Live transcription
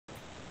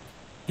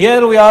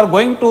Here we are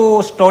going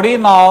to study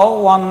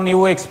now one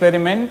new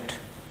experiment,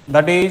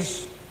 that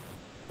is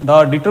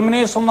the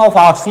determination of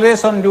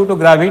acceleration due to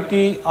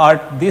gravity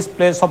at this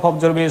place of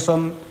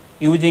observation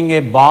using a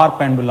bar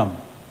pendulum,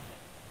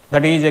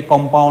 that is a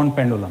compound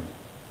pendulum.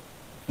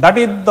 That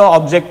is the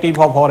objective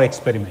of our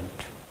experiment,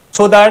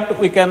 so that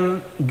we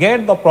can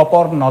get the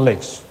proper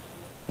knowledge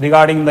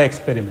regarding the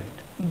experiment.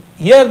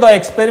 Here the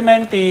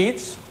experiment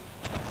is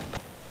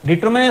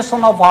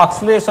determination of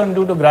acceleration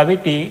due to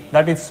gravity,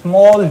 that is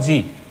small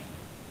g.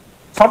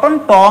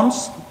 Certain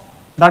terms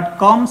that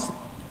comes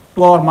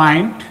to our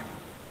mind,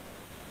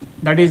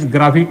 that is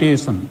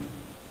gravitation.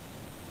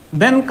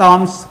 Then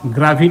comes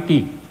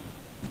gravity.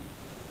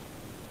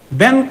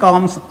 Then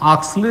comes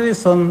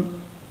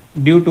acceleration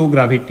due to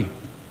gravity.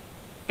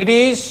 It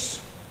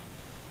is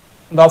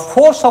the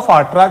force of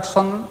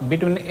attraction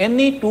between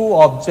any two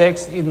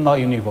objects in the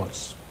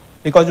universe,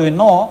 because we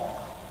know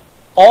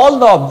all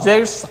the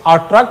objects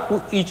attract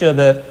to each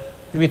other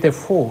with a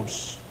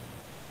force,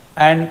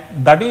 and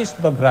that is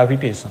the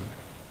gravitation.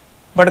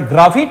 But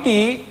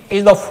gravity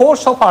is the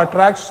force of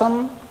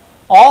attraction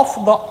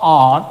of the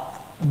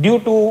earth due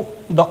to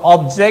the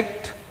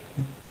object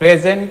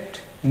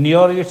present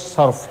near its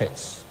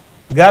surface.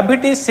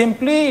 Gravity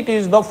simply it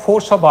is the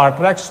force of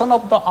attraction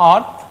of the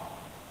earth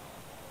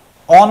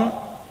on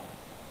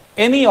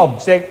any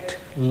object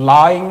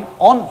lying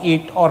on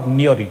it or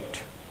near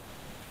it.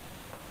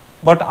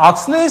 But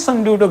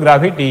acceleration due to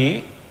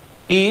gravity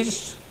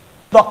is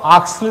the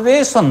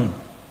acceleration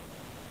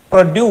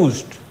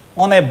produced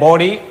on a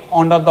body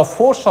under the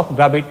force of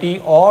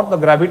gravity or the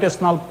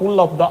gravitational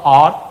pull of the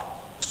earth.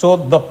 So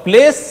the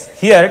place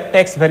here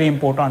takes very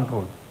important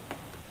role.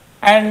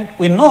 And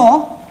we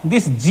know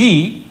this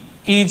g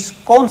is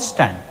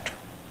constant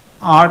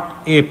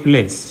at a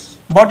place,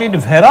 but it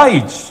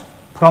varies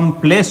from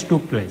place to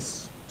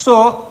place.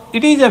 So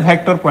it is a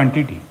vector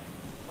quantity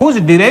whose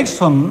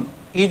direction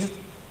is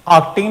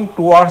acting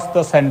towards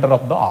the center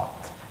of the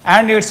earth,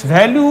 and its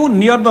value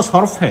near the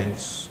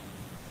surface,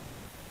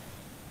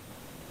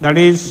 that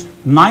is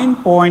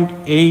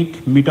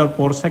 9.8 meter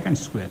per second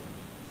square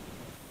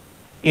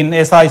in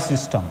SI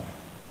system.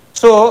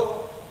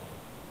 So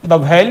the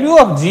value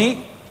of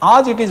g,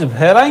 as it is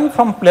varying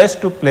from place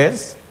to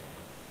place,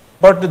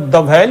 but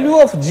the value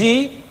of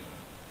g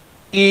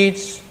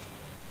is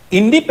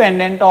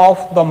independent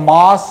of the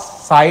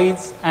mass,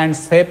 size and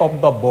shape of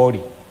the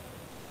body.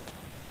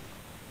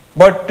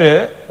 But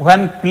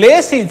when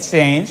place is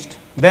changed,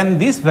 then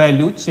this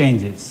value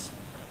changes.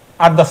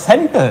 At the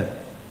center,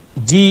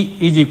 g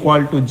is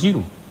equal to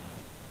 0,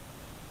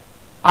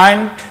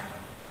 and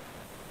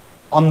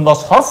on the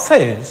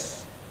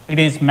surface it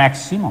is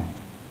maximum.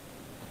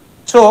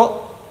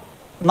 So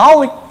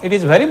now it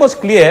is very much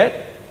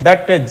clear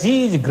that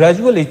g is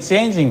gradually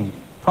changing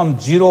from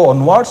 0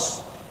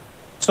 onwards.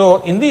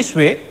 So in this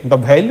way the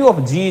value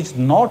of g is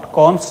not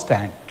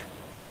constant,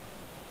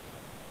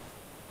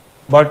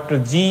 but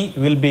g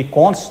will be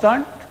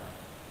constant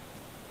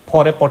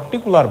for a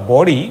particular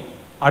body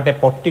at a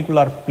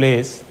particular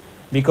place,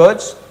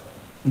 because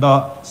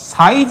the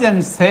size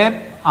and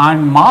shape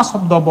and mass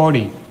of the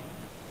body,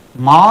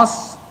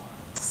 mass,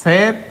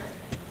 shape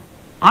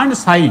and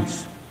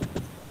size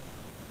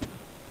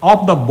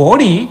of the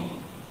body,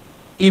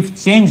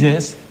 if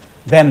changes,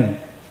 then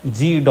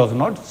g does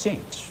not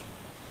change.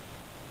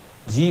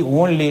 G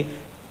only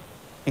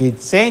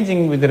is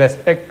changing with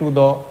respect to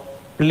the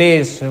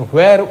place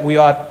where we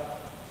are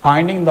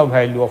finding the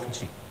value of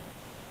g.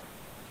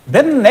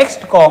 Then next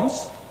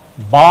comes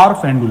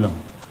bar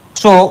pendulum.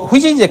 So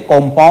which is a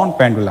compound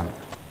pendulum.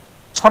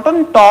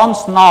 Certain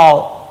terms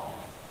now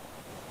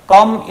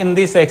come in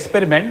this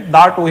experiment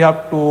that we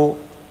have to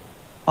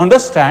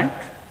understand.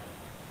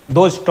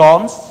 Those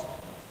terms,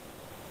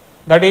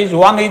 that is,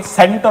 one is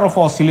center of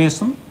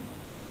oscillation,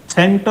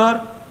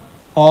 center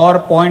or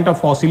point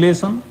of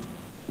oscillation.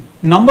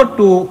 Number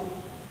two,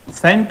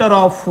 center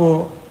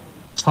of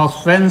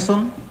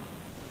suspension,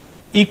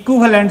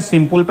 equivalent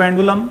simple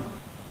pendulum.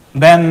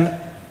 Then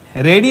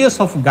radius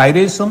of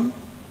gyration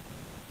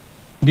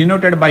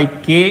denoted by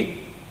k.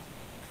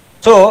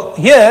 So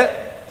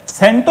here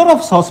center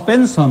of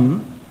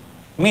suspension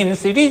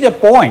means it is a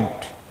point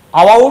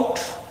about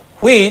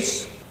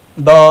which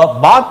the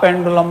bar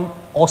pendulum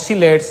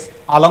oscillates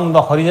along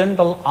the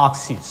horizontal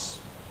axis.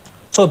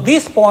 So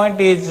this point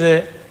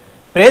is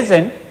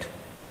present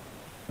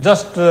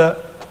just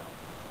at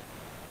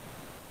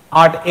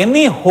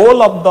any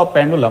hole of the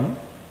pendulum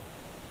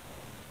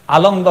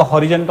along the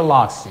horizontal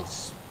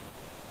axis.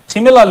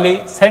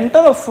 Similarly, center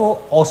of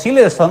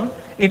oscillation,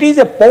 it is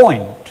a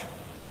point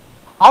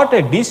at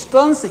a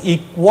distance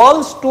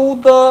equals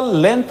to the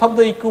length of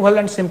the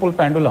equivalent simple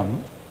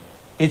pendulum,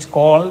 is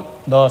called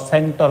the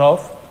center of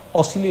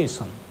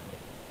oscillation.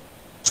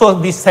 So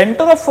the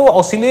center of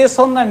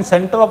oscillation and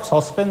center of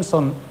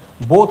suspension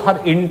both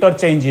are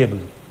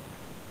interchangeable.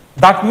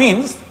 That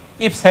means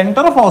if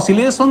center of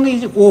oscillation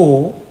is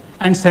O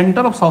and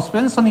center of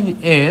suspension is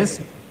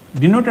S,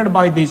 denoted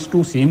by these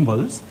two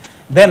symbols,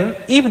 then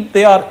if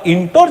they are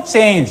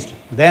interchanged,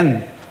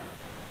 then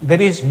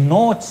there is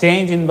no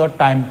change in the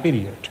time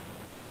period.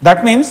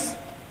 That means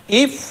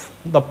if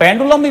the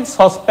pendulum is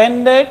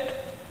suspended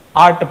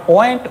at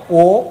point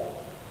O,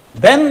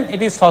 then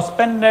it is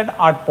suspended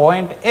at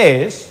point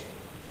S,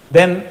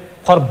 then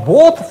for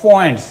both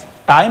points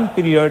time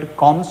period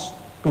comes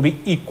to be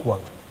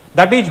equal.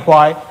 That is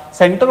why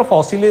center of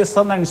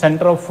oscillation and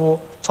center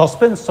of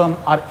suspension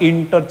are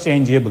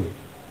interchangeable.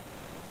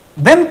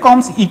 Then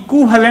comes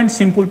equivalent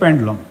simple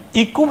pendulum.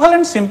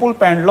 Equivalent simple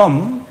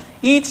pendulum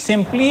is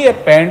simply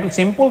a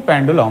simple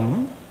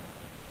pendulum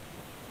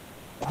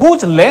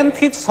whose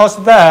length is such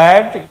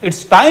that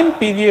its time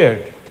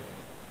period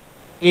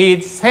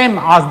is same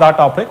as that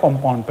of a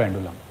compound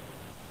pendulum.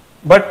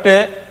 But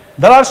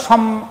there are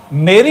some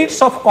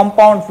merits of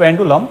compound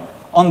pendulum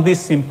on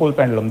this simple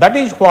pendulum. That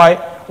is why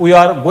we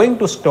are going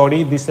to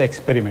study this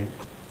experiment.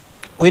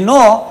 We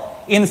know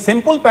in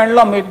simple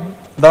pendulum,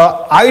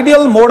 the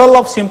ideal model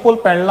of simple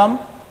pendulum,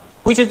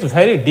 which is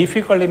very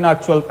difficult in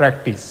actual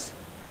practice,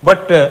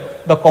 but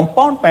the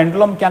compound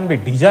pendulum can be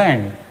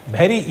designed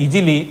very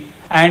easily,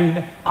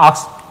 and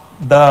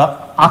the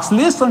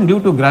acceleration due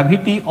to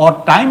gravity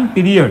or time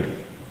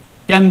period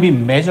can be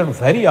measured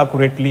very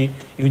accurately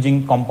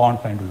using compound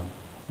pendulum.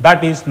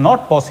 That is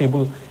not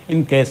possible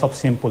in case of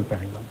simple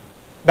pendulum.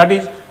 That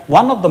is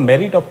one of the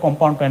merit of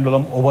compound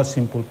pendulum over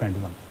simple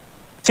pendulum.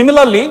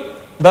 Similarly,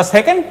 the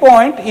second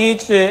point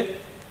is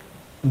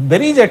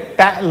there is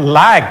a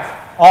lag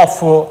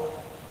of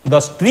the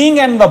string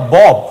and the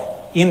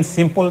bob in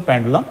simple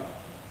pendulum.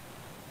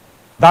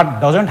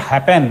 That doesn't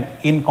happen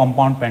in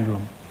compound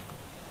pendulum,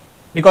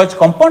 because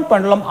compound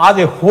pendulum as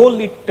a whole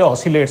it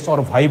oscillates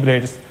or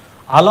vibrates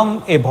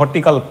along a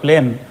vertical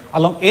plane,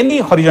 along any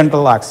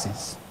horizontal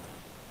axis.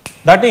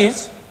 That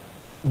is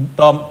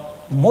the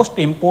most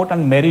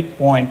important merit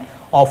point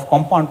of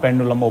compound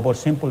pendulum over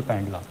simple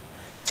pendulum.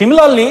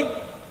 Similarly,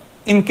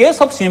 in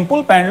case of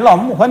simple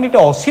pendulum, when it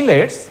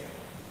oscillates,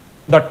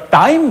 the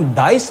time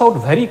dies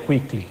out very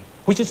quickly,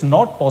 which is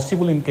not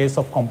possible in case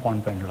of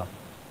compound pendulum.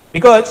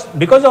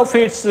 Because of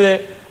its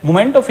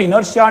moment of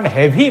inertia and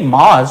heavy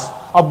mass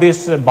of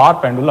this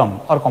bar pendulum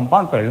or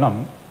compound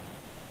pendulum,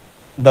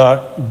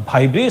 the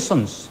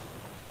vibrations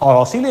or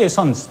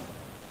oscillations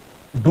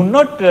do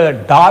not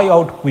die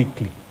out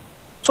quickly.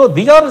 So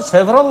these are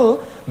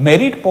several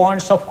merit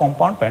points of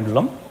compound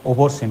pendulum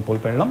over simple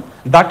pendulum.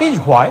 That is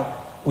why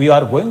we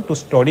are going to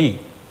study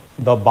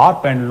the bar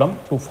pendulum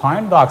to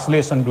find the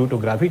acceleration due to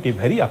gravity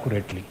very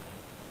accurately.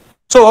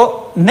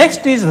 So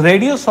next is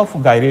radius of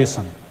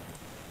gyration.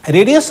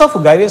 Radius of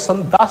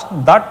gyration,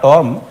 that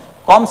term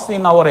comes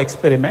in our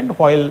experiment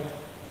while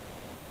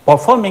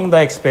performing the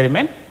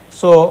experiment.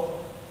 So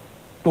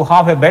to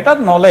have a better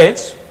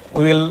knowledge,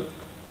 we will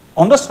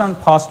understand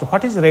first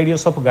what is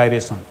radius of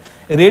gyration.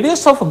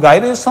 Radius of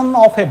gyration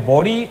of a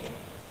body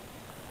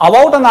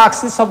about an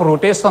axis of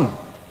rotation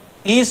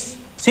is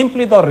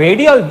simply the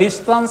radial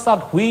distance at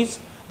which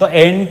the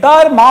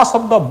entire mass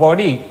of the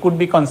body could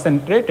be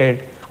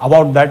concentrated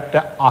about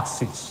that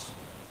axis.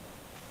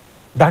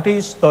 That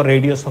is the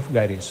radius of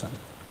gyration.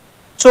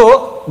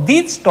 So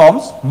these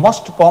terms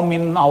must come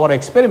in our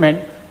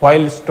experiment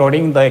while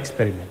studying the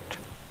experiment.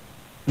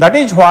 That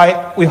is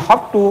why we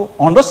have to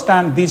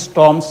understand these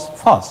terms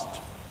first.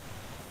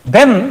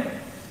 Then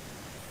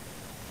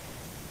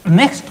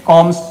next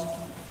comes,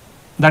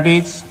 that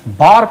is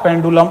bar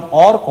pendulum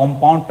or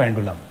compound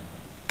pendulum.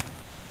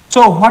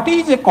 So what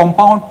is a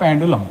compound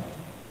pendulum?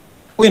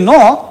 We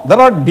know there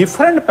are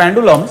different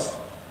pendulums,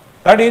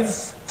 that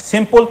is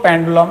simple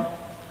pendulum,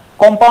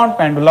 compound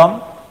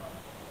pendulum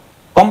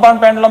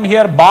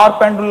here, bar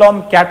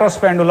pendulum, Cato's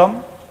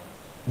pendulum.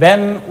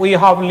 Then we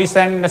have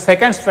listened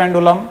seconds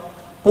pendulum,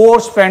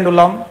 Pohr's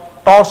pendulum,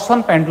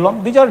 torsion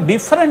pendulum. These are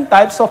different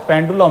types of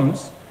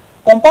pendulums.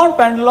 Compound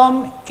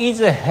pendulum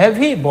is a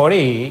heavy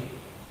body,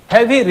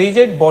 heavy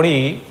rigid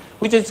body,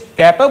 which is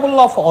capable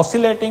of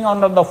oscillating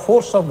under the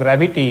force of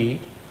gravity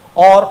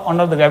or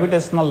under the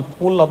gravitational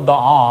pull of the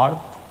earth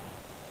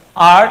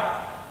at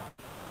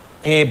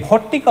a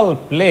vertical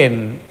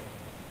plane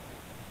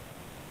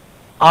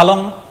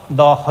along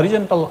the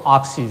horizontal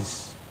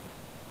axis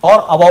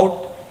or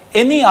about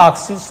any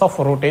axis of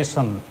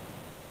rotation,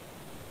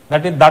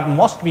 that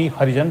must be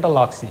horizontal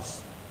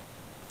axis.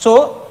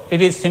 So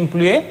it is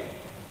simply a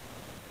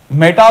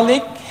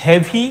metallic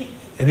heavy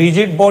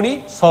rigid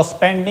body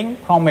suspending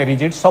from a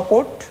rigid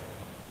support.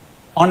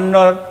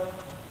 Under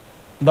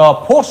the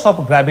force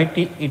of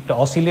gravity, it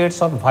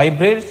oscillates or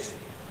vibrates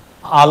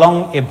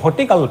along a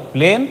vertical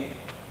plane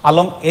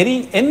along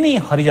any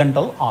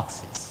horizontal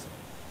axis.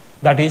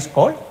 That is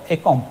called a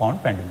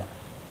compound pendulum.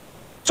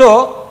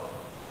 So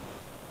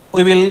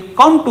we will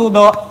come to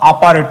the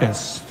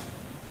apparatus.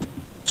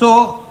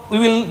 So we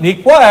will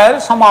require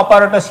some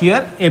apparatus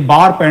here, a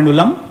bar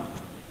pendulum,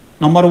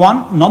 number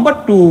one.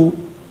 Number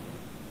two,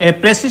 a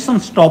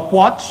precision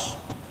stopwatch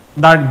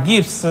that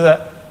gives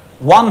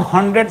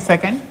 100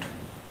 seconds.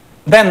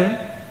 Then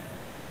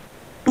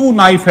two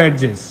knife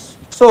edges.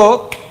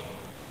 So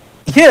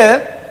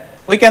here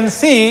we can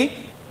see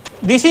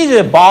this is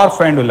a bar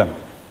pendulum.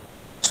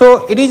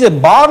 So it is a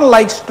bar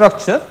like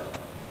structure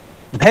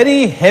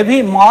very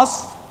heavy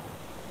mass,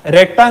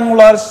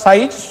 rectangular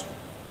size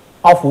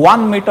of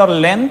 1 meter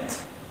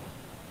length,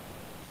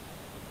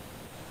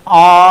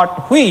 at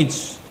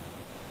which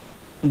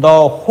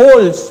the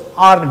holes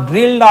are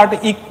drilled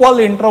at equal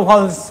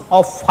intervals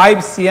of 5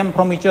 cm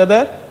from each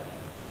other,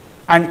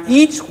 and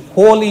each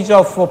hole is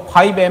of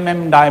 5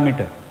 mm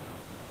diameter.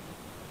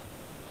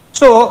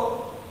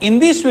 So, in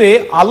this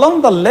way,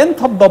 along the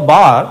length of the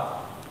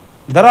bar,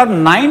 there are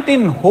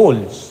 19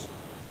 holes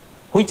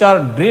which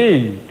are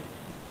drilled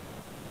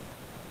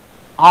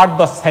at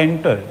the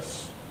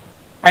centers,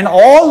 and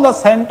all the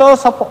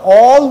centers of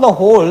all the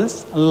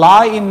holes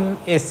lie in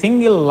a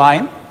single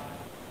line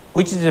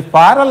which is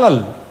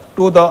parallel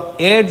to the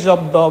edge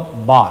of the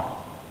bar,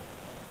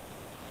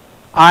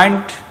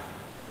 and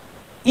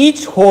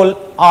each hole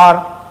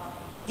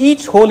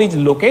is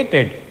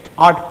located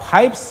at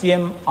 5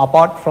 cm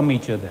apart from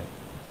each other.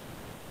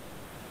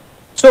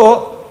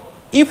 So,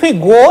 if we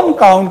go on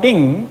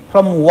counting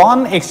from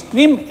one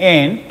extreme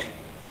end,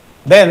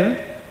 then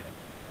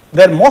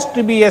there must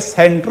be a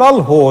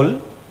central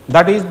hole,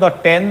 that is the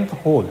 10th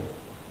hole.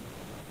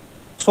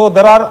 So,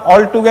 there are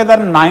altogether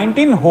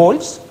 19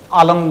 holes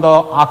along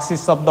the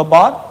axis of the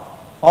bar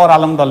or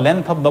along the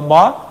length of the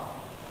bar,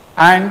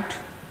 and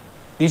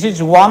this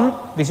is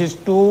 1, this is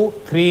 2,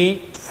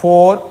 3,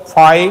 4,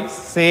 5,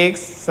 6,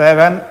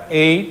 7,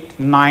 8,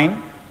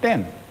 9,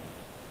 10.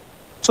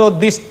 So,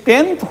 this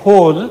 10th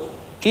hole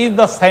is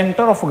the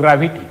center of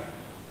gravity.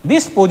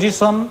 This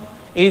position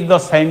is the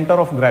center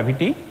of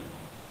gravity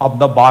of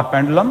the bar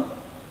pendulum,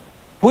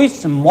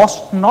 which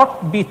must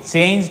not be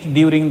changed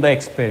during the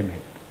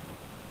experiment.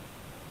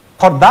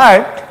 For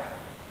that,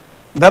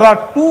 there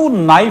are 2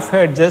 knife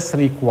edges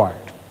required.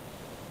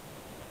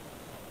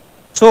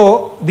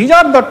 So, these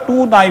are the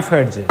 2 knife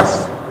edges.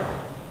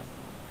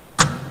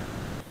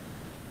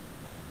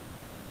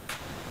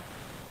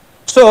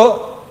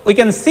 So, we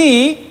can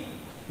see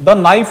the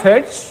knife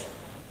edge.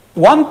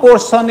 One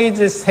portion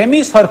is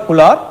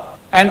semicircular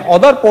and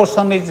other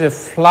portion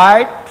is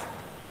flat.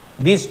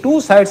 These two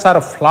sides are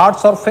a flat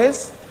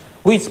surface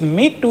which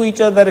meet to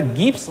each other,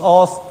 gives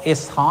us a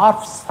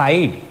sharp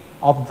side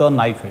of the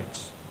knife edge.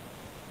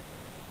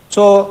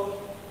 So,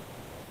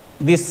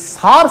 this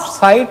sharp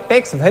side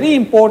takes very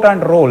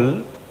important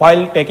role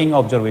while taking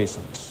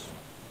observations.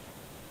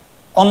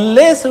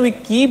 Unless we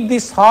keep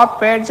this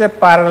sharp edge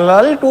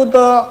parallel to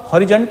the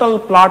horizontal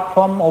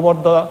platform over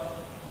the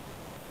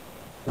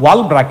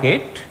wall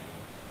bracket,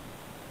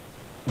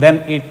 then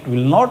it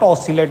will not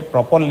oscillate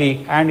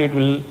properly and it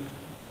will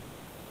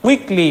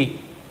quickly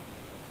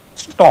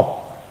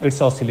stop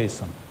its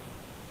oscillation.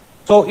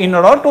 So, in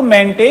order to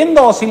maintain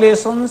the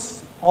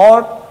oscillations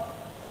or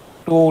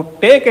to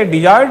take a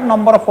desired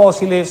number of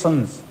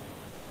oscillations,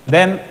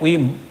 then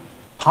we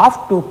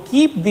have to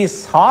keep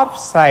this sharp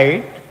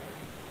side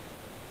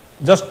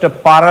just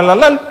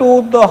parallel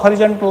to the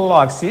horizontal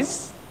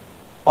axis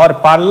or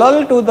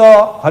parallel to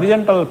the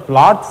horizontal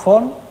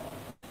platform,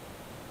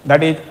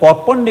 that is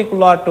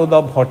perpendicular to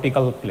the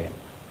vertical plane.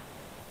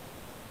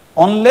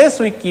 Unless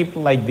we keep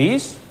like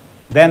this,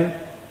 then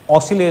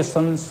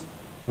oscillations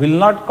will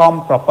not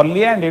come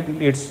properly and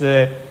its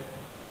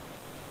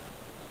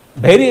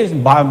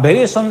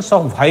variations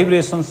of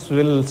vibrations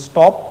will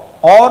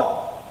stop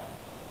or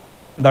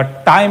the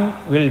time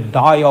will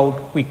die out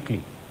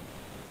quickly.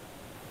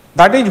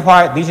 That is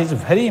why this is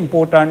very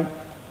important.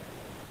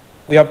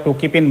 We have to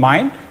keep in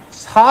mind,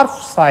 sharp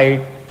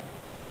side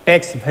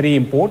takes very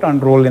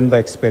important role in the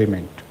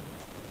experiment.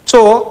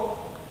 So,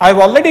 I have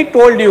already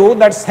told you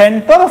that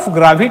center of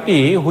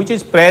gravity which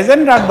is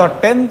present at the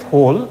 10th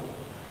hole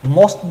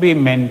must be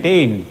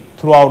maintained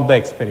throughout the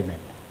experiment.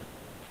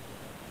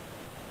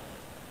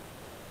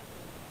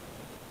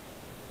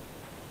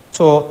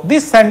 So,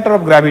 this center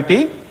of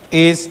gravity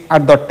is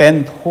at the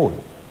 10th hole.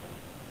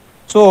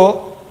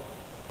 So,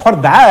 for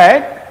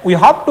that we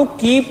have to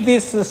keep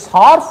this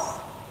sharp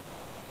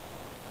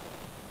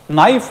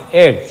knife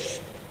edge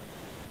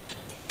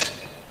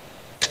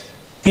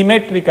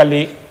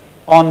symmetrically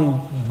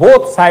on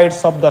both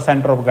sides of the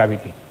center of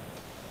gravity.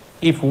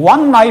 If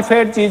one knife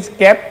edge is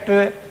kept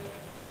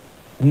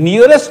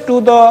nearest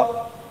to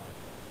the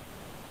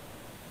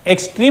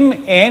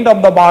extreme end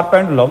of the bar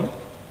pendulum,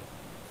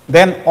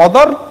 then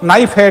other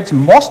knife edge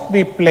must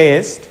be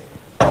placed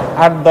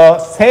at the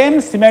same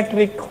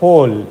symmetric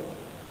hole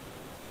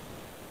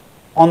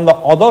on the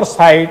other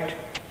side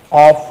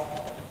of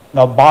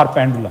the bar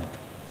pendulum.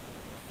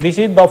 This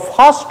is the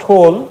first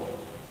hole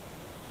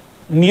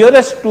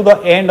nearest to the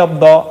end of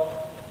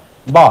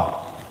the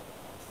bar.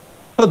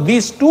 So,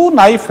 these two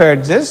knife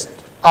edges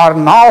are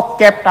now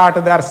kept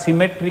at their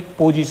symmetric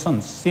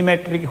positions,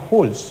 symmetric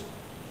holes,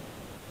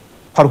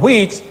 for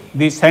which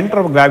the center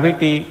of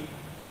gravity,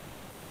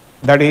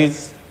 that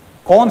is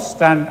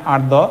constant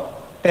at the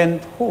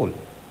 10th hole.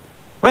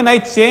 When I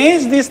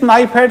change this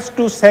knife edge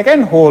to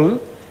second hole,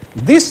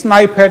 this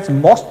knife edge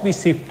must be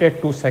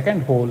shifted to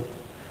second hole.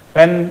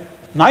 When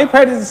knife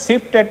edge is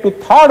shifted to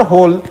third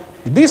hole,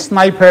 this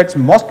knife edge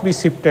must be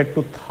shifted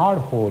to third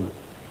hole.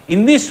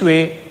 In this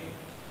way,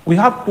 we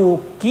have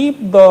to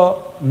keep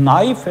the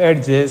knife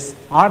edges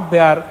at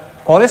their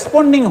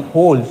corresponding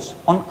holes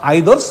on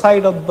either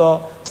side of the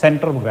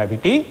center of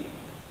gravity,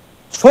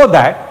 so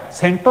that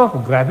center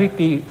of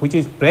gravity which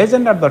is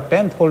present at the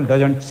 10th hole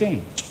does not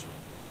change.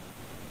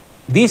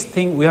 These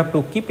things we have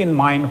to keep in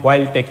mind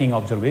while taking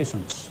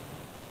observations.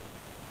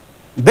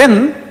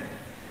 Then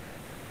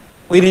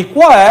we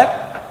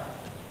require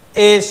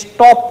a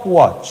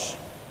stopwatch.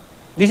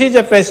 This is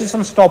a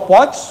precision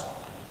stopwatch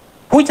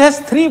which has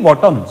 3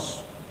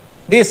 buttons.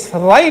 This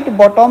right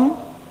bottom,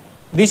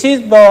 this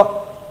is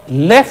the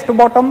left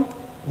bottom.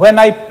 When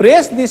I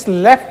press this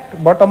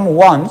left bottom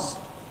once,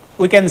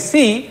 we can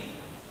see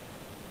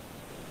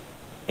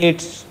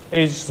it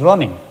is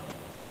running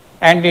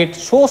and it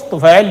shows the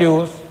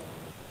values.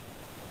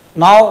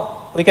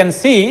 Now we can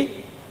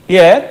see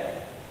here,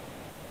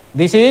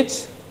 this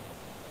is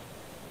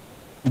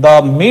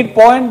the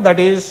midpoint, that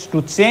is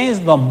to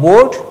change the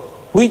mode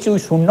which we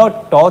should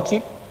not touch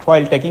it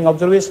while taking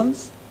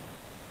observations,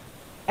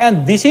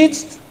 and this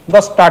is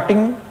the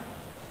starting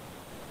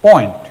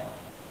point.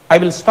 I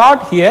will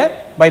start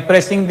here by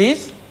pressing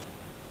this.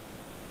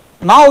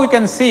 Now we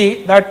can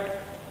see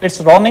that it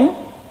is running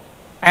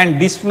and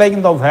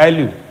displaying the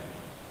value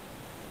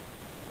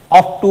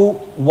up to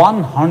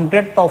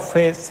 1/100th of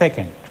a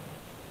second.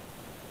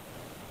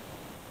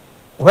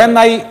 When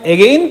I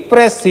again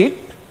press it,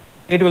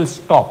 it will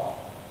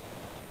stop.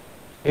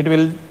 It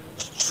will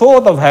show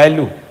the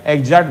value,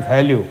 exact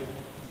value.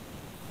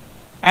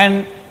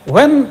 And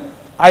when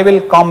I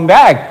will come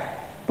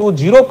back to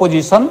 0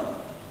 position,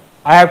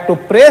 I have to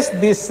press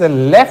this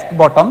left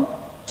button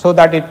so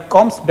that it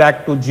comes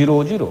back to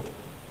 0, 0.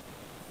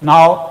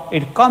 Now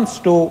it comes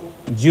to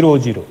 0,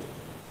 0.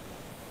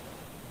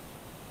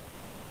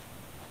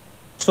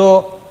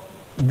 So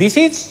this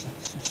is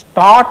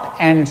start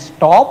and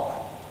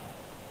stop,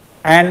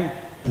 and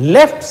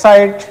left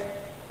side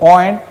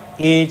point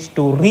is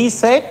to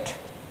reset,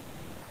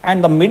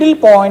 and the middle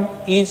point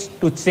is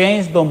to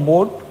change the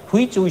mode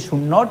which we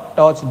should not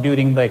touch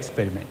during the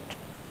experiment.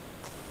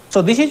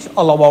 So this is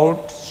all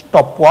about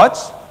stopwatch.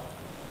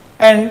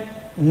 And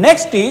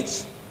next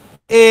is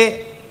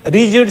a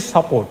rigid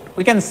support.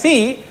 We can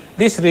see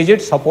this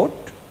rigid support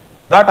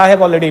that I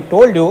have already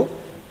told you.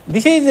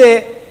 This is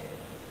a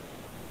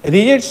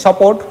rigid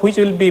support which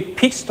will be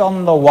fixed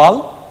on the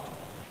wall,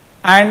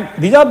 and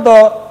these are the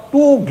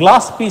 2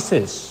 glass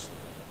pieces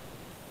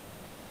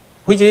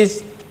which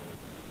is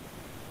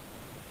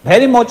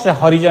very much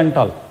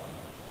horizontal.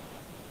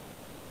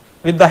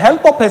 With the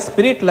help of a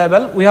spirit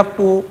level, we have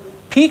to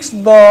fix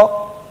the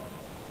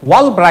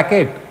wall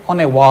bracket on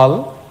a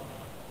wall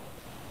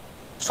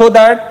so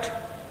that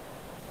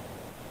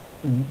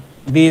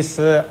this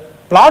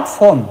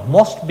platform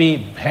must be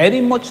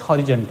very much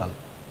horizontal.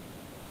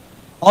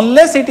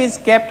 Unless it is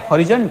kept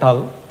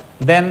horizontal,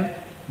 then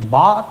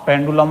bar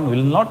pendulum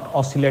will not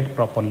oscillate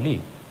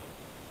properly.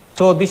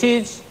 So this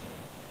is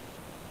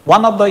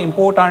one of the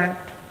important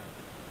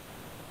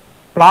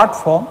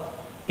platform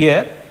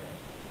here,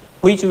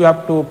 which we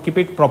have to keep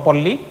it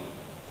properly,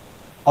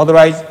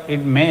 otherwise it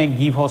may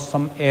give us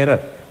some error.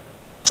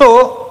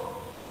 So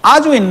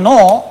as we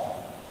know,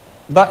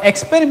 the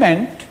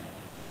experiment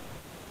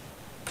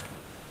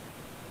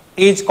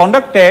is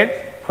conducted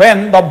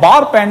when the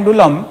bar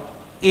pendulum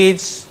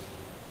is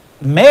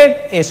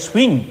made a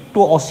swing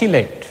to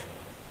oscillate.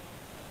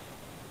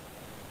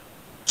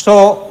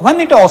 So when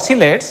it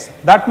oscillates,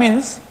 that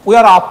means we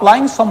are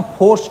applying some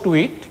force to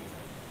it,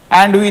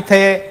 and with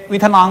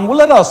an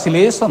angular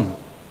oscillation,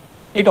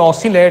 it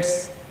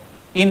oscillates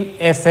in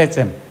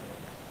SHM.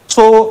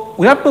 So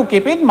we have to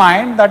keep in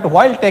mind that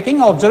while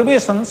taking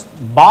observations,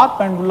 bar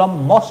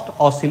pendulum must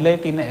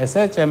oscillate in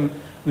SHM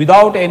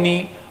without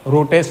any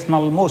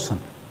rotational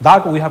motion.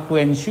 That we have to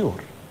ensure.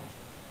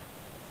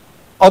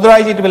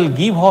 Otherwise, it will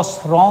give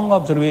us wrong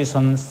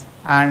observations,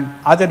 and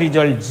as a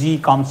result, G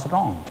comes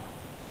wrong.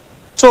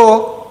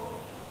 So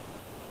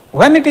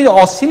when it is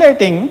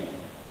oscillating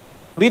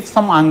with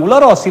some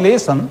angular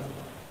oscillation,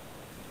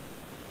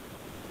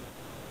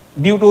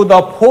 due to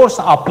the force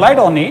applied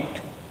on it,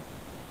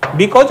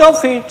 because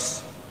of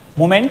its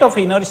moment of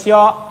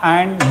inertia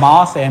and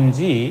mass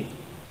mg,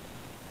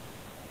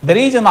 there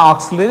is an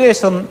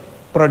acceleration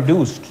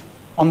produced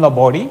on the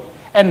body,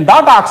 and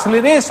that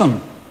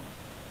acceleration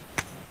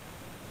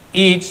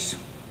is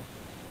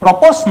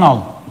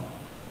proportional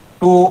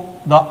to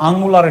the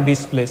angular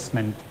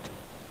displacement,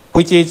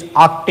 which is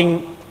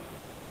acting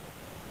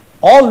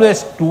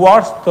always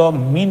towards the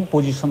mean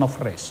position of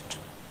rest.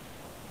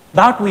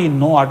 That we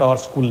know at our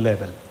school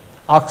level.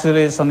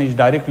 Acceleration is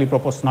directly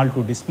proportional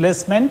to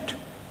displacement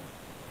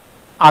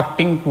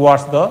acting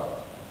towards the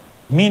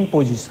mean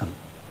position.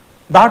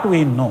 That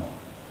we know.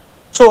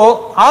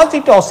 So as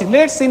it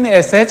oscillates in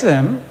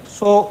SHM,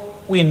 so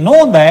we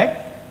know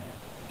that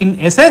in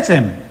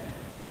SHM,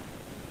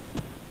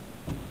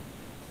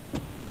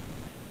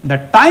 the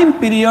time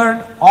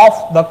period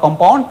of the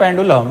compound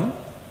pendulum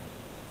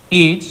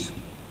is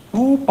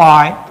 2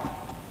 pi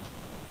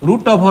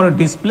root over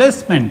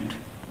displacement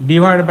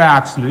divided by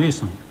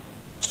acceleration.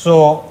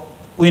 So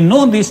we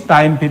know this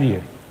time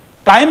period.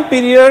 Time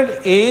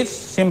period is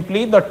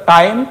simply the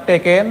time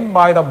taken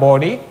by the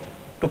body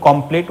to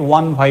complete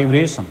one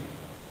vibration.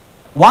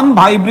 One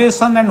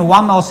vibration and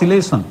one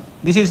oscillation,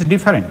 this is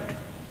different.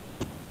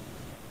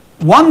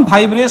 One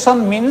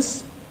vibration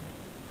means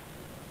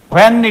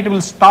when it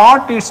will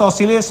start its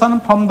oscillation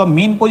from the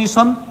mean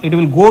position, it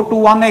will go to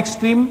one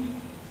extreme,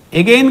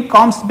 again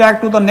comes back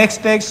to the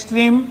next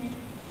extreme,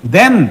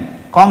 then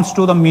comes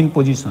to the mean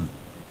position.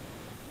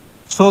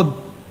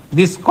 So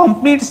this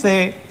completes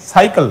a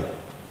cycle,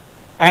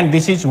 and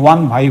this is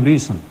one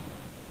vibration.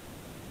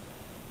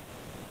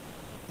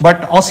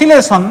 But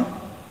oscillation,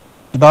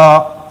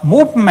 the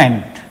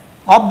movement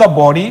of the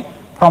body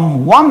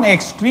from one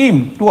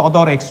extreme to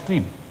other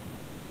extreme.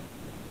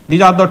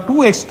 These are the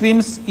two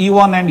extremes,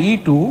 E1 and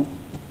E2.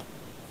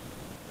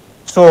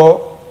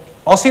 So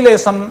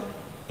oscillation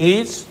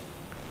is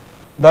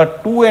the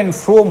to and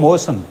fro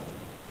motion,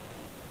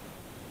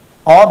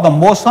 or the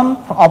motion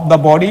of the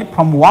body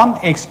from one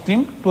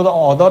extreme to the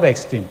other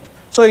extreme.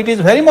 So it is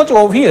very much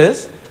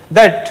obvious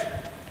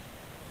that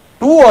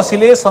two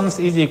oscillations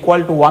is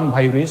equal to one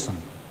vibration.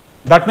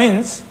 That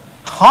means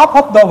half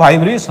of the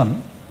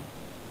vibration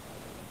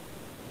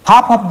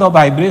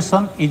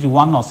is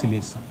one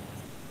oscillation.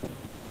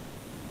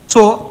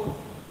 So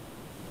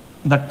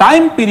the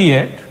time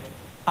period,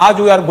 as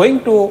we are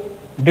going to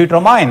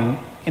determine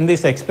in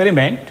this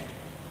experiment,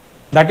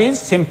 that is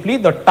simply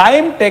the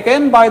time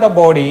taken by the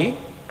body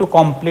to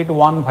complete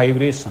one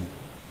vibration.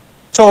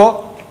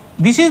 So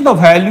this is the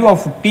value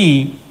of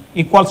t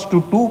equals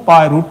to 2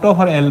 pi root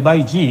over L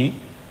by G.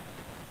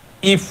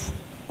 If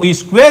we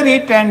square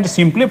it and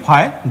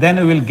simplify, then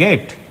we will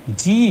get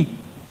G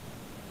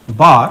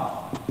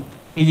bar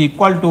is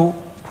equal to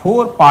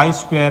 4 pi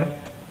square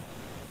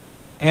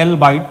L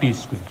by T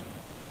square,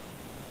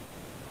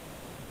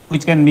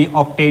 which can be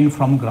obtained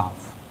from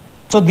graph.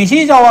 So this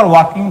is our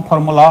working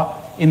formula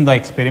in the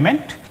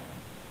experiment.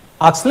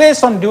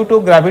 Acceleration due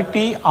to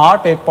gravity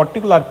at a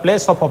particular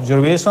place of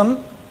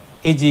observation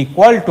is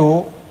equal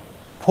to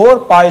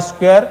 4 pi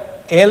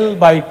square L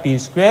by T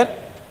square,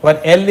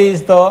 where L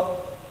is the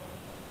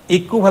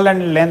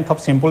equivalent length of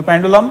simple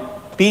pendulum,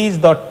 T is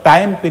the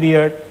time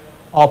period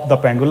of the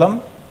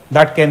pendulum,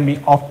 that can be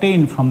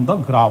obtained from the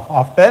graph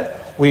after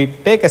we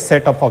take a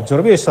set of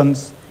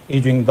observations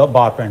using the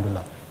bar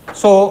pendulum.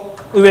 So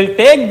we will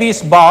take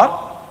this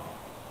bar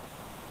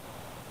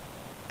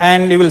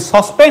and we will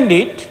suspend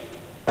it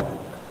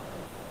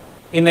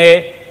in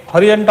a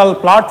horizontal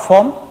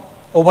platform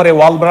over a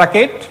wall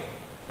bracket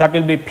that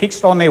will be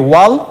fixed on a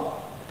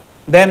wall.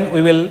 Then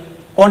we will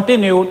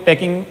continue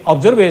taking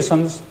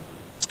observations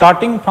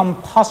starting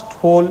from first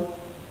hole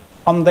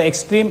from the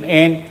extreme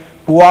end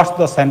towards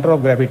the center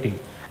of gravity,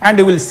 and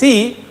you will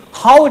see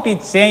how it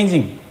is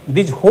changing.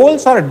 These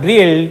holes are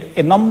drilled,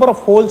 a number of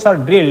holes are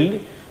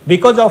drilled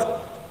because of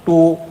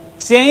to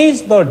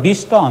change the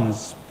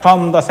distance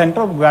from the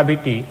center of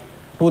gravity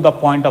to the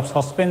point of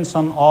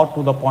suspension or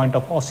to the point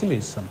of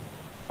oscillation.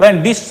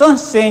 When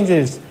distance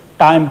changes,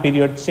 time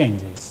period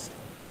changes.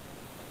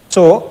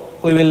 So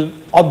we will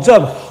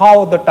observe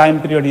how the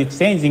time period is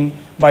changing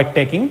by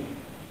taking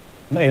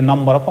a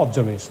number of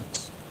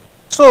observations.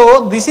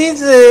 So this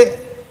is a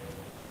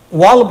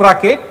wall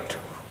bracket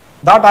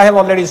that I have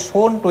already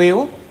shown to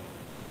you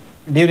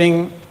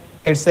during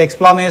its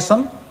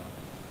explanation,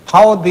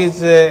 how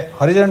these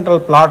horizontal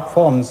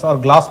platforms or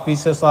glass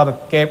pieces are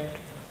kept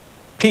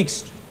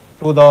fixed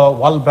to the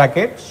wall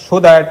bracket so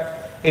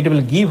that it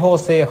will give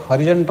us a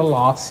horizontal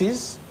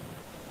axis,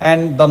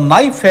 and the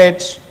knife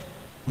edge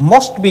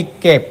must be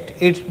kept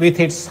with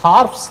its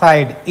sharp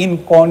side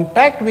in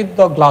contact with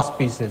the glass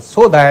pieces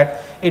so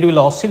that it will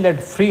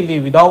oscillate freely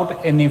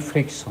without any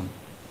friction.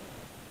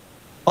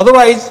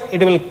 Otherwise,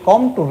 it will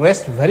come to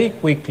rest very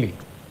quickly.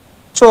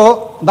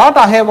 So that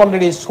I have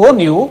already shown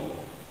you,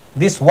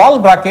 this wall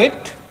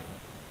bracket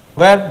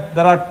where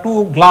there are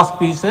two glass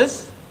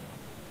pieces,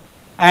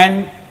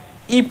 and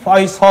if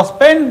I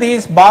suspend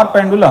this bar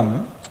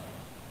pendulum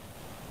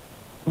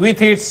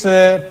with its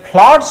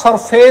flat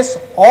surface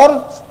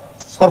or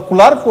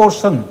circular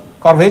portion,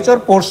 curvature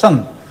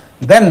portion,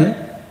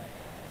 then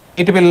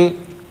it will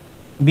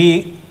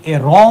be a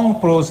wrong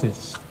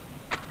process.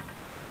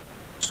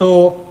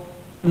 So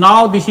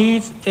now this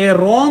is a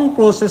wrong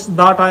process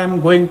that I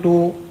am going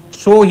to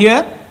show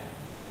here.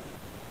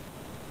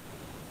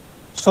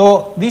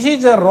 So this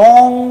is a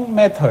wrong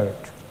method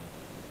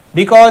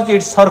because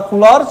its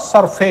circular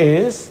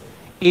surface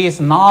is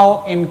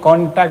now in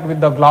contact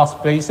with the glass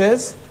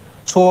pieces,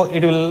 so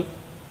it will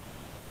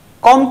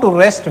come to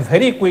rest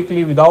very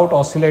quickly without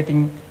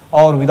oscillating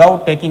or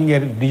without taking a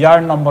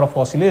desired number of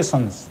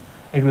oscillations.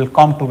 It will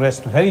come to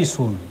rest very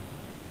soon.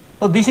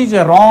 So this is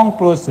a wrong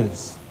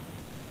process.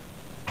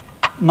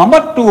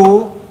 Number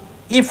two,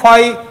 if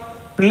I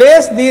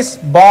place this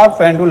bar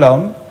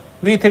pendulum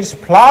with its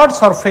flat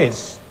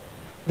surface,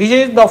 this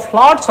is the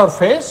flat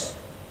surface.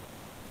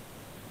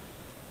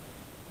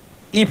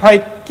 If I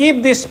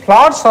keep this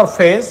flat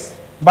surface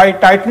by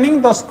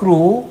tightening the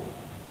screw,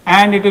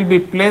 and it will be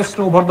placed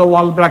over the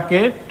wall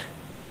bracket,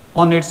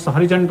 on its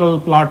horizontal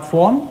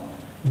platform,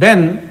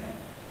 then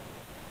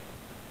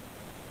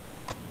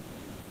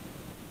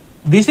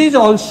this is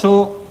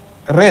also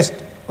rest.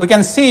 We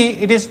can see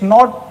it is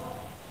not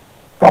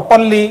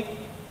properly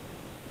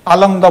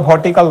along the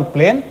vertical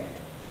plane.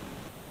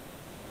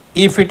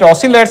 If it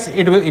oscillates,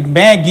 it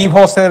may give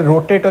us a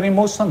rotatory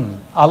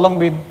motion along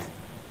with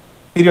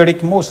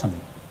periodic motion.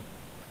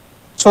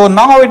 So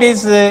now it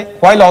is,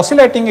 while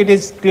oscillating, it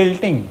is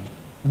tilting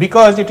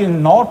because it is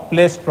not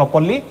placed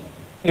properly.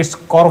 Its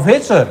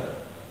curvature,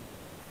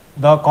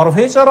 the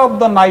curvature of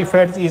the knife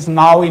edge is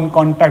now in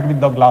contact with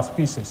the glass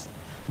pieces.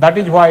 That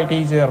is why it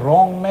is a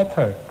wrong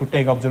method to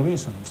take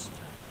observations.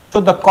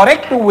 So the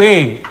correct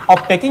way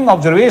of taking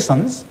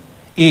observations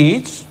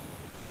is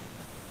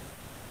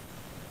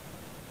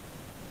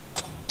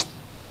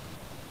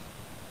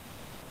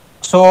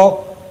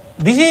so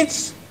this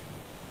is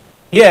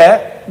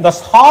here the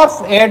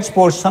sharp edge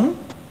portion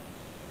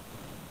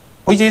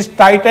which is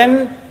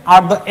tightened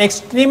at the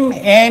extreme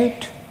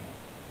end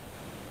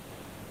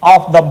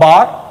of the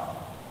bar,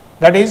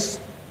 that is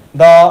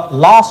the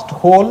last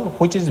hole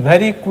which is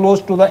very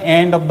close to the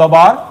end of the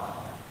bar.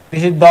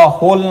 This is the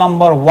hole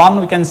number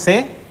 1, we can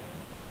say,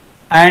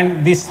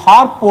 and this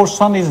sharp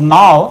portion is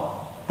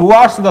now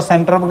towards the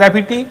center of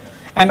gravity,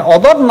 and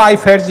other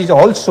knife edge is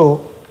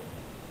also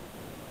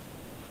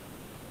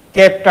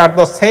kept at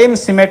the same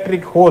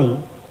symmetric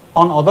hole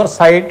on other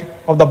side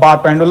of the bar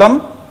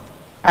pendulum,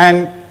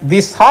 and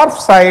this sharp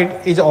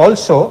side is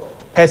also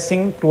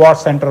facing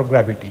towards center of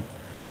gravity.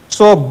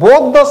 So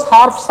both the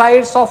sharp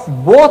sides of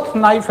both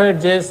knife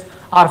edges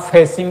are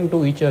facing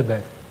to each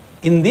other.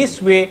 In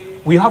this way,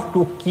 we have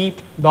to keep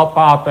the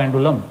bar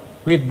pendulum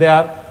with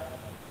their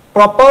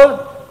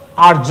proper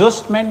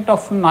adjustment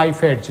of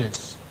knife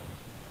edges.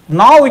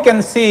 Now we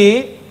can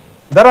see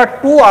there are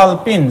two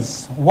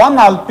alpines. One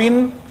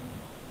alpine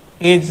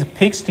is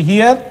fixed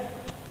here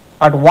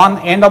at one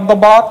end of the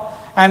bar,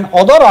 and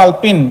other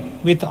alpine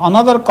with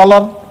another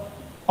color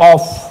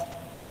of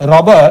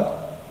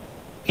rubber,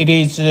 it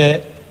is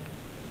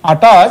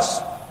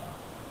attached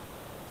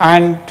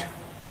and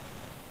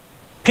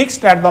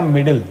fixed at the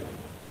middle.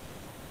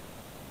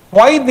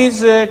 Why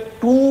these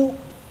two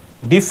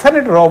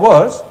different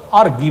rubbers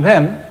are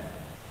given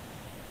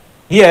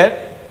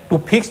here to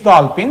fix the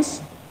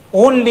alpines?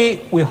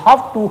 Only we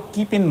have to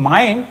keep in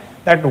mind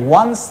that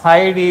one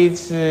side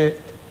is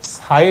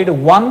side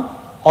 1,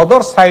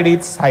 other side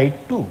is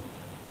side 2,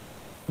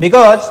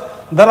 because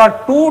there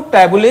are two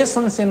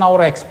tabulations in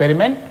our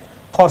experiment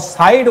for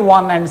side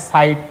 1 and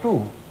side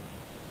 2.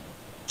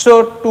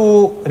 So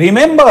to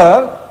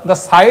remember the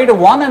side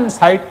 1 and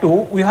side 2,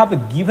 we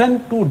have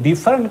given two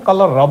different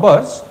color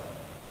rubbers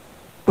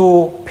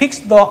to fix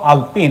the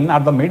alpine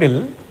at the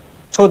middle,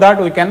 so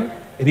that we can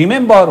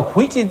remember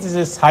which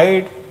is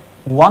side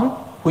 1,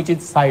 which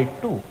is side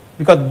 2,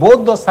 because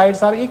both the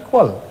sides are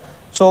equal.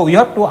 So we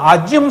have to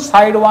assume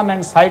side 1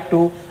 and side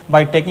 2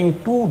 by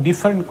taking two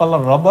different color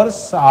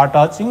rubbers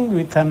attaching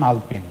with an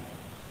alpine.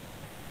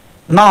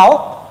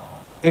 Now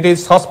it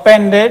is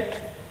suspended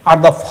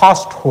at the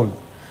first hole.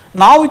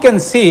 Now we can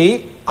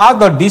see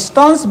the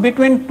distance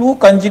between two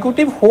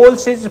consecutive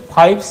holes is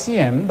 5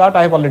 cm, that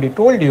I have already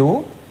told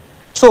you.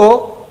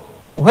 So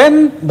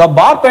when the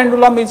bar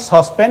pendulum is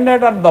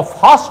suspended at the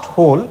first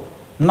hole,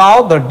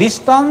 now the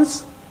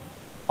distance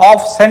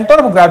of center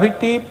of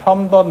gravity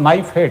from the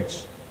knife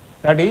edge,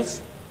 that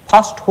is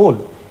first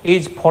hole,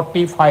 is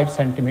 45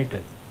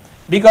 centimeters,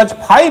 because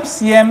 5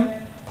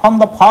 cm from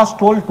the first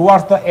hole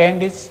towards the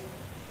end is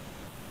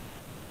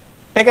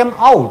taken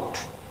out,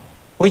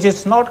 which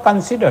is not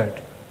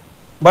considered.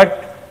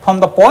 But from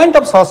the point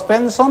of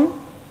suspension,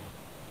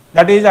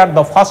 that is at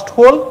the first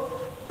hole,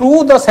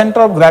 to the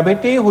center of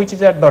gravity, which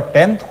is at the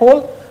 10th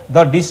hole,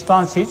 the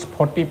distance is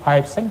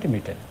 45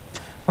 centimeters.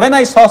 When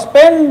I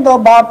suspend the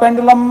bar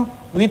pendulum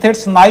with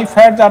its knife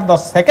edge at the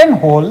second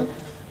hole,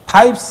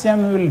 5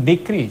 cm will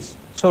decrease.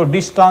 So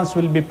distance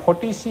will be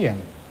 40 cm.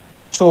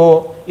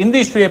 So in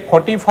this way,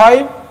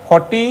 45,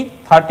 40,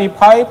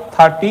 35,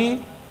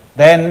 30,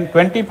 then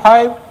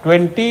 25,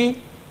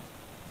 20,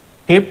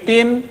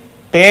 15,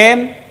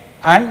 10,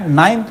 and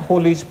 9th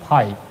hole is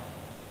 5.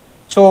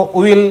 So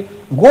we will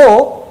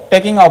go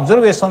taking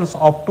observations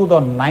up to the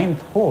 9th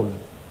hole.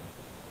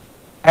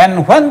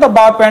 And when the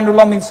bar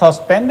pendulum is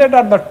suspended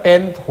at the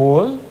 10th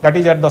hole, that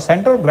is at the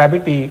center of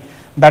gravity,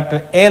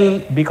 that L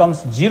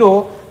becomes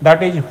 0,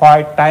 that is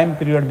why time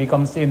period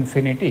becomes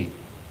infinity.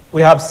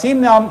 We have seen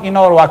in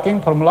our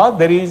working formula,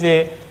 there is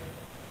a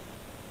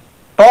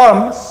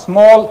term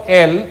small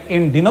l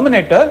in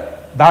denominator,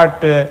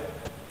 that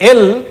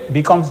L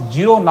becomes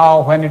 0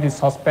 now when it is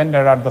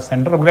suspended at the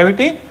center of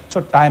gravity, so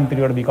time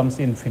period becomes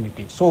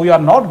infinity. So we are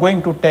not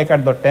going to take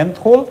at the 10th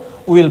hole,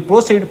 we will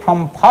proceed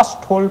from first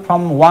hole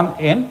from one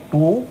end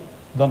to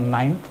the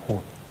 9th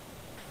hole.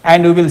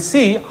 And we will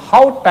see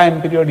how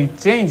time period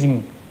is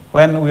changing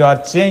when we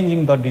are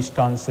changing the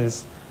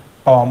distances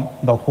from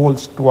the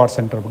holes towards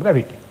center of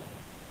gravity.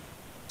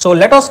 So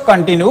let us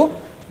continue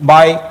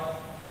by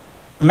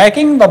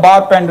making the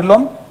bar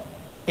pendulum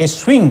a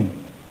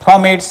swing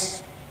from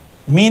its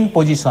mean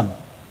position.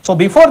 So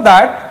before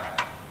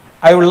that,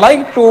 I would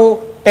like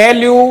to tell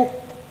you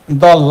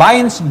the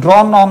lines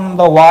drawn on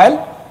the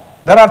wall.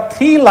 There are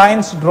 3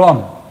 lines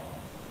drawn.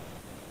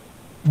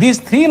 These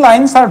 3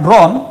 lines are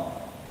drawn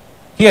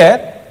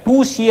here 2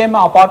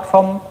 cm apart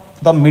from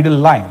the middle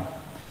line.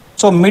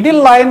 So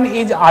middle line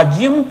is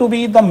assumed to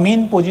be the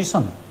mean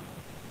position,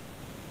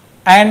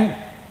 and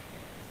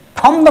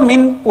from the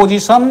mean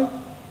position,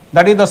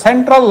 that is the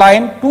central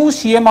line, 2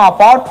 cm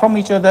apart from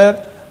each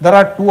other, there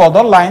are 2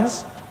 other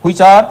lines which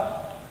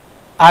are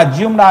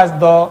assumed as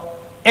the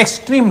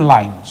extreme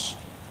lines.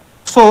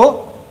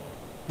 So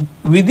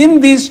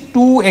within these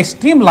 2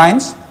 extreme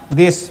lines,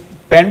 this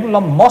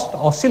pendulum must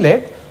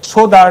oscillate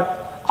so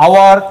that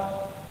our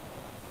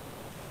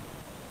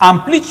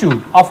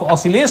amplitude of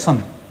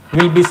oscillation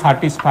will be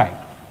satisfied,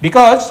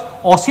 because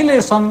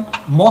oscillation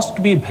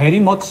must be very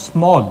much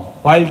small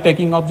while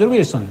taking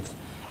observations,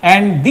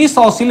 and this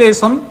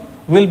oscillation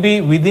will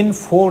be within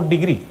 4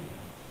 degree.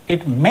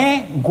 It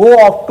may go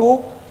up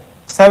to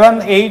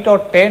 7, 8 or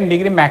 10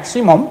 degree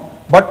maximum,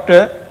 but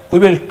we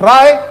will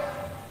try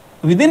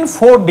within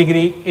 4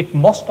 degree it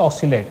must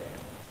oscillate.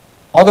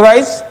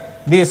 Otherwise,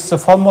 this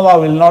formula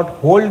will not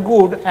hold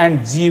good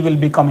and G will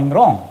be coming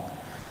wrong.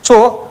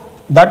 So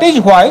that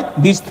is why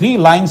these 3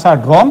 lines are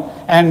drawn,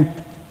 and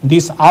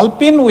this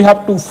alpine we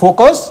have to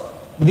focus.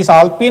 This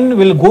alpine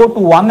will go to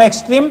one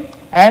extreme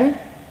and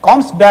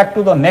comes back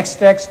to the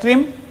next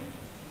extreme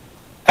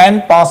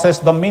and passes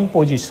the mean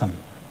position.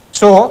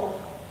 So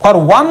for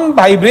one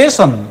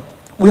vibration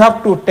we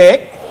have to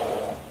take,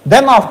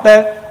 then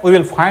after we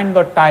will find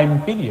the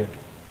time period.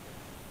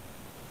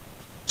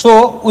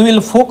 So we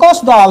will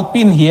focus the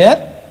alpine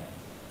here.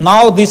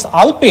 Now this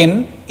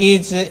alpine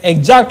is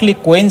exactly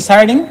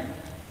coinciding.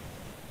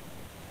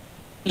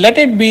 Let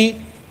it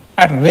be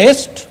at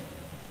rest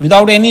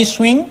without any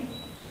swing,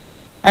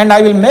 and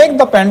I will make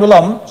the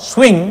pendulum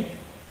swing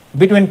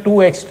between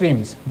 2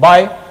 extremes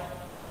by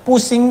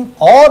pushing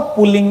or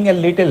pulling a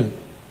little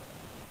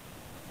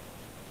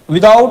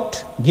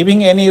without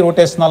giving any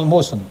rotational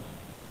motion.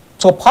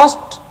 So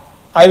first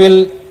I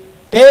will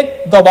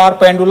take the bar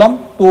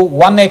pendulum to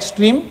one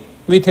extreme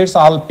with its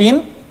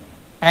alpine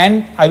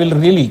and I will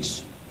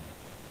release,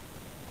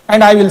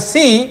 and I will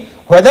see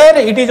whether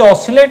it is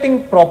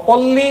oscillating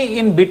properly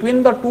in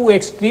between the 2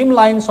 extreme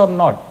lines or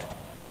not.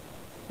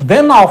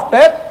 Then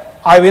after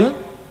I will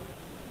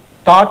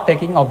start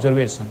taking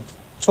observations.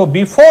 So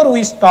before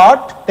we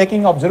start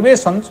taking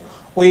observations,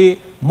 we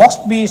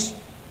must be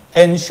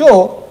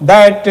ensure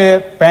that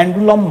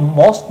pendulum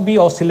must be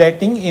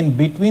oscillating in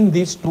between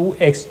these 2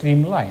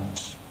 extreme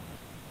lines.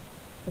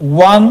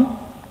 1,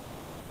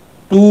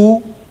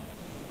 2,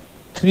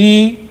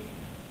 3,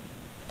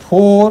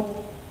 4,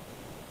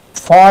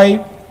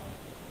 5,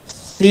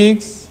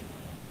 6,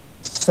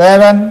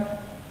 7,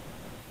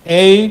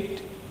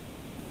 8,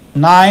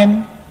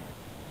 9,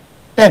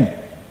 10.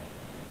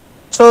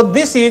 So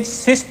this is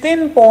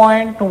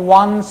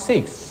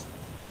 16.16.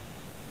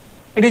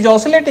 It is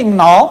oscillating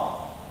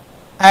now,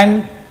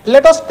 and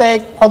let us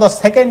take for the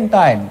second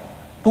time.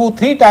 2,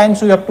 3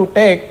 times we have to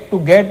take to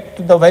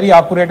get the very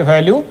accurate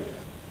value.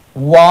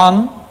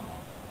 1,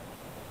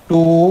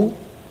 2,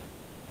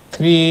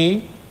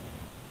 3,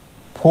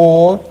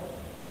 4,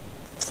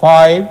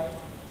 5,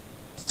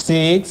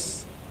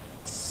 6,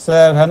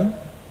 7,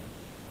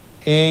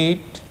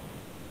 8,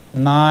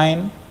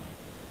 9,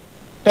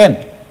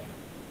 10.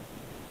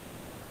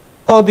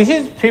 So this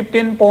is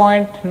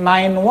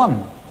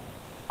 15.91.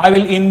 I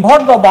will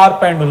invert the bar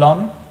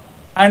pendulum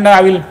and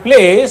I will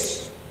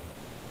place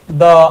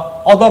the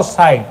other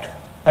side,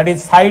 that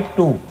is side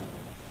 2.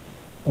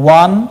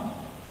 1,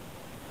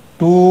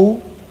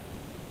 2,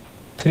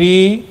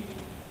 3,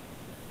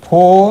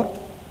 4,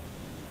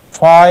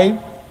 5,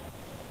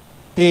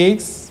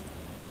 6,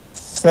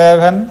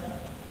 7,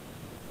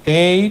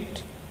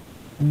 8,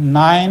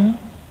 9,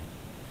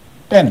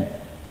 10.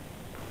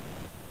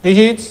 This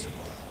is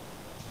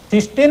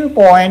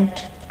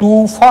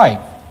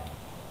 16.25.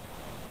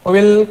 We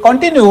will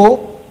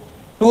continue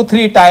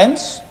 2-3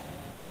 times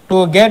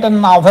to get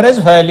an average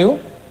value.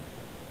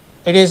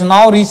 It is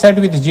now reset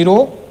with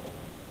 0.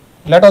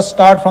 Let us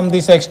start from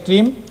this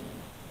extreme.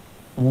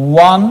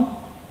 1,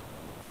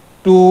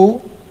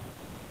 2,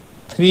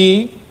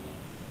 3,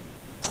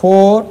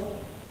 4,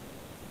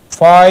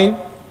 5,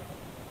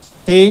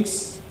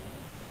 6,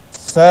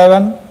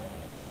 7,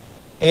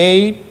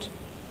 8,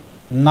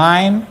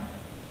 9,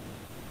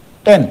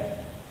 10.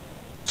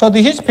 So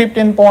this is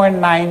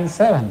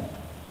 15.97.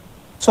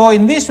 So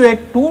in this way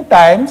 2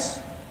 times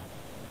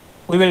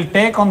we will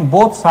take on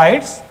both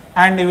sides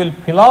and we will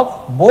fill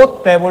up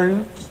both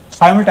tables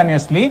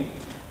simultaneously.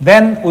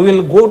 Then we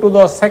will go to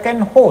the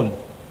second hole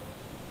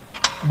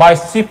by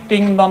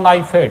shifting the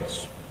knife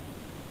edge.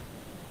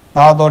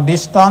 Now the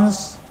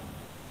distance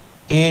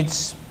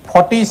is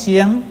 40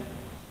 cm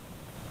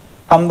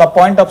from the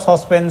point of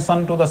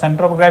suspension to the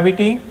center of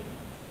gravity.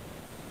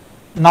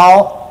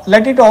 Now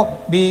let it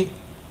be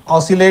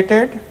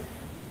oscillated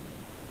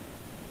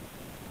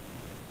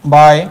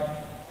by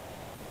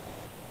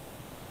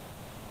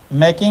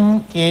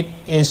making it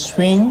a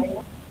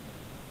swing.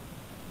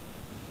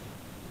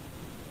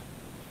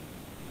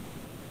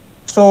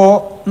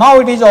 So now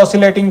it is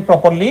oscillating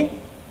properly.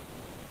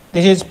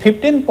 This is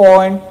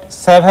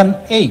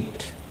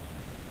 15.78.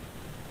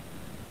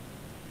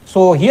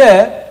 So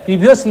here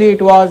previously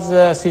it was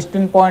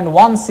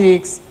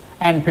 16.16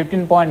 and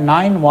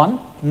 15.91.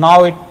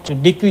 Now it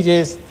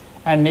decreases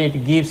and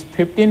it gives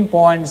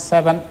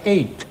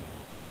 15.78.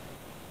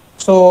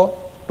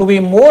 So to be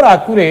more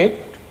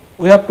accurate,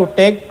 we have to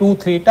take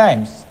 2-3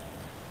 times.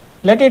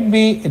 Let it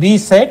be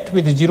reset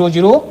with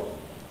 00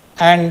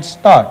 and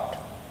start.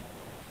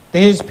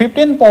 This is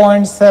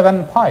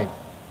 15.75.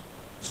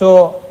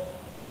 So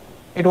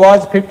it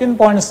was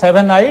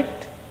 15.78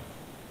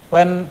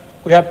 when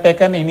we have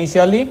taken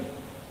initially,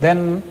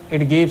 then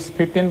it gives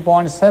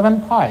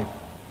 15.75.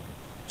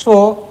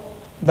 So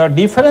the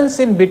difference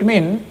in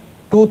between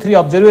 2-3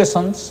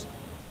 observations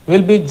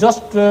will be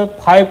just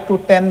 5 to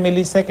 10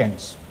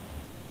 milliseconds.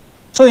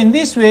 So in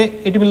this way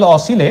it will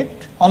oscillate.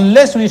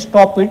 Unless we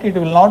stop it, it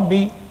will not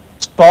be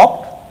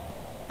stopped,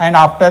 and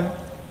after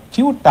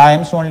few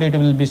times only it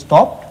will be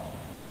stopped.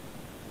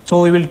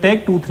 So we will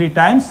take 2-3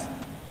 times,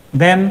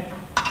 then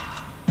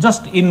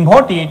just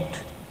invert it,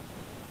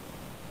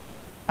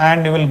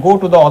 and we will go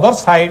to the other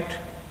side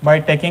by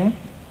taking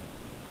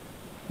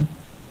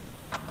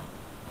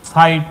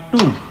side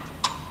 2.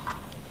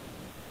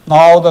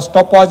 Now the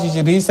stopwatch is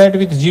reset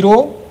with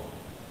 0.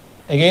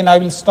 Again I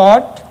will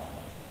start.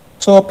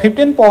 So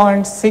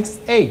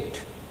 15.68.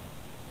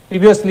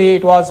 Previously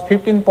it was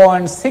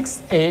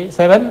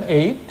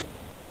 15.78.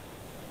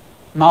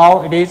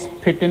 Now it is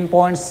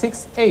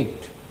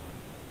 15.68.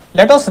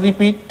 Let us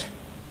repeat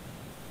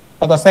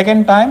for the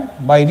second time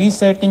by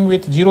resetting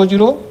with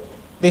 00.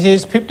 This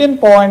is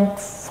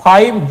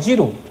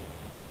 15.50.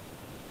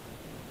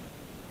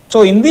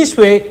 So in this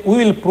way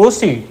we will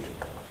proceed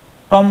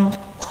from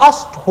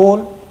first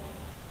hole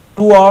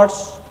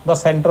towards the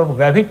center of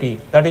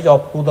gravity, that is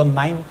up to the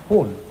 9th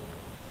hole,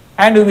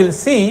 and we will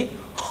see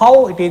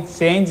how it is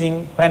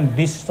changing when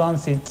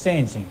distance is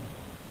changing.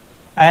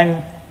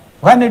 And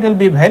when it will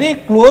be very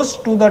close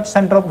to that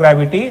center of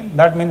gravity,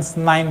 that means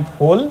 9th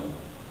hole,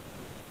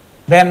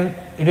 then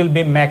it will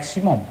be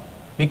maximum,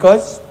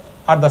 because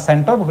at the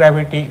center of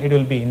gravity it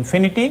will be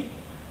infinity.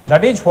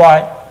 That is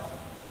why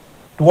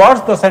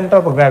towards the center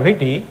of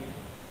gravity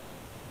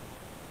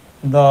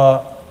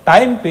the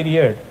time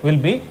period will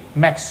be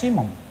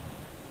maximum.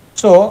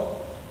 So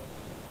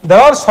there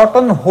are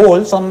certain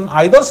holes on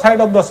either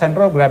side of the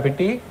center of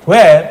gravity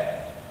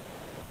where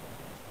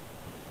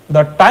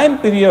the time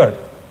period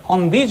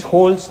on these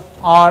holes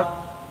are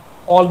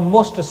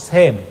almost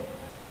same.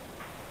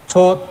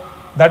 So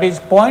that is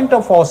point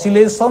of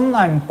oscillation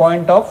and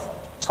point of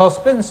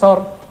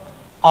suspension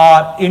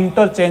are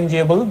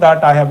interchangeable,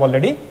 that I have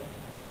already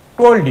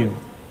told you,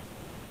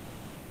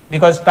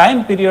 because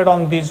time period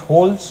on these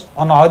holes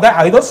on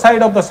either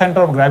side of the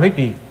center of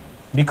gravity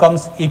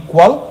becomes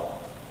equal.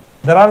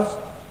 There are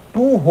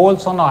 2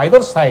 holes on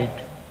either side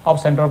of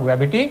center of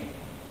gravity.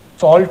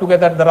 So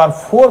altogether there are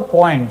 4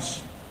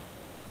 points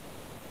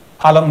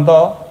along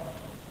the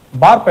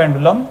bar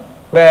pendulum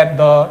where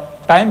the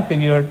time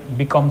period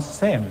becomes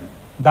same.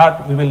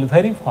 That we will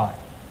verify.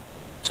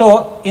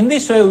 So in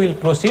this way we will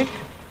proceed,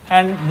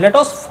 and let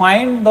us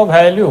find the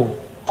value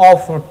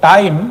of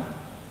time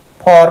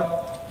for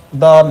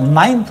the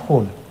 9th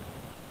hole.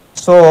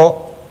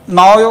 So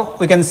now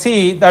we can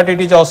see that it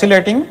is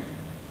oscillating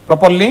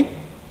properly.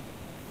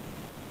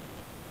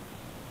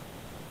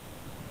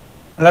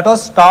 Let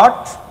us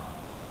start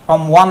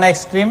from one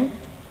extreme.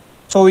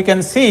 So we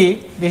can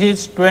see this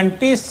is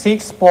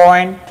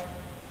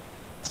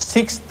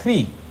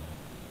 26.63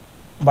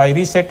 by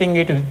resetting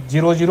it with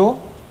 00.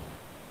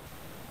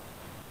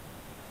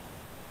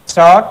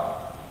 Start.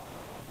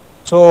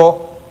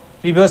 So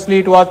previously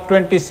it was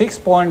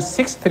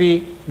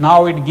 26.63,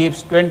 now it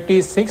gives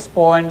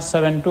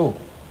 26.72.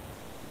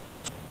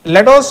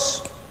 Let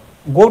us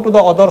go to the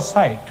other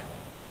side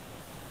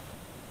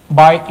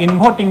by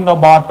inverting the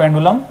bar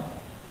pendulum.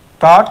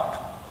 Start.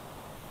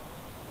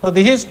 So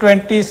this is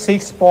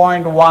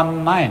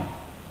 26.19.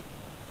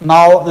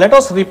 Now let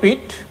us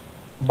repeat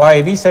by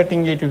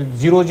resetting it with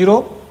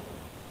 00,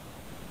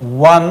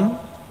 1,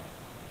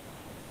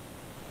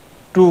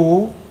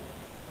 2,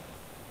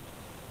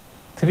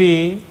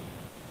 3,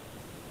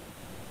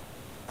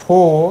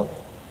 4,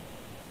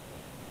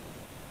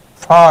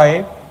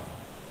 5,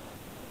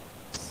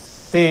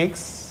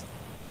 6,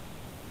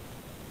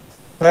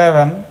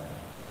 7,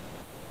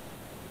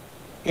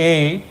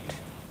 8,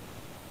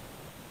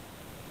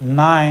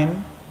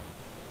 9,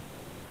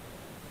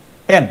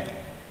 10.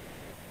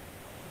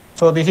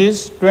 So this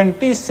is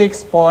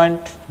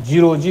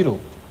 26.00.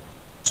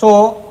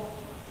 So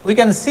we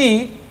can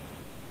see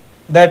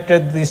that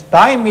this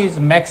time is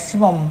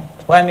maximum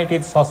when it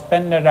is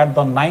suspended at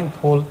the 9th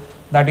hole,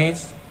 that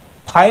is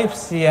 5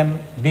 cm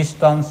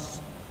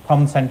distance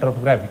from center of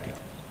gravity.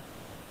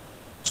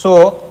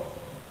 So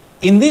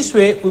in this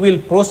way we will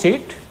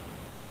proceed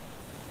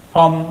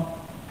from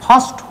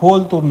first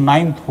hole to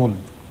 9th hole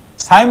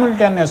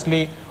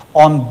simultaneously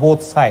on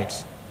both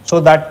sides, so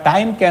that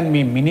time can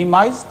be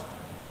minimized,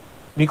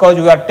 because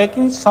we are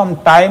taking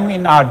some time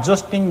in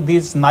adjusting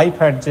these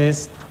knife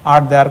edges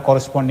at their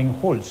corresponding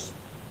holes.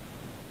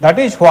 That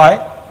is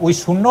why we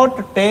should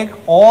not take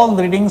all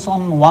readings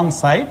on one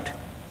side,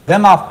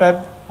 then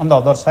after on the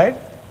other side.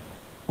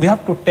 We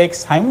have to take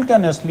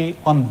simultaneously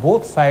on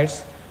both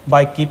sides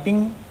by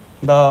keeping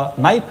the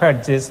knife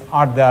edges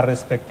at their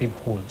respective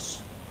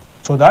holes,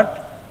 so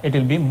that it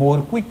will be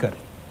more quicker.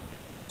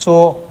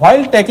 So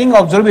while taking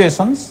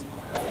observations,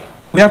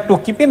 we have to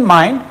keep in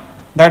mind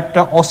that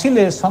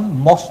oscillation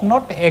must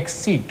not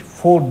exceed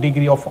 4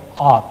 degree of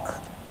arc,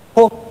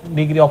 4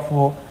 degree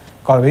of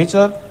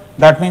curvature.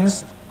 That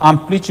means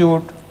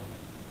amplitude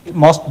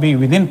must be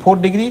within 4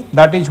 degree.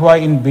 That is why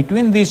in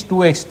between these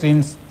two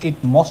extremes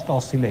it must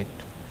oscillate.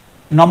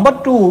 Number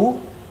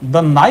 2,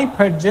 the knife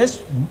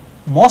edges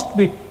must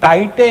be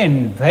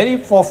tightened very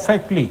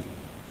perfectly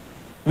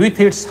with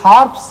its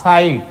sharp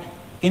side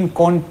in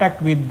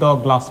contact with the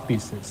glass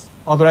pieces,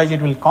 otherwise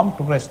it will come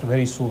to rest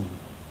very soon.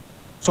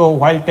 So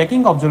while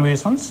taking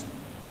observations,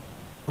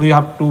 we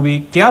have to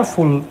be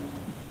careful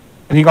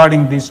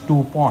regarding these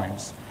 2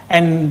 points,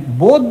 and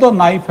both the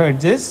knife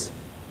edges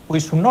we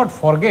should not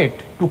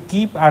forget to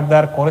keep at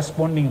their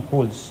corresponding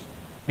holes,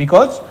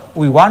 because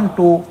we want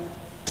to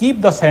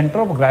keep the center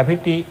of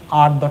gravity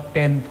at the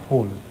 10th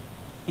hole.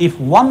 If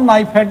one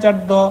knife edge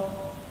at the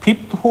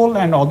 5th hole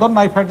and other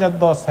knife edge at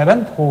the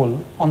 7th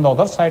hole on the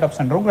other side of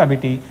center of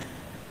gravity,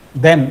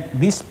 then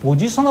this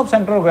position of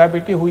center of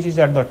gravity, which is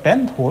at the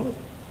 10th hole,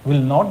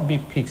 will not be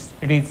fixed.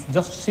 It is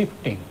just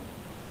shifting.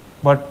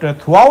 But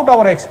throughout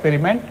our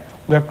experiment,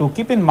 we have to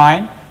keep in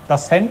mind the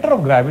center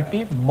of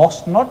gravity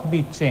must not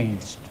be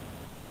changed.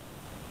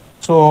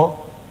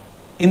 So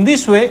in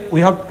this way, we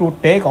have to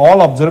take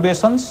all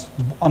observations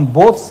on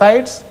both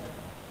sides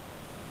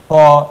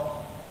for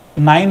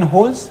 9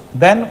 holes.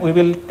 Then we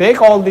will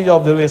take all these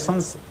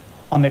observations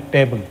on a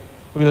table.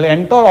 We will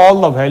enter all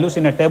the values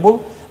in a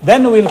table.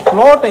 Then we will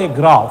plot a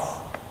graph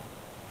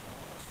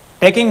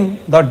taking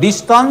the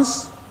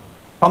distance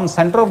from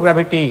center of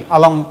gravity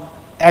along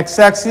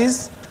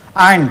x-axis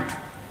and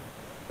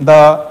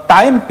the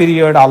time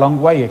period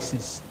along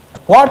y-axis.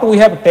 What we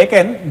have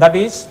taken, that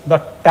is the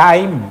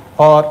time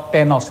for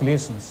 10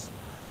 oscillations.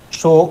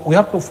 So we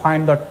have to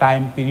find the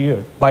time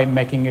period by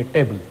making a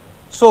table.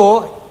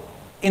 So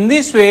in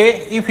this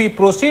way, if we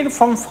proceed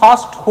from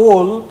first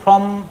hole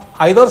from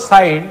either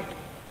side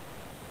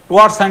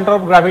towards center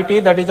of gravity,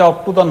 that is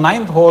up to the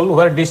 9th hole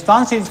where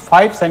distance is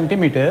 5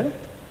 centimeter,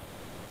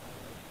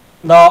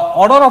 the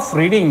order of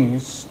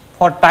readings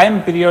for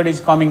time period is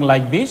coming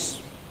like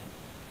this.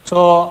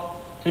 So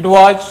it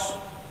was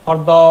for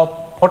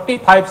the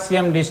 45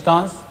 cm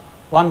distance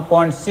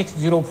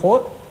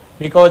 1.604,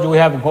 because we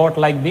have got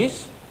like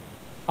this.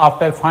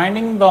 After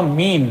finding the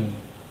mean,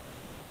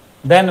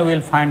 then we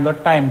will find the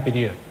time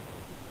period.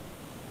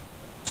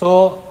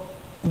 So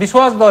this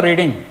was the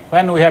reading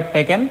when we have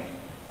taken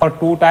for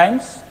 2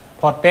 times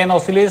for 10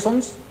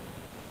 oscillations.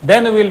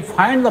 Then we will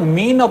find the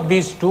mean of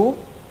these two,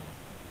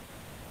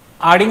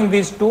 adding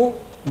these two,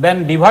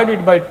 then divide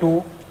it by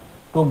 2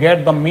 to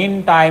get the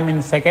mean time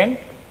in second.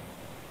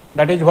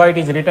 That is why it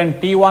is written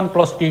T1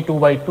 plus T2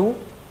 by 2.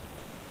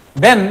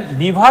 Then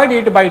divide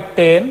it by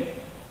 10,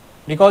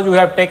 because we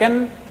have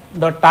taken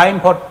the time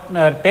for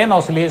 10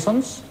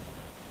 oscillations.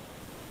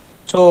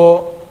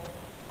 So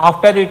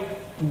after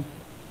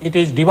it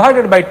is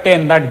divided by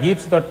 10, that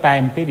gives the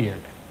time period.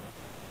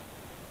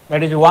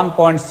 That is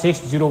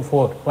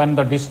 1.604 when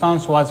the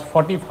distance was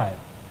 45.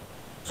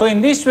 So in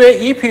this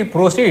way, if we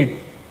proceed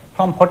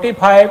from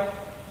 45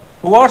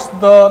 towards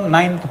the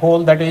 9th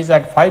hole, that is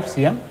at 5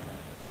 cm,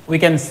 we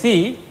can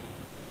see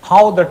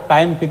how the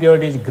time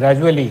period is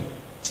gradually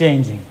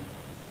changing,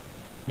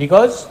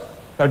 because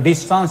the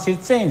distance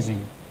is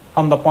changing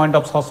from the point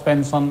of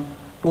suspension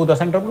to the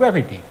center of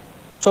gravity.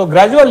 So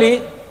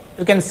gradually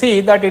you can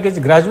see that it is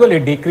gradually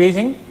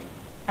decreasing,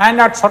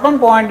 and at certain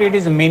point it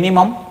is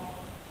minimum,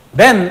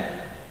 then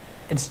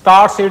it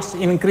starts its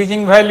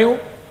increasing value,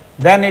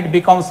 then it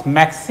becomes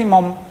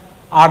maximum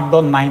at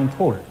the 9th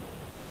hole.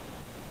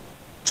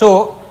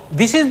 So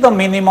this is the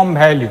minimum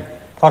value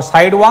for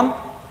side 1,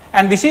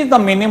 and this is the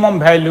minimum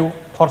value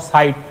for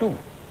side 2,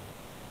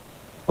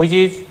 which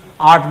is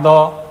at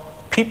the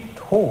 5th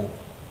hole.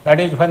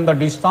 That is when the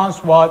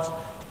distance was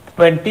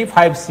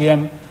 25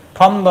 cm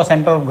from the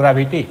center of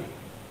gravity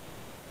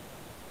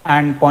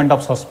and point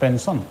of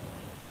suspension.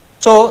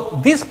 So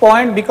this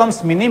point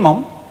becomes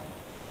minimum.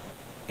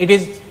 It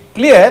is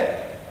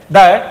clear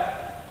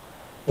that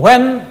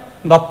when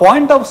the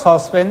point of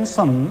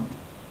suspension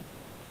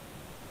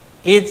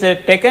is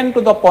taken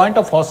to the point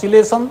of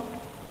oscillation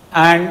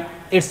and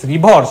its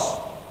reverse,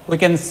 we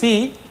can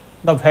see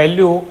the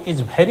value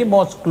is very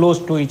much close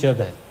to each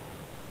other.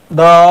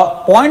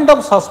 The point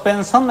of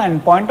suspension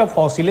and point of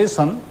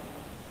oscillation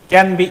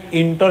can be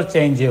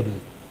interchangeable.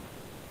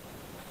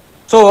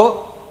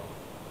 So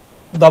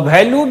the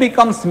value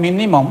becomes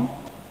minimum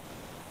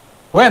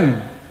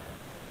when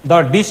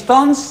the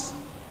distance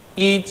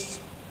is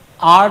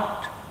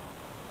at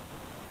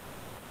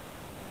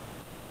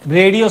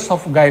radius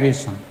of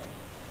gyration.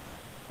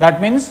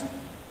 That means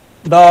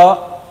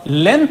the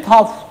length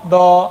of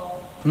the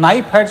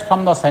knife heads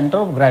from the center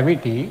of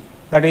gravity,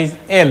 that is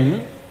L,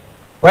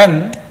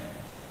 when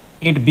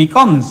it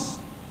becomes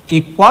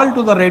equal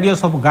to the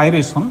radius of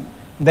gyration,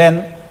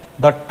 then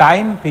the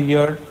time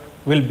period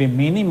will be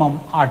minimum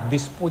at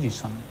this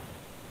position.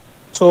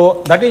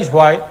 So that is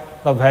why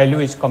the value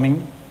is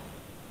coming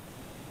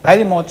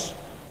very much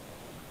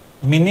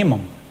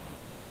minimum.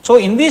 So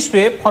in this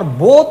way, for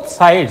both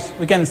sides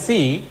we can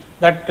see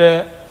that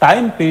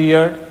time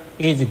period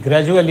is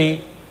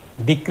gradually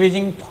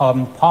decreasing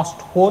from first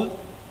hole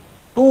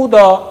to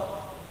the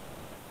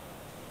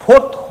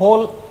fourth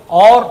hole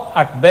or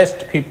at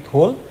best fifth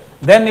hole.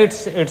 Then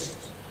its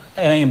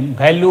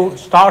value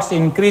starts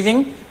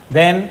increasing,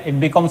 then it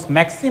becomes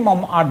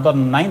maximum at the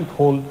ninth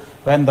hole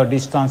when the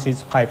distance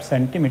is 5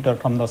 centimeter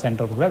from the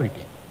center of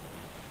gravity.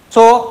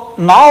 So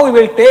now we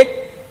will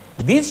take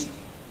these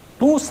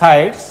two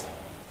sides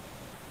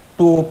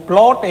to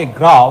plot a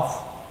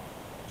graph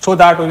so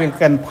that we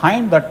can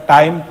find the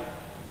time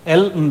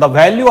L, the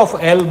value of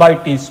L by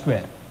T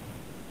square,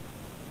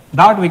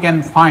 that we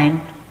can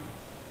find,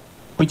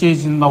 which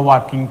is in the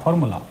working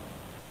formula.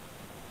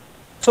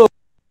 So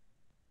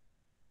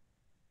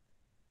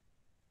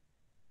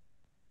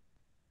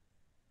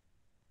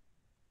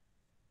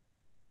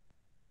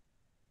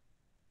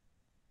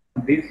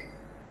this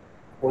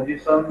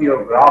position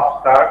your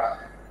graph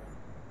starts.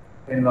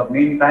 In the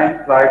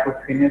meantime, try to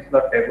finish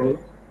the table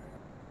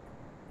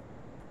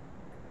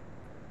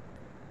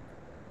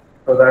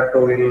so that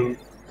we will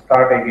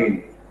start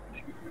again.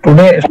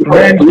 Today,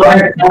 students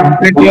can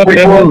complete your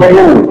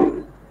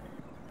table.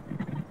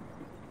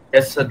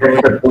 Yes, sir, Yes,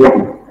 doing. sir,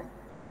 doing.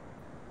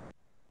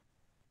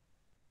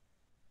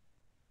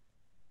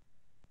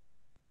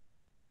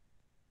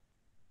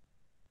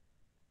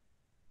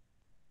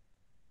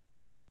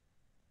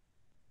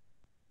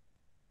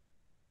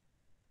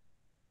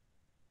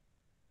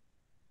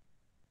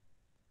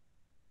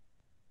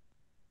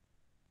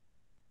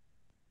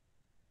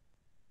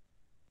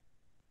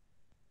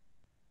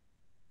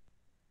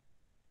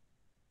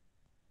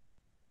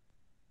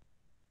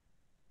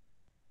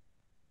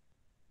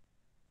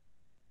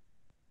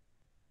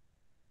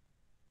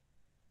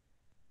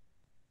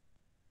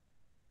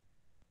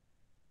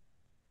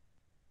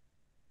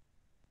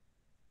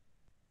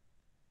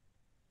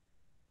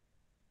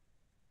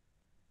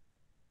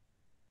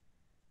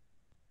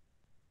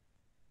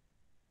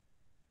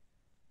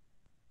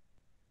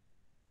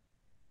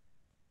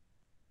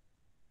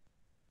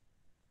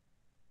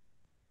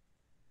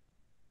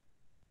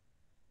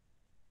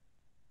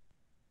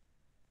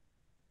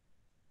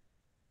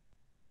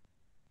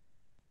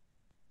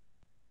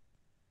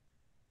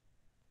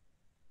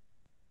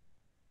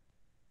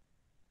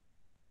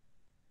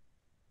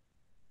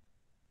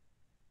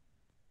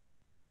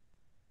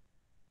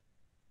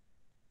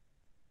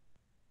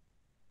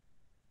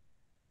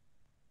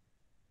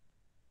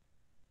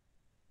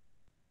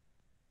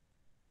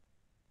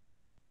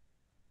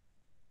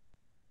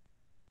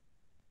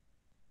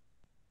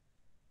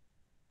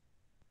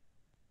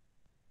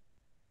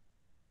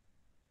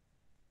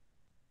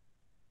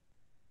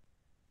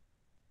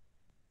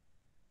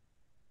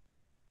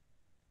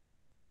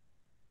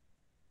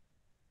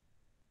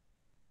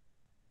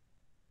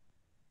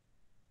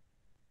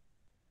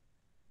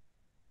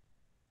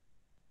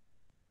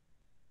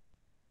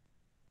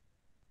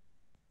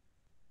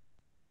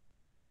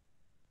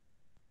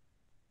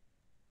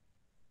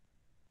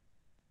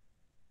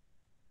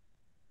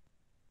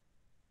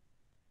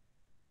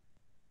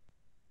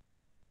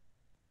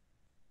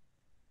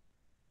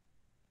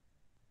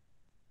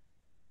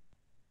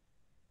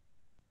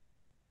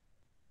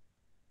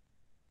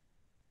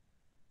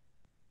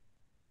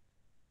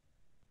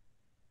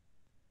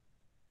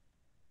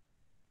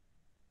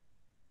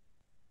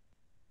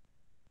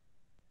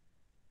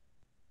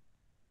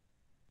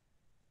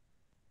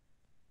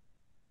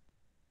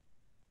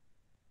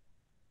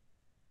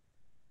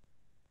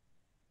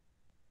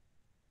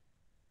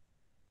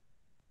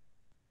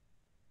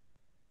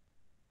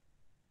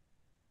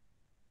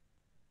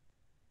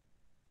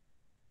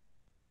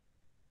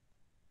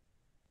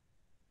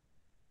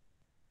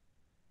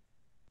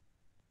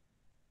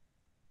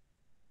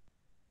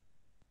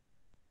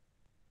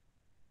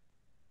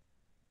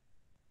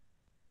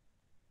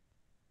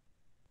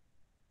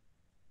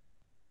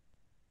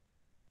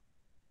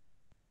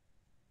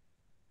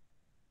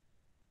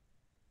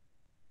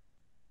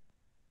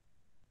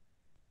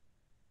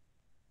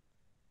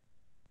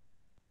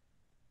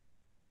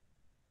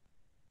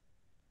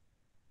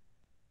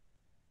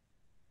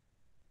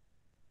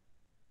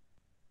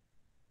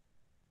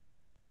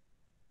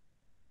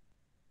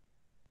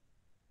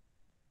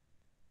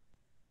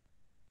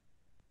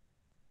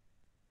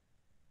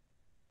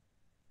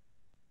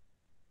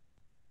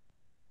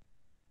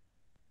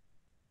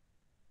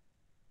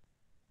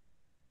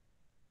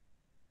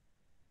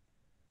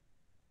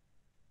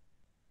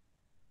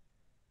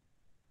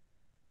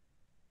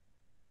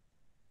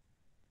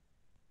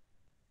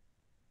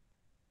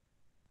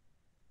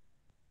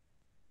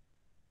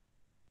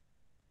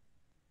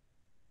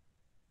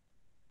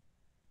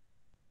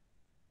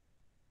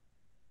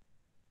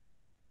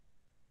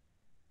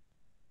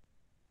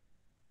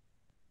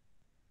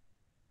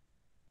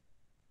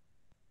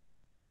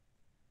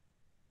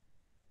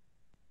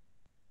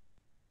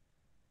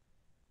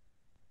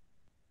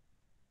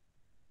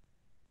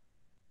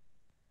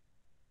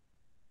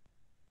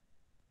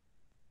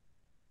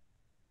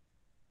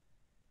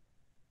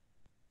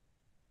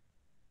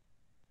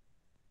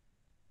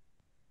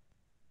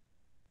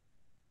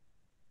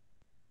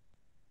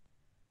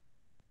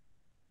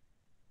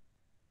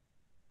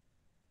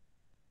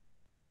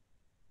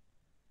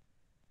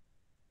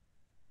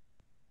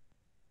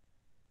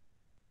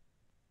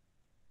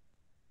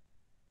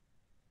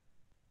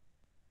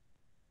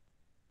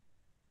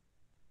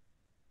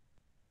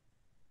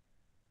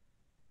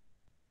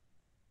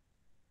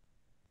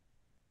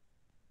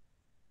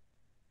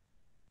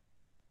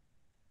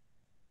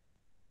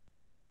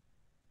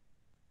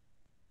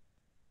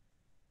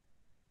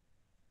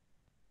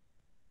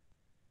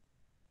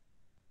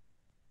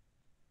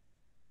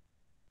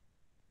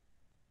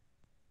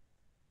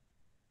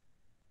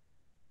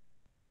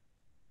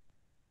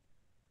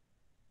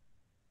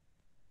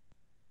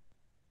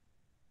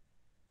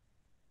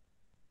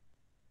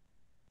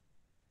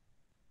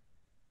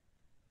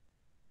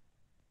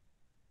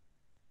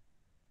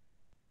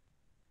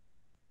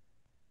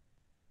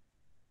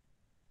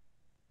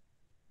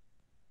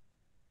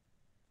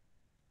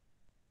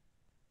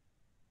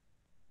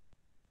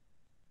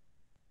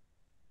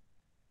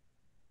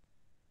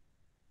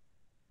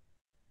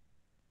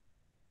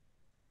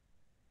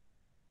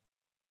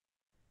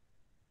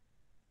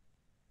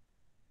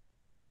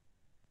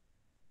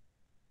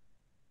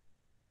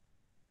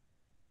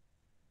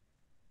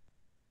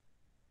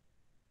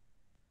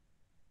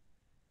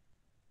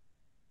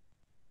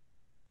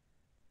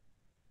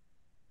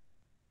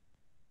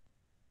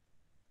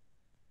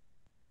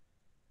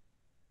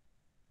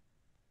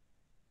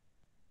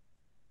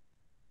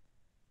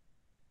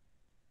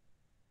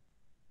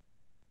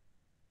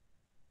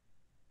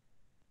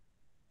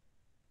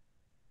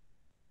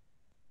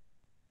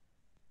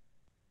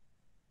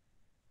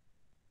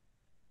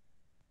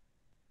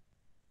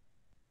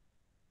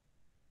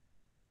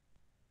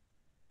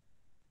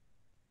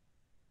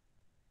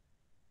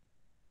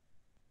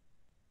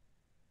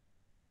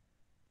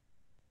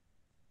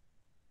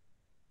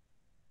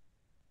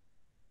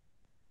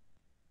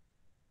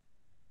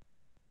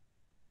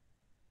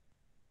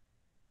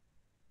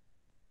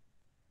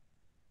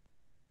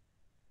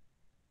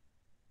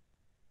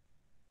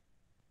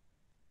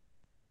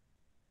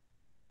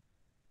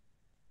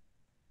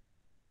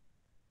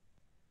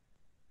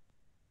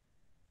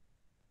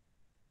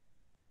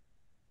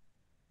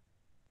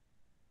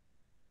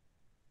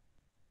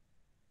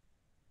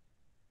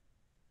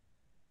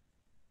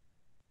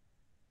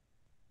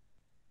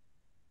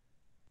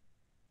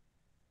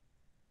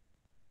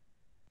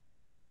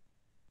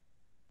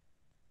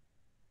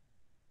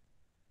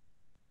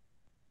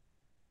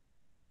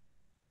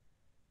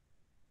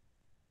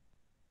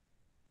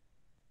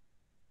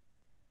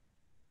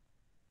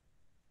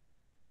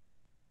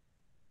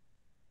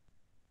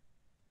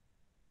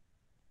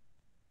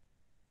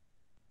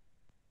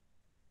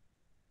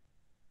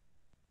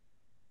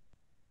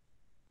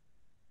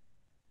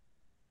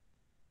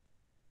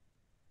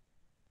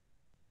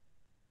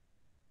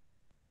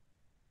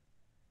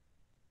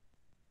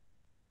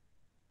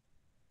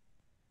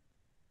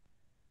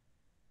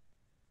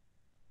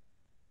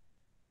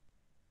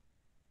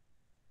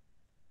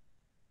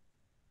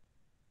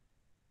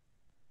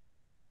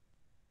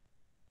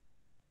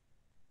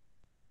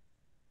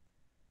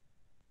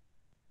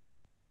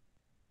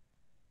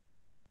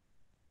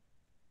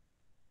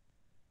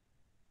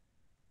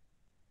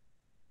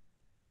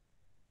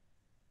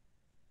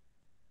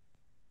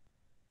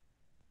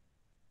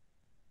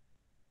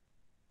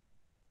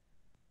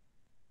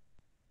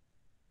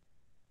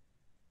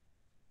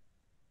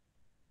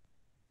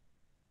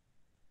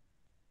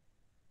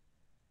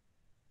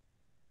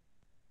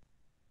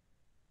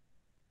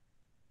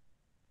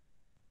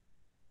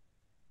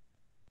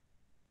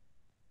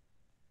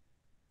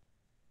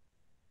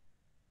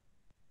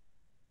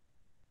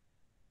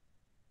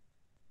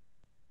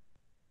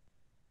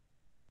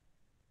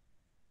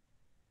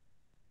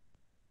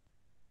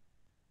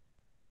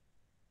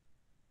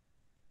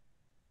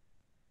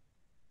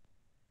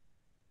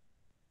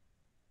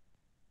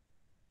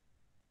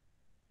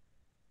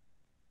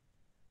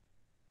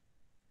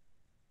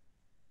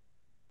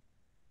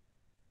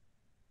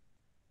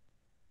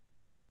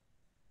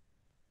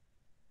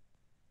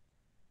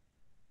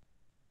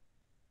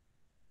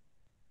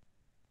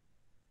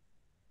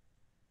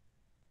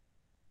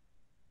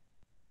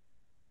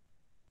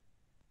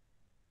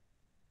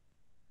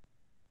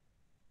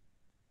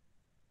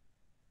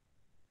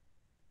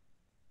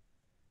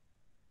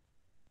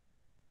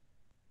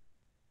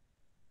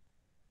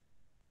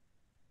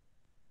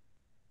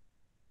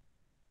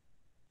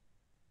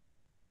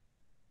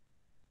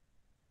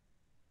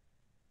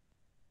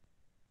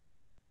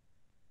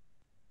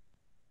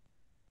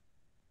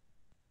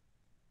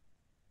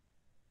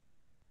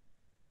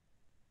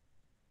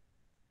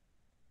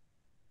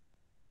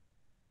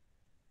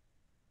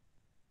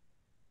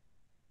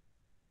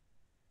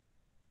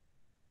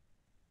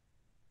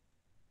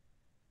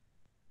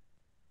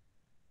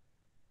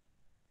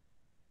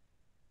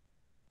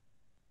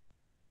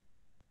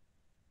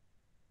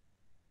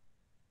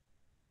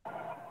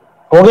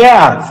 हो गया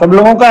सब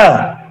लोगों का?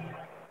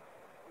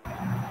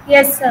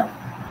 Yes, sir.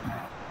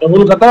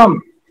 Table खत्म?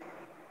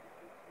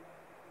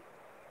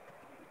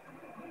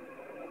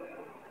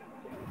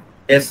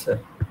 Yes, sir.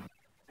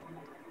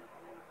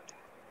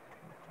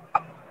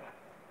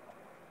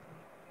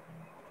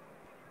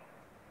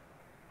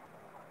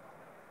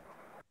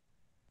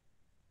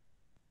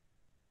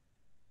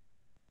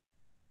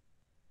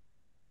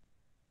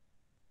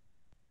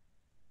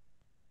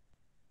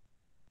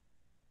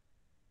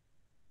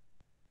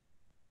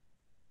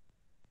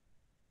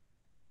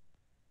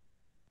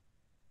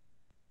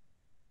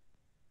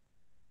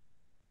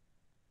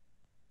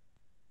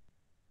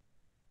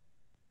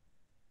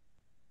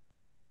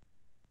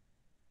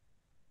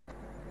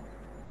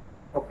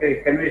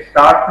 Okay, can we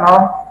start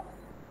now?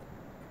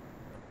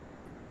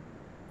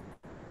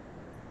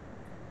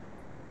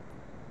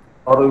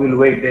 Or we will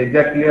wait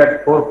exactly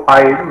at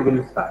 4:05 we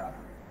will start.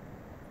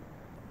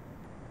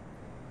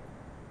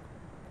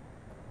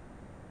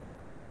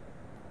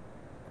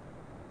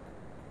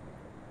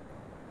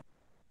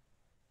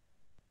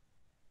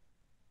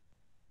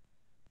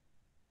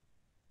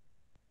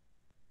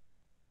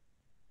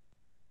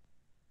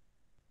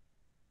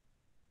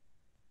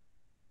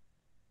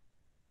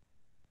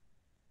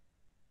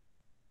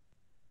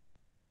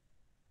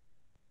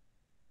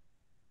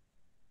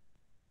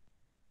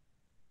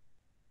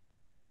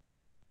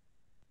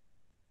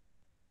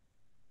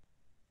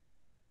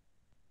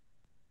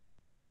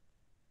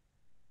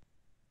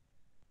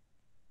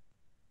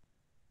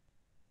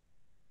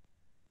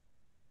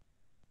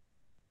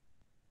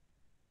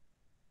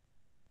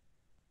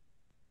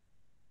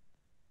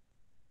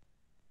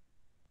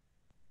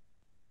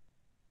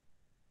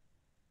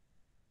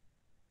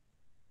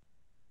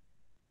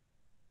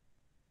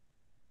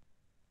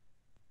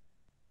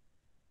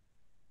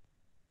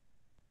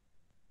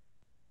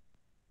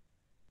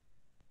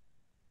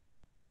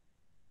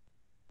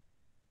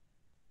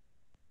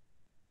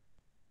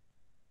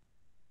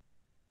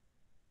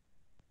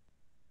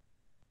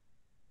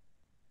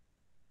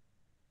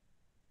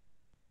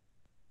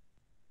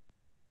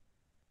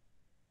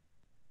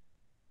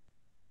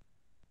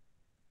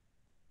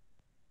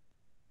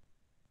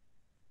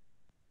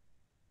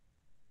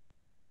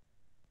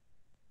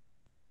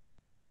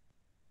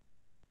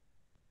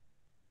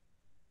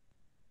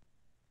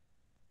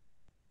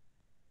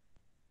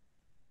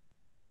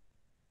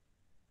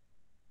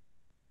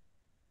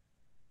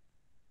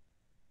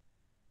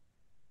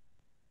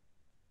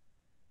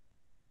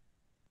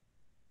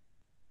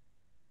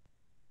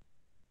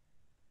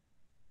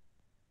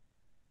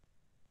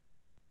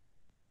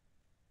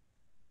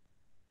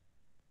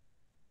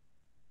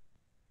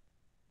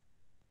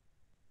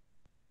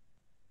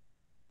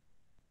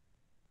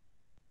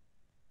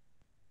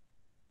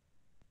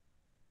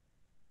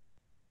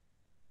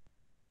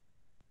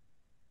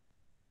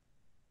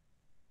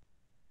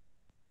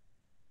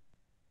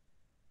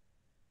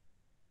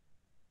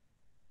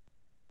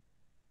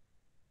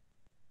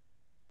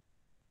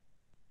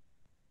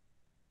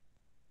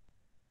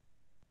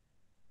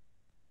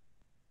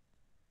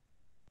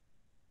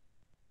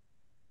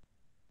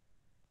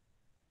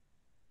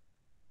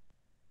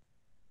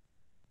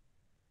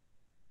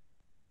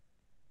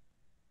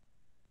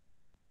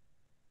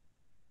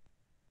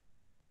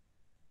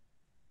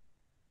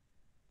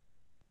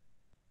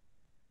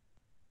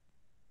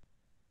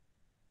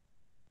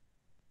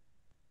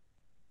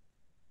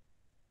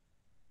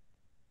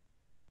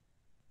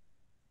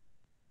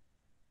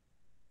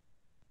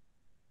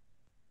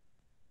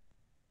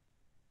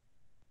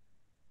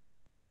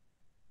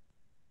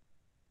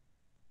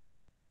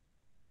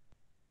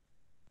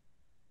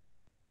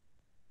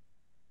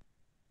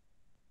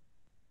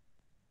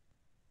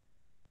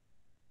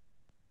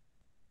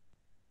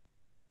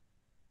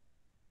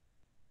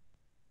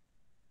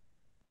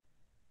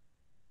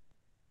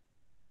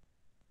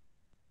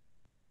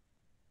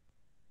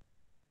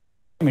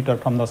 Meter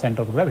from the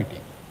center of gravity.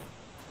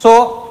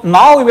 So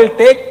now we will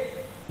take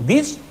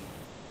these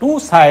two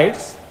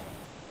sides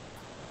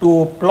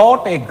to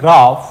plot a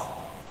graph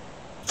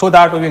so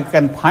that we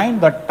can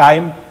find the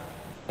time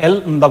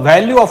L, the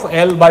value of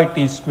L by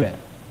T square.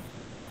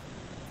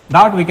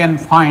 That we can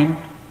find,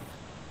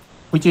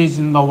 which is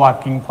in the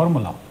working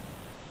formula.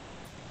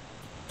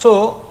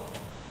 So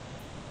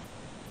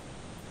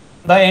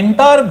the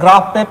entire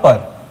graph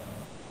paper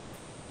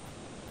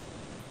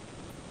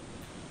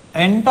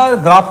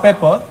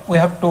we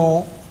have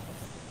to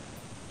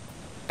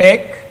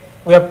take,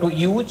 we have to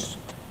use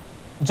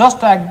just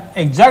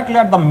exactly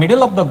at the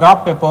middle of the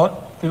graph paper,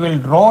 we will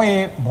draw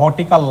a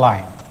vertical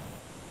line.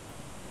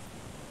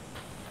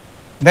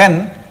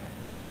 Then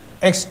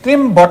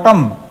extreme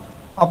bottom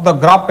of the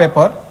graph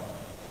paper,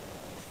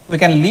 we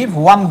can leave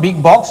one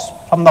big box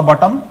from the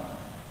bottom,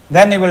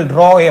 then we will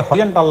draw a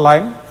horizontal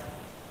line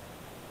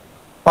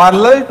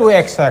parallel to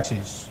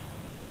x-axis.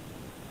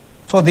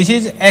 So this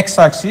is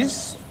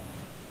x-axis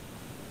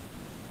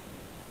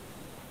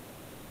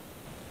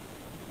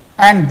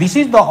and this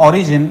is the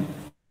origin,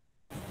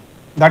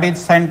 that is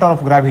center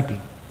of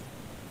gravity.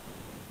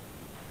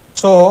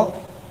 So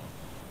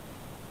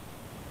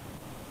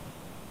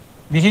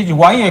This is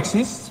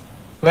y-axis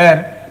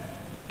where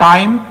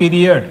time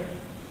period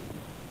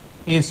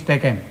is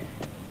taken,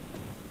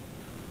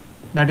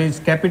 that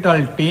is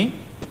capital T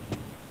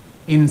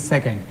in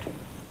second,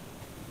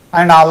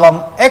 and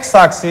along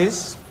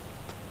x-axis,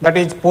 that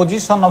is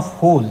position of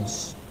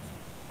holes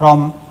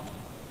from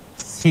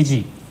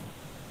CG,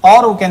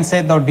 or we can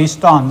say the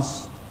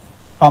distance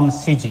from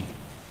CG.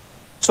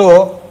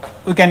 So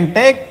we can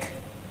take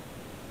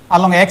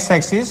along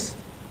x-axis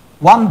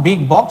one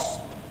big box,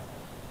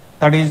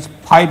 that is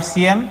 5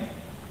 cm,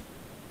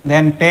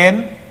 then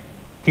 10,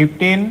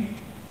 15,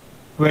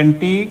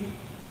 20,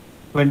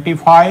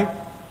 25,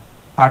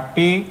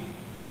 30,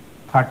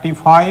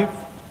 35,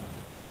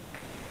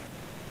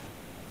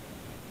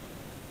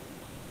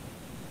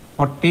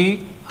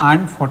 40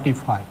 and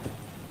 45.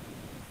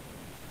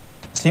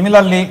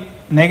 Similarly,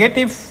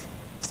 negative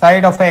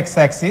side of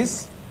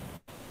x-axis,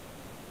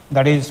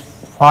 that is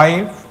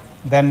 5,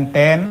 then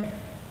 10,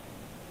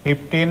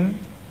 15,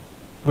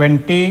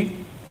 20,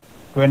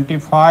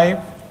 25,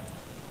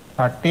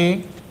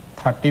 30,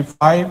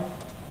 35,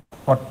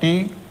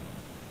 40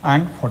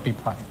 and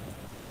 45.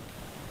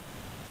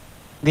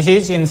 This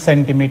is in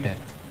centimeter.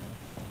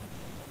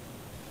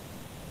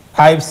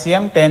 5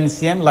 cm, 10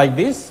 cm like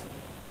this,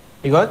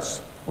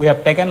 because we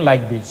have taken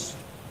like this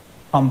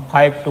from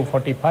 5 to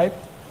 45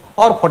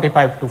 or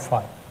 45 to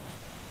 5.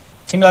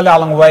 Similarly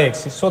along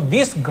y-axis. So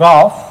this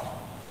graph,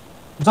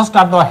 just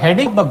at the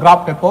heading of the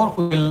graph paper,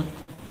 we will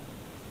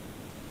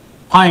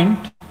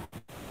find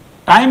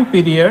time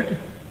period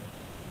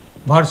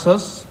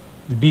versus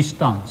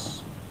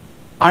distance,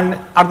 and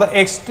at the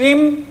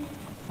extreme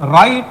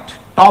right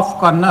top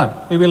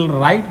corner we will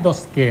write the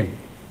scale.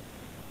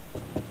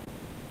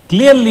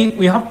 Clearly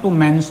we have to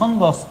mention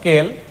the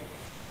scale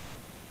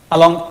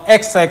along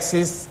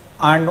x-axis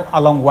and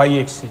along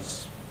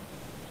y-axis.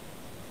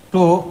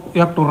 So you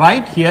have to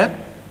write here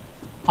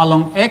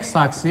along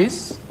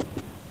x-axis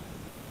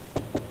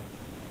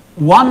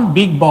one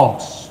big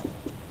box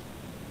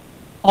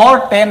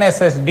or 10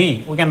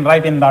 SSD, we can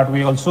write in that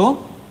way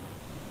also,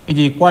 is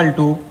equal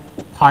to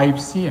 5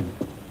 cm.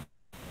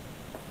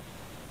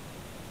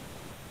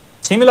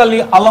 Similarly,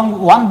 along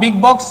one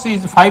big box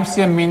is 5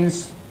 cm,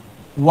 means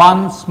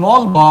one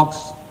small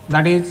box,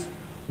 that is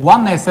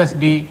one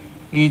SSD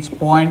is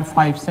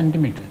 0.5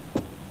 centimeter.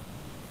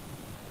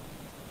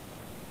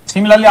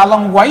 Similarly,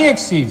 along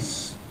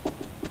y-axis,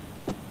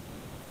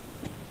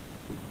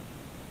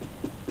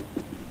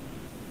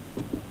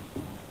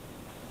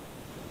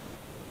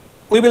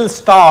 we will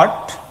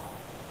start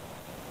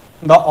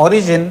the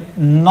origin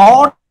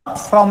not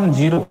from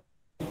 0.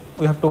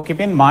 We have to keep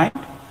in mind,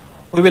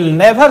 we will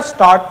never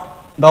start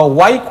the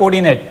y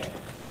coordinate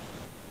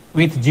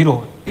with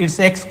 0. Its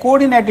x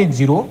coordinate is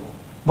 0,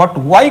 but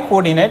y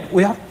coordinate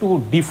we have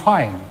to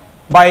define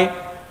by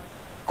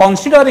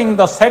considering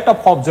the set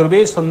of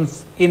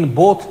observations in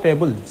both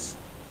tables.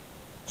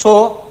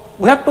 So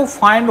we have to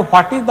find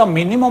what is the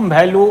minimum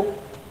value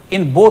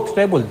in both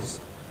tables.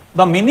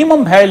 The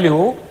minimum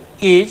value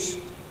is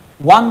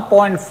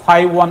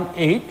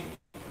 1.518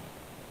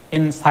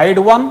 in side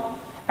 1,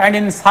 and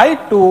in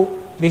side 2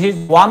 this is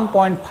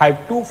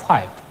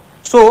 1.525.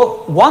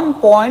 So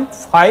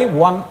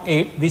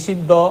 1.518, this is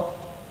the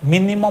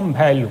minimum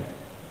value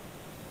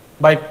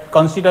by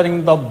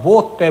considering the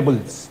both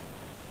tables.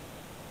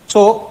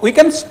 So we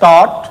can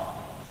start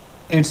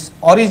its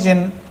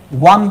origin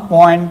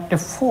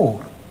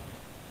 1.4,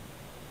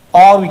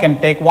 or we can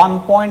take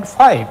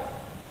 1.5.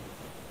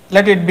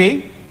 Let it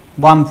be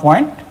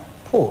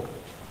 1.4.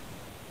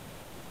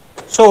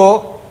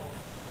 So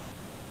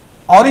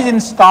origin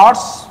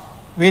starts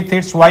with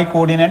its y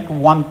coordinate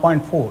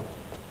 1.4.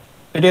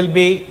 It will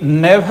be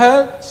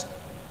never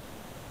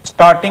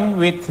starting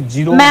with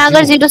 0, मैं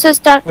अगर 0 से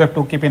start, we have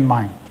to keep in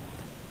mind,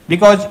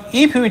 because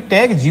if we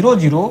take 0,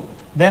 0,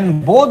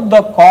 then both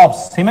the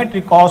curves,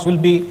 symmetry curves, will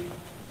be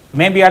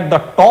maybe at the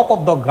top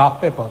of the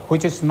graph paper,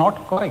 which is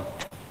not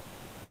correct.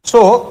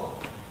 So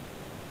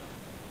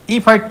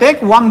if I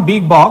take one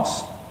big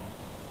box,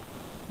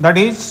 that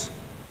is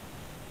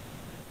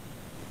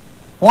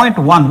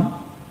 0.1,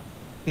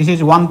 this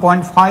is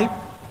 1.5,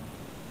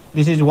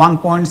 this is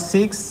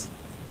 1.6,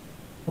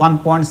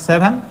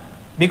 1.7,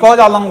 because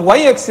along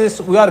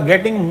y-axis we are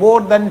getting more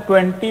than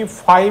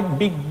 25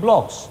 big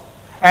blocks,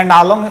 and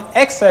along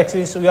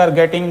x-axis we are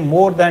getting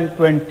more than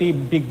 20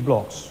 big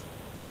blocks.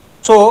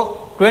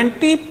 So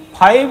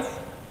 25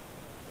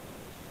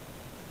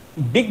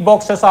 big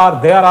boxes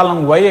are there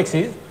along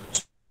y-axis,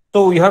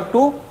 so we have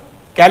to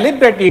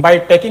calibrate it by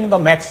taking the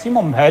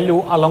maximum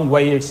value along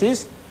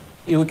y-axis.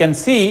 You can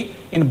see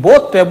in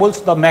both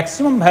tables the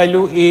maximum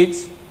value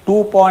is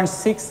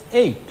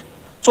 2.68.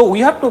 So we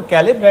have to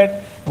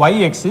calibrate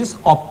y-axis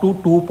up to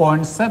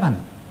 2.7,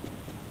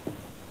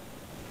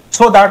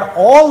 so that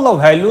all the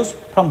values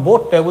from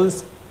both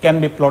tables can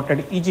be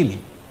plotted easily.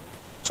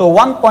 So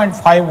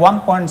 1.5,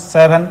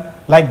 1.7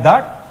 like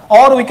that,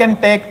 or we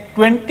can take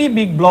 20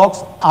 big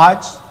blocks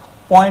as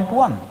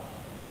 0.1.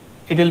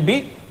 It will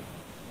be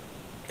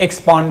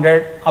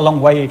expanded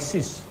along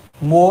y-axis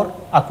more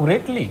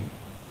accurately.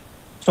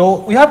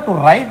 So we have to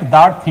write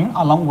that thing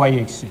along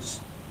y-axis.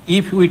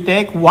 If we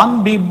take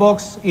one big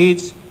box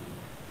is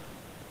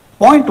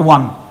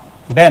 0.1,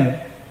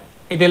 then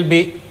it will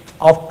be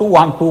up to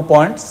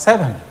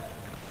 2.7.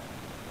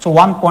 So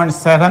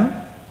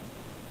 1.7,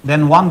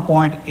 then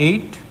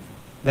 1.8,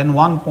 then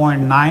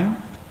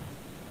 1.9,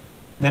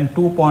 then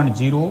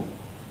 2.0,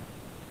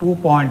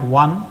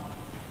 2.1,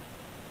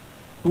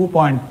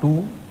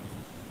 2.2,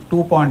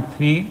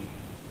 2.3,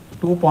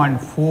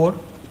 2.4,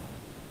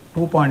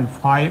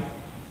 2.5,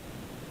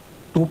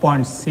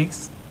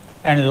 2.6,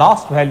 and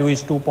last value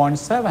is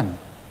 2.7.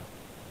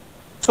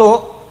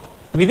 So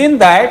within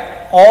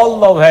that all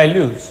the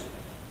values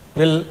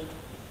will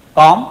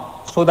come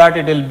so that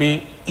it will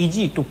be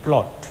easy to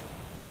plot.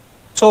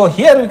 So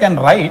here we can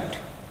write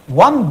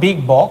one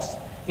big box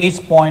is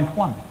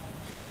 0.1.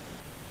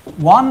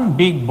 One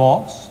big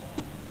box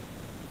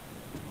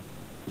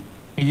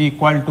is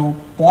equal to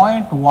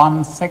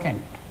 0.1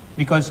 second,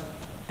 because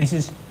this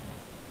is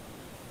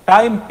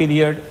time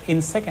period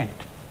in second.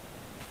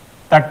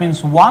 That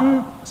means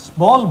one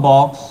small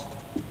box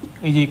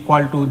is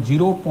equal to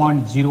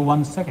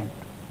 0.01 second.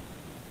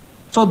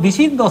 So this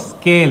is the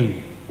scale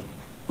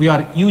we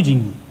are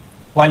using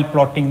while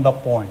plotting the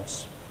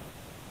points.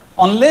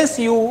 Unless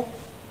you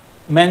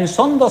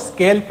mention the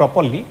scale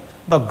properly,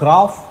 the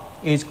graph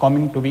is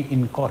coming to be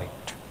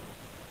incorrect.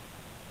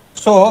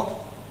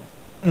 So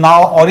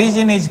now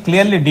origin is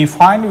clearly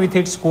defined with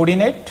its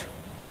coordinate.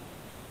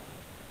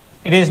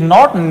 It is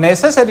not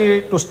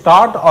necessary to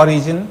start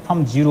origin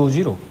from 0,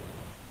 0.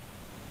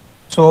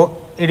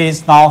 So it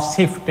is now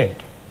shifted.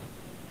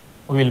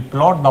 We will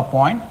plot the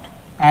point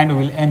and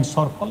we will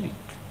encircle it.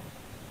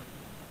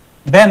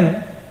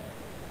 Then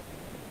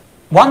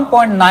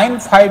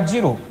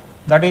 1.950,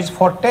 that is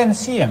for 10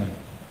 cm.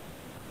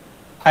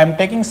 I am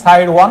taking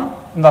side 1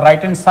 in the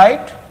right hand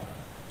side.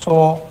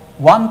 So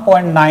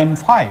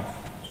 1.95.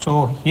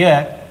 So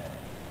here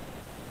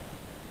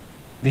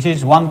this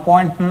is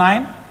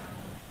 1.9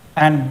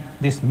 and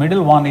this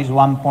middle one is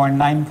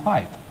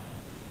 1.95.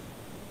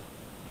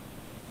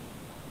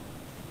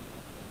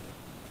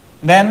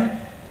 Then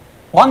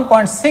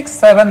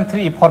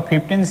 1.673 for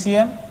 15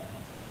 cm.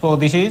 So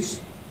this is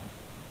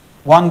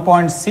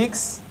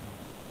 1.6,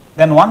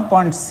 then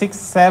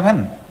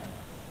 1.67,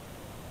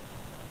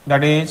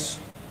 that is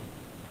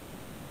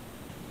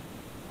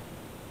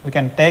we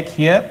can take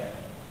here.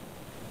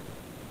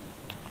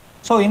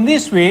 So in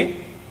this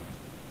way,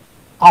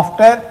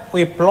 after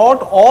we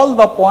plot all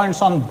the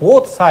points on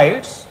both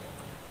sides,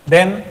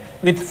 then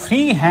with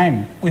free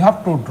hand we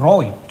have to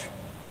draw it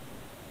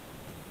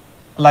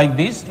like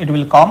this. It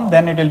will come,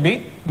 then it will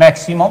be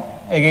maximum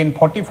again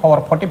 45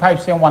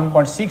 cm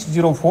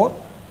 1.604,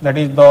 that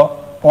is the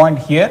point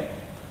here.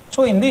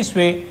 So in this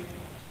way,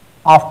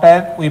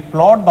 after we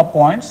plot the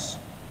points,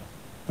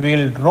 we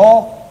will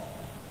draw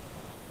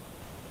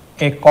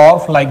a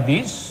curve like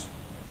this.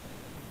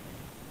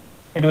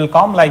 It will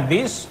come like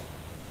this.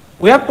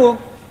 We have to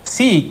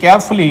see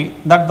carefully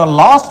that the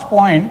last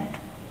point,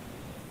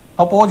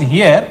 suppose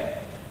here,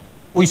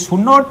 we should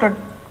not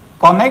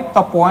connect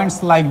the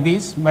points like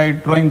this by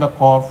drawing the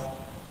curve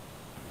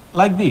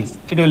like this.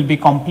 It will be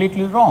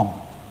completely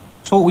wrong.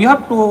 So we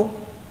have to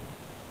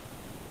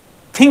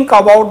think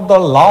about the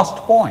last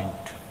point,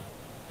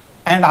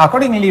 and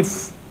accordingly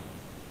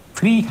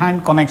free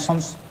hand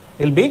connections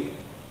will be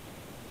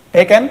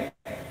taken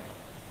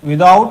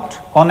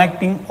without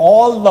connecting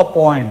all the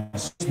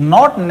points. It's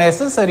not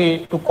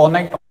necessary to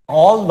connect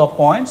all the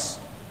points.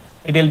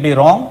 It will be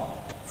wrong.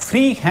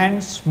 Free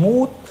hand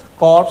smooth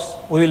curves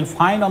we will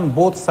find on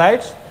both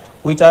sides,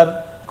 which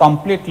are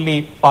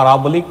completely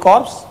parabolic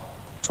curves.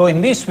 So in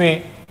this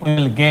way we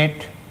will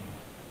get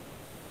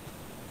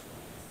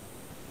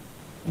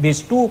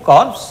these two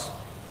curves,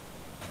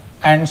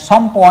 and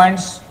some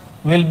points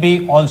will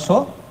be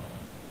also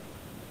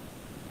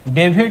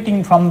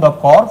deviating from the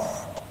curve.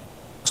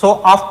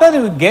 So after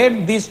you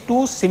get these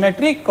two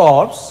symmetric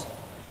curves,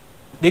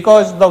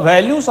 because the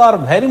values are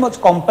very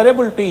much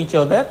comparable to each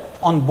other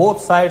on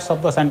both sides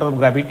of the center of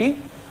gravity,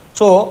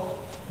 so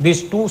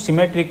these two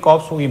symmetric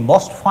curves we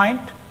must find.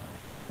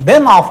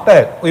 Then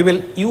after we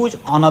will use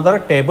another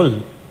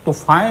table to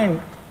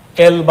find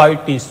L by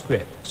T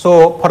square.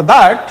 So for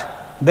that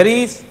there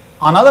is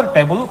another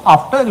table.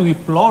 After we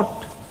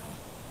plot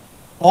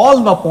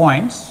all the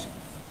points,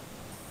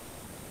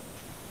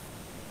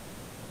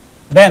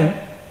 then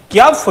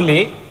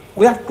carefully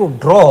we have to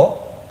draw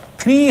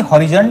three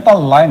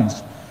horizontal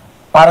lines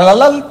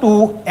parallel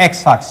to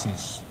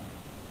x-axis.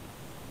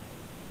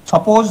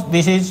 Suppose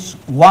this is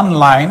one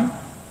line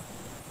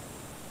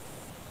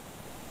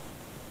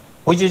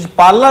which is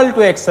parallel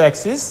to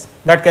x-axis,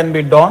 that can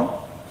be done,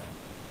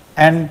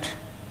 and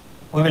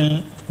we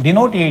will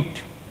denote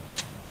it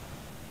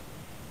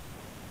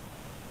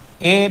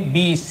A,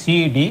 B,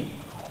 C, D.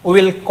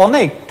 We will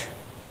connect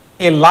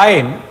a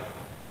line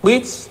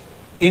which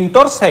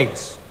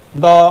intersects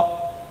the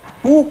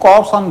two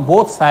curves on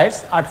both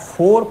sides at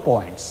 4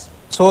 points.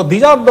 So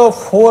these are the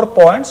 4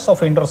 points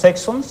of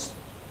intersections,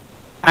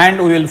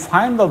 and we will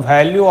find the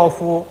value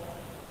of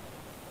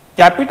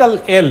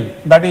capital L,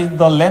 that is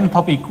the length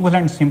of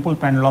equivalent simple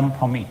pendulum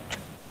from it.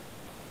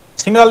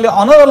 Similarly,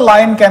 another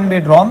line can be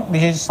drawn.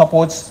 This is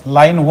suppose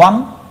line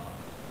 1,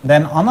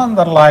 then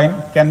another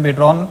line can be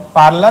drawn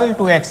parallel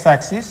to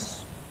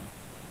x-axis.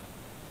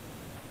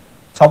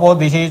 Suppose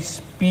this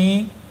is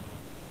P,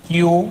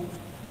 Q,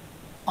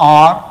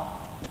 R,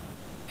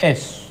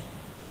 S.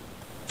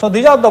 So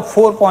these are the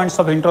 4 points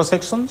of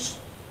intersections,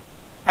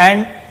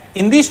 and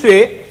in this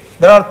way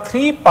there are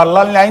 3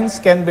 parallel lines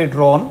can be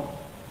drawn,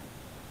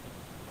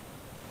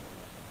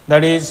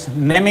 that is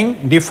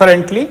naming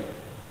differently,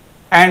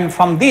 and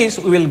from this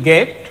we will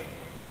get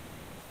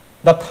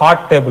the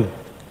third table.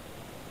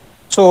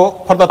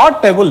 So for the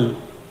third table,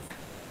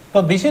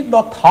 so this is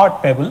the third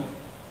table,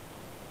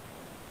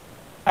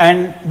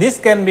 and this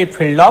can be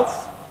filled up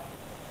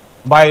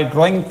by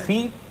drawing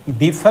 3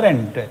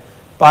 different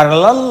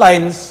parallel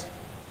lines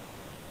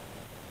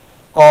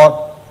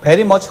or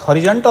very much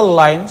horizontal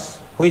lines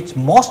which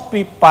must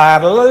be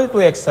parallel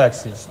to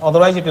x-axis,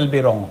 otherwise it will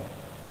be wrong.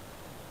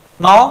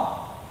 Now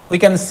we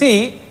can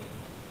see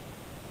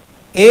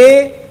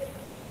A,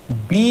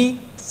 B,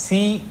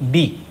 C,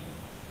 D.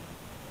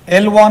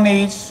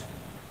 L1 is,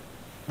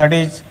 that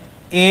is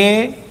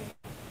A,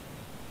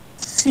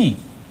 C,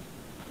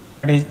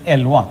 that is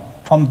L1.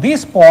 From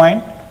this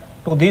point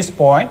to this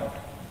point,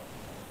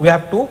 we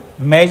have to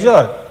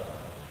measure,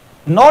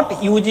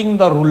 not using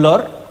the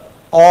ruler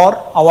or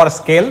our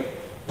scale.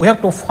 We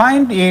have to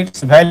find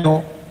its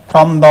value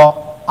from the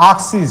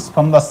axis,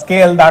 from the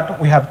scale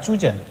that we have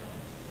chosen.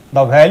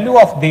 The value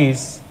of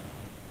this,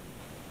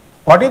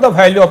 what is the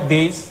value of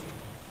this?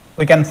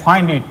 We can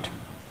find it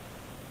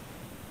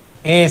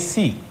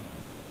AC.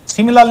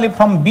 Similarly,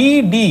 from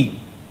BD,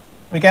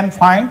 we can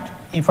find,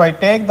 if I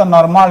take the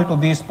normal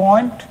to this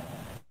point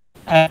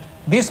and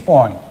this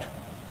point,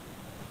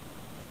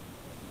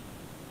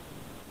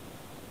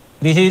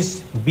 this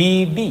is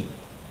BD.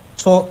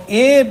 So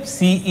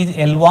AC is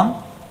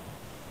L1,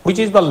 which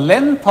is the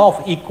length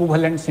of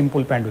equivalent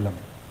simple pendulum,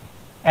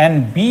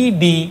 and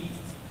BD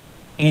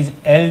is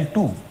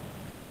L2.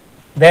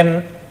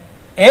 Then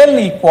L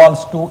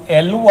equals to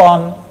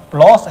L1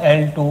 plus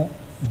L2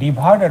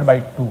 divided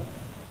by 2.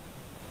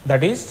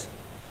 That is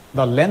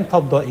the length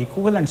of the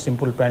equivalent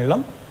simple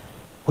pendulum,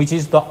 which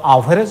is the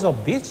average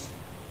of these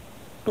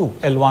two,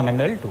 L1 and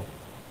L2.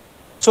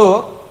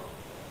 So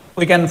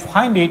we can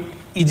find it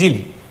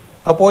easily.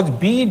 Suppose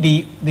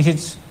BD, this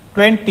is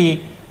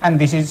 20 and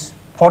this is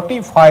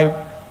 45,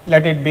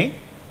 let it be.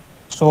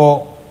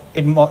 So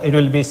it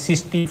will be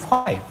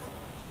 65.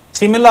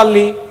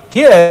 Similarly,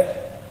 here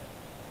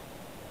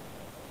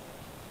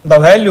the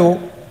value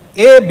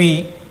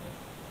AB,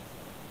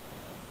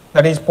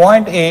 that is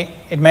point A,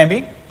 it may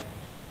be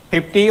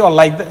 50 or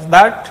like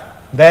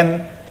that.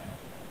 Then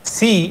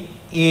C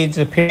is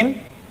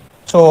 15.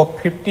 So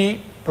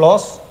 50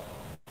 plus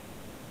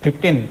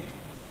 15.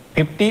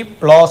 50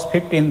 plus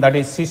 15, that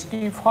is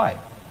 65.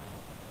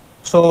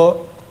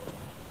 So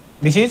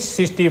this is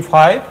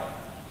 65,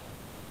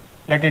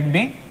 let it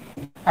be,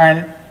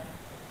 and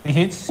this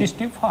is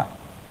 65.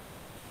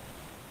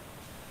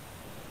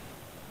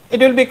 It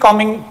will be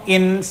coming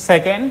in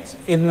seconds,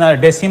 in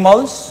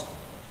decimals,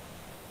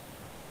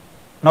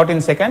 not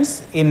in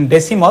seconds, in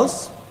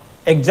decimals.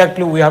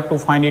 Exactly we have to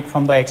find it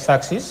from the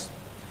x-axis,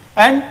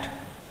 and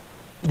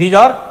these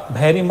are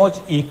very much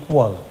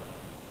equal.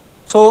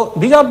 So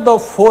these are the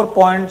 4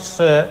 points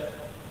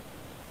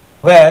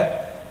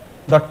where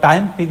the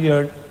time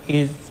period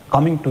is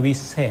coming to be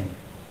same.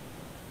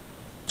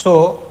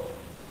 So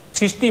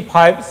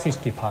 65,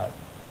 65.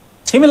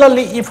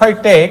 Similarly, if I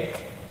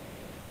take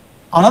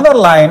another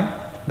line,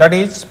 that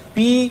is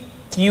P,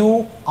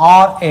 Q,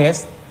 R,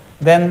 S,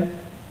 then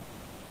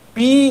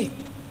P,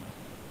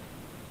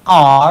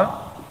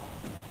 R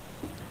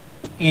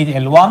is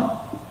L1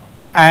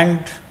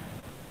 and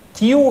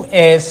Q,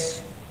 S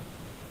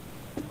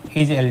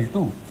is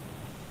L2.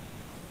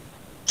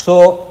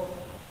 So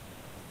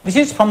this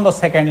is from the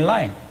second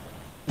line.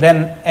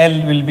 Then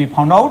L will be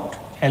found out,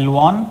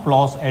 L1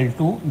 plus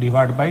L2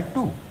 divided by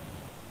 2.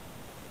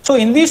 So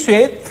in this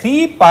way,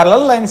 3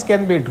 parallel lines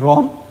can be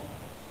drawn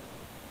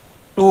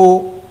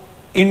to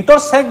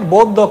intersect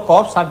both the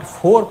curves at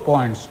 4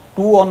 points,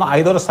 2 on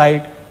either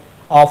side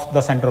of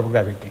the center of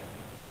gravity.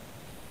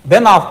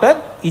 Then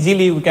after,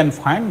 easily we can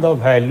find the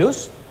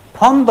values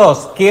from the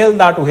scale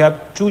that we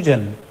have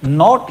chosen,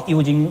 not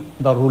using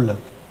the ruler.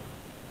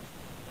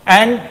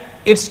 And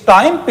its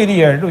time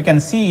period we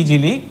can see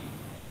easily.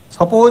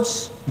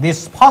 Suppose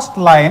this first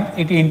line,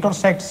 it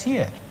intersects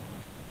here.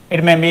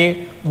 It may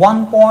be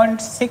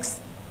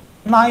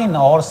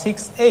 1.69 or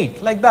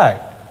 68, like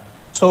that.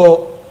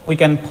 So we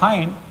can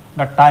find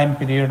the time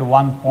period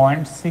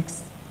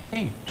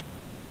 1.68.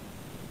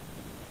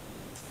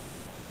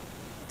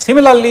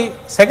 Similarly,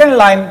 second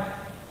line,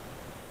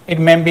 it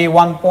may be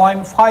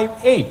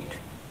 1.58.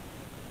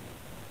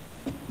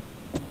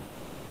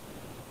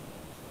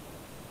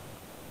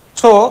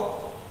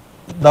 So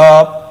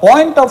the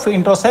point of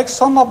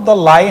intersection of the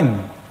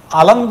line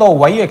along the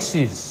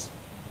y-axis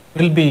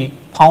will be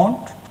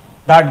found,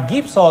 that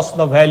gives us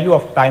the value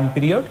of time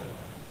period,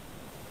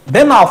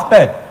 Then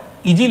after,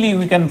 easily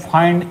we can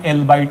find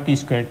L by T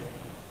squared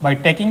by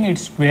taking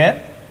its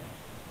square,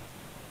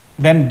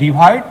 then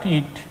divide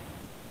it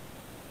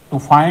to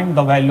find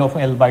the value of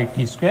L by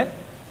T square,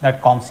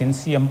 that comes in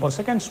cm per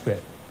second square.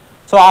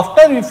 So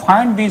after we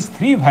find these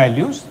three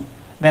values,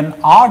 then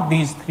add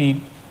these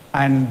three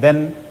and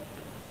then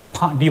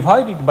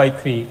divide it by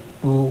 3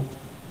 to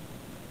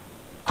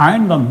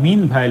find the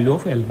mean value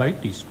of L by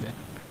T square.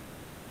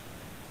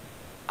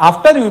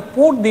 After we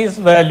put this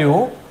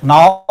value,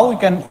 now we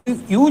can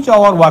use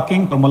our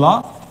working formula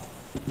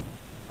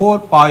 4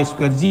 pi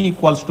square g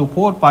equals to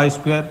 4 pi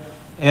square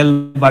L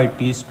by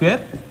T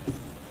square,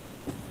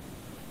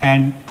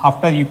 and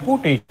after you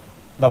put it,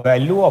 the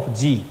value of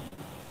g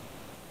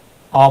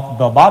of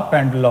the bar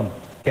pendulum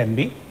can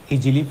be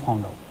easily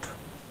found out.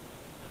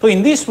 So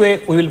in this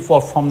way we will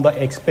perform the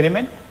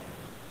experiment,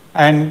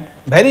 and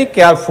very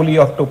carefully you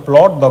have to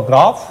plot the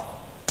graph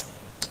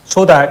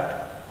so that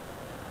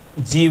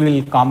G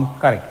will come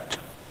correct.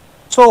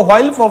 So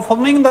while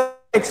performing the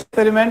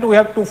experiment, we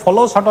have to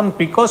follow certain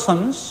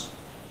precautions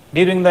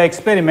during the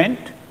experiment,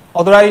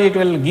 otherwise it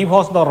will give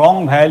us the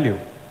wrong value.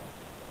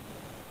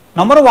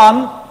 Number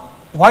one,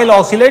 while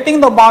oscillating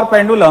the bar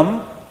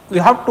pendulum, we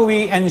have to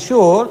be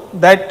ensure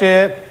that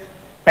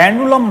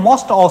pendulum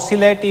must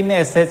oscillate in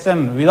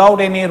SHM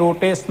without any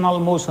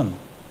rotational motion.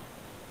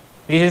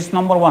 This is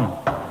number one.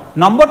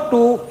 Number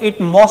two, it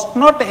must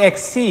not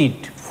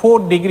exceed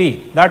 4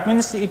 degree. That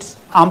means its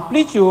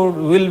amplitude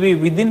will be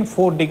within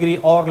 4 degree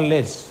or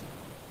less,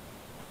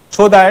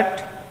 so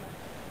that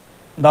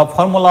the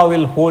formula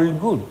will hold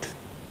good.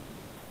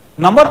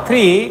 Number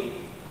three,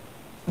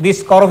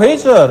 this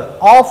curvature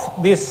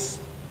of this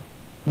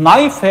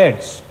knife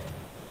heads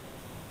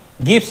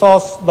gives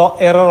us the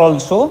error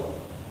also.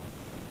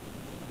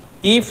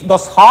 If the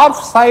sharp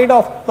side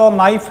of the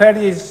knife head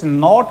is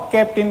not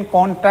kept in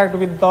contact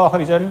with the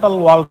horizontal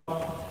wall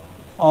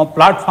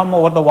platform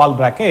over the wall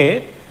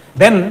bracket,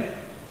 then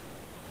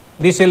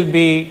this will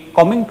be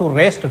coming to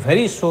rest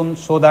very soon,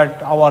 so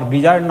that our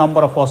desired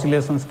number of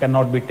oscillations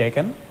cannot be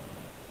taken.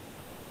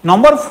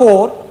 Number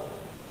four,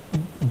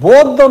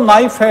 both the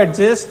knife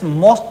edges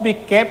must be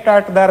kept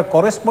at their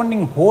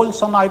corresponding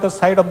holes on either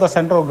side of the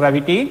center of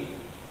gravity,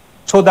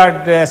 so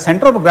that the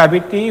center of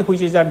gravity,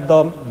 which is at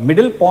the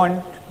middle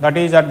point, that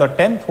is at the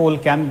 10th hole,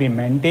 can be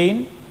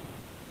maintained.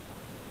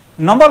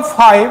 Number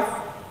five,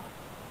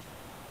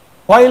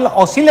 while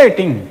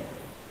oscillating,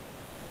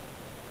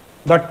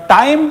 the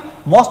time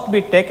must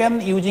be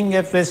taken using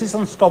a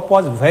precision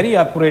stopwatch very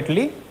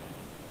accurately,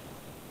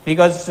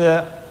 because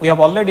we have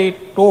already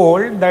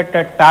told that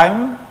a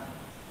time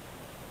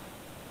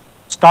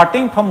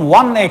starting from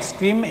one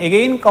extreme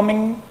again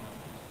coming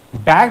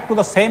back to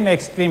the same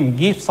extreme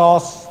gives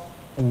us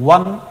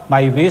one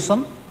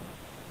vibration.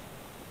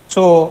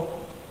 So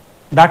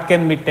that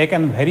can be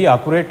taken very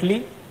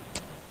accurately.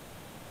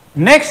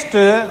 Next,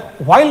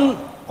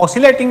 while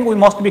oscillating, we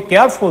must be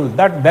careful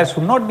that there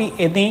should not be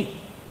any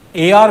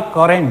air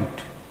current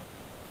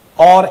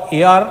or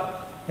air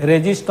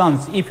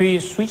resistance. If we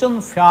switch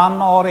on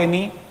fan or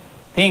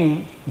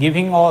anything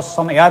giving us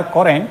some air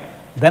current,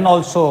 then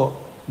also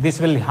this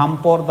will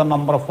hamper the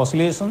number of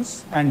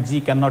oscillations and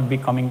G cannot be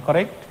coming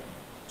correct.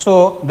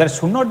 So there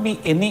should not be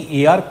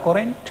any air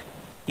current.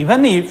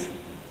 Even if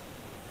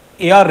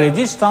air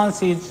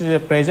resistance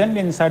is present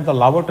inside the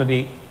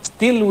laboratory,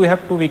 still we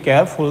have to be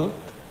careful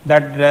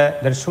that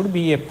there should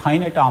be a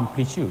finite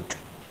amplitude.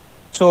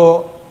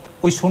 So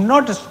we should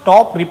not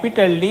stop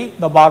repeatedly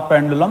the bar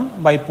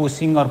pendulum by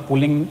pushing or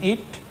pulling it,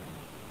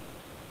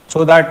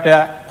 so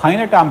that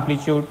finite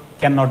amplitude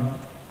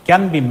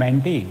can be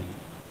maintained.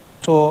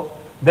 So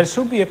there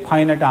should be a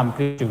finite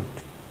amplitude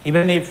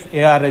even if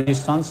air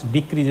resistance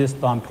decreases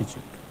the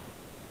amplitude.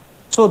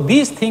 So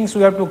these things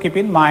we have to keep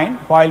in mind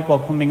while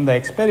performing the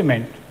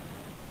experiment,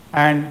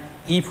 and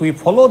if we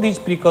follow these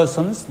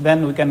precautions,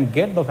 then we can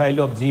get the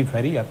value of G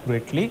very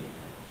accurately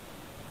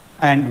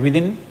and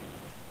within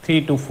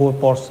 3 to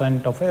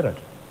 4% of error.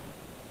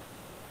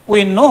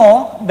 We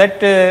know that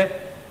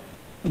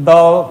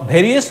the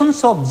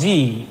variations of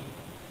G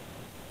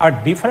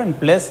at different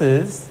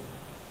places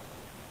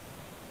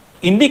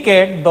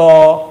indicate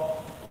the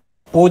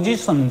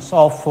positions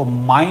of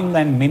mines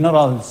and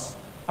minerals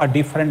at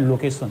different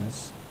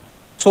locations.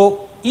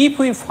 So if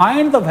we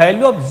find the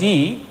value of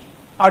G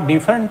at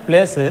different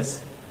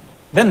places,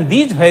 then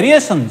these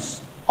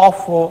variations of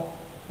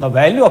the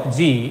value of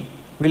G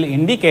will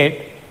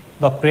indicate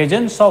the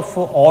presence of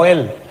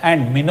oil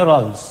and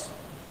minerals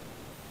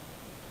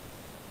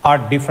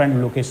at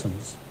different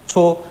locations.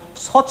 So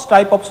such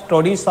type of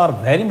studies are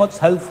very much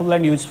helpful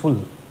and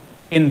useful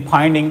in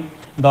finding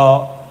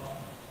the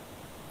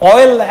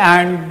oil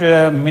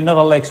and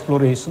mineral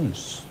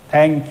explorations.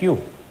 Thank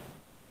you.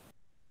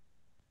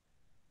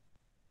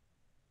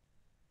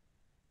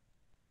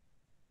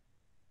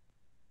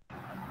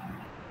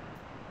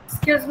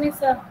 Excuse me,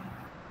 sir.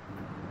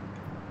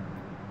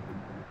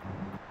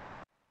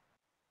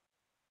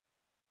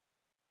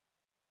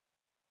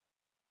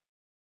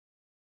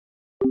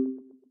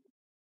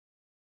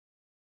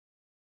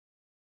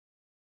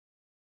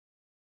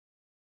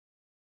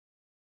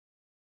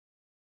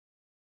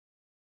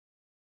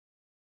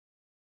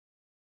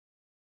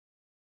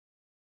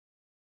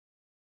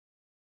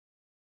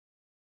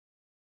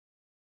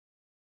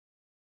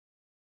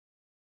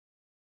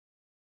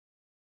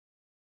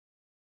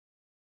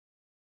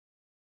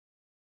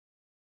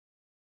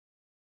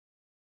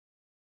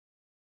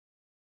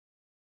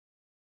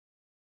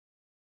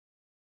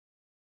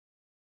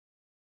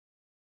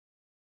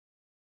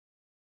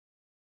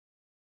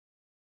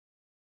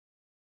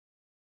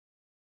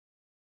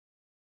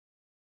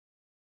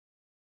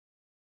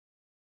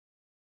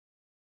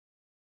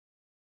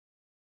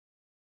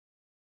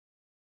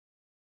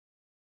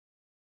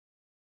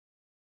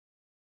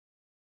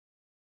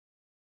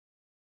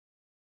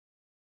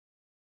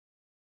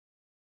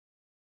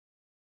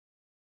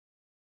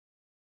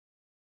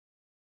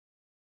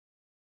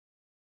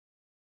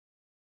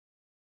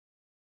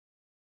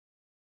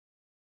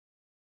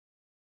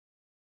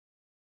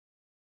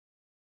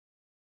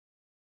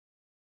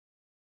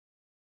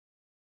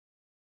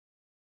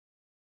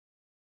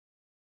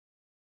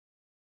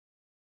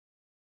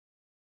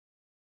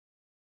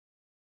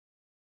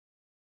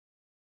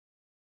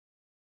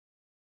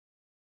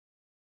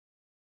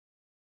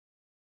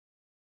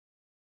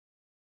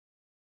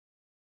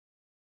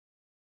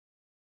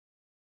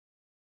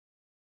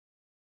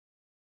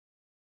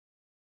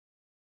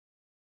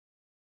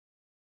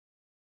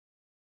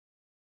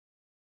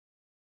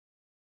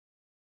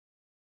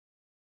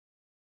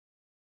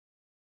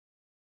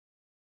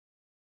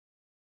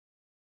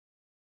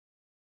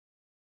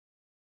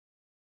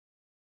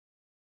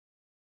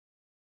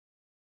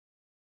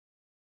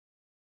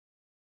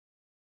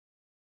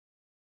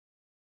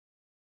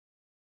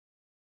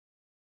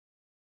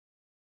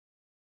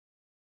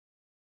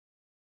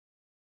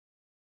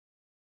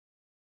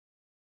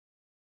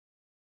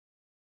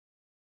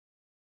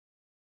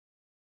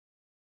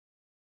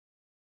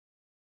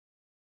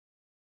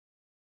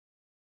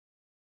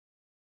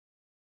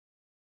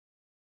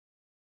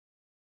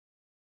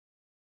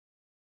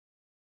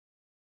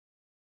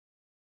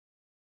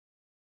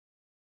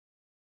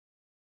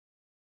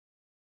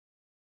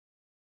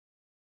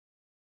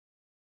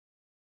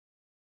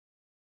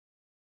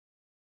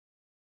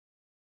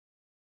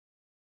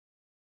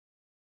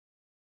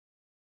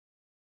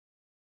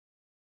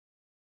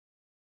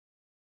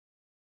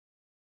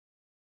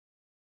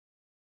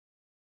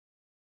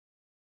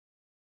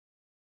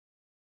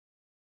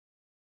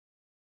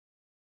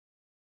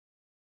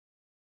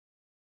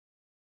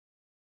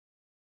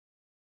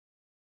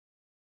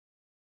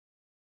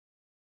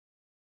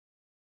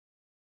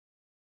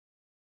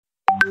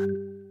 Hello.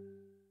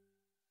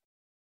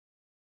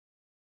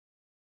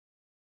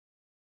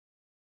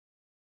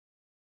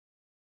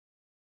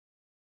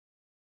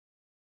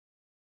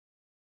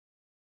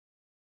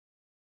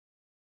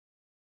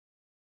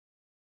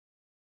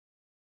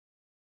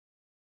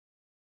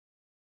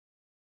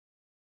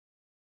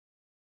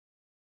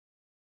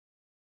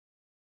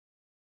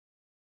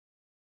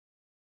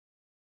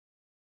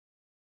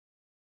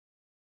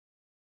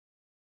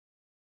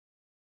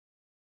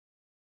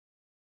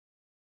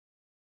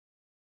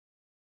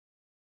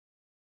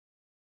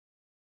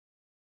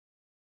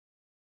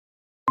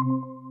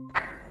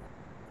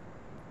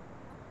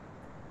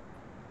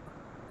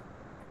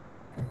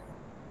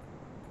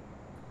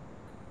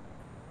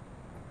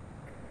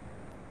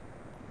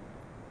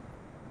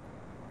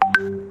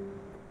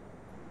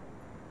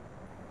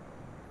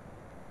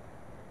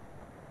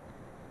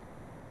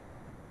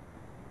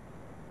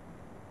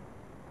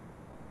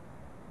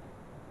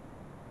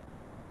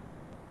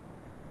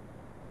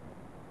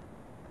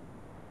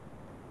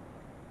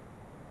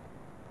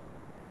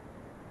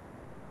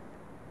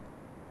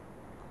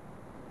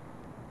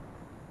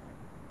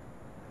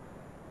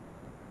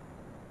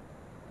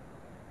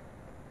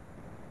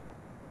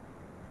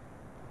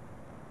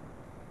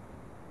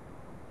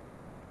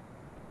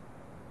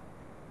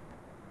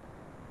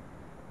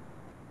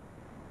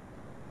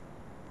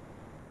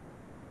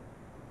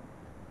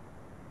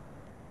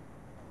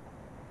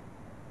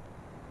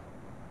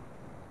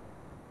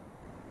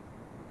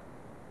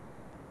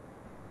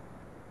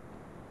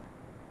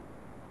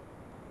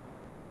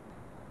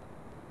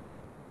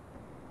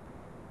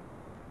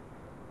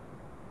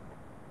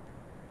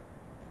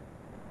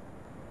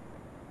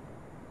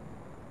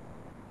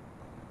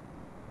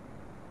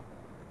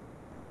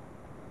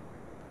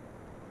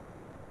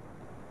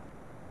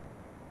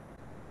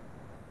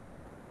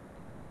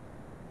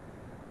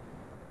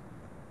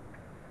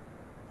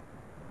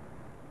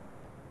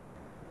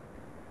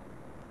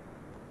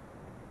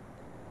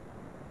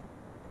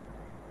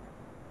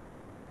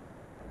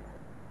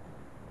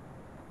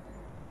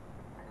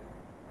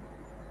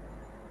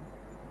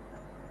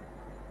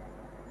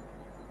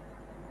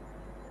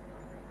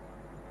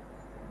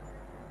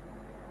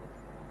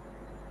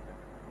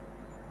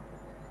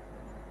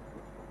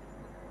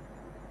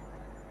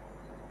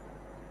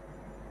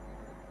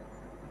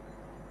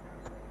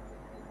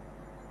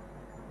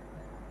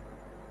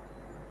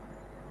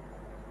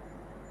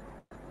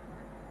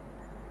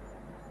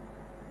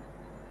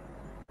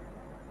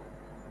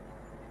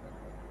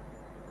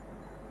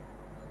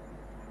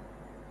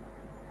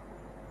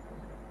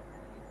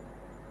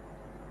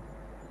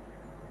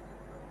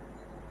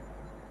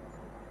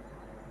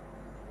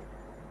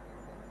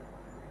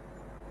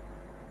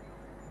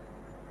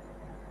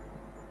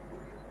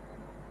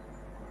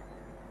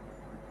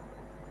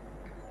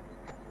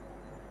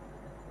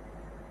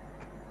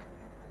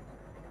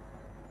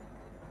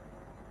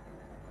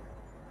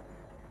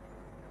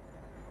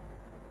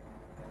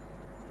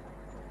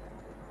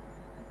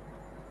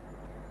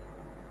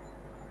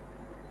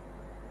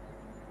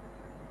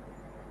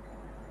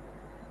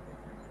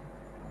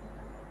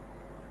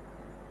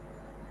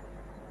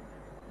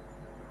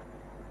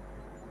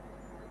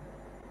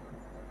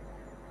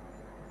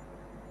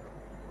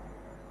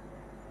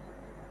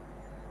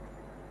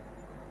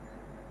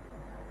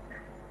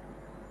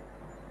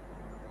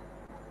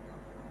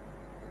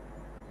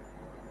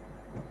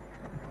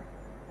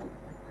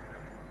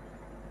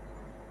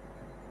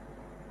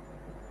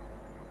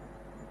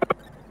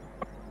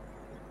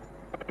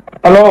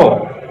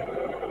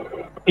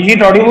 Is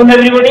it audible,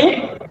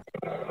 everybody?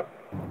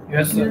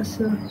 Yes, sir. Yes,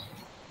 sir.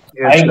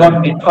 I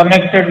got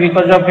disconnected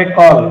because of a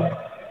call.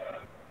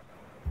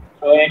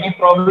 So any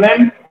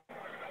problem?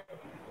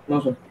 No,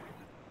 sir.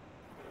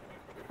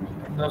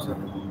 No, sir.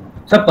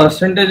 Sir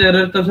percentage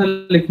error तो sir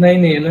लिखना ही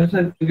नहीं है ना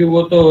sir, क्योंकि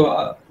वो तो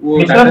वो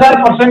मिश्र sir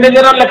percentage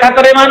error लेखा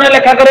करेगा ना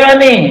लेखा करेगा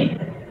नहीं?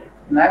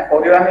 नहीं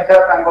कोरिवानी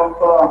सर तांको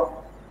तो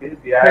फिर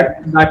दिया है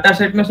डाटा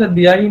सेट में सर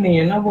दिया ही नहीं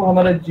है ना, वो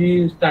हमारा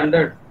जी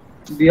स्टैंडर्ड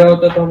दिया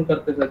होता तो हम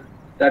करते सर।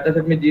 डाटा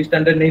सेट में जी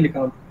स्टैंडर्ड नहीं लिखा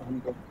होता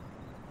हमको।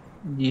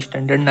 जी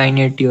स्टैंडर्ड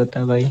 980 होता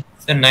है भाई।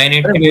 सर अरे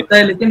 980 होता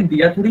है लेकिन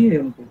दिया थोड़ी है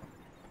हमको।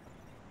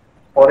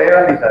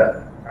 कोरिवानी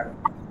सर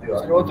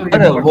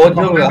अरे वो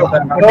जो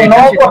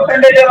no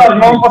percentage error,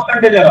 no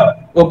percentage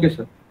error. Okay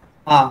sir.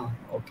 हाँ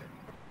ओके।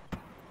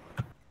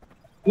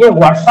 ये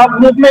व्हाट्सएप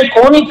ग्रुप में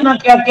कौन इतना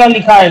क्या क्या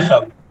लिखा है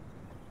सब?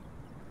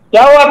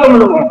 क्या हुआ तुम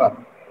लोगों का?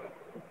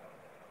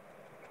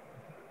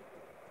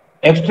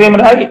 एक्सट्रीम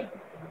राइट,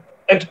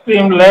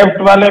 एक्सट्रीम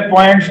लेफ्ट वाले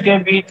पॉइंट्स के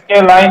बीच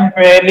के लाइन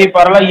पहली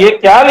परला, ये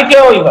क्या लिखे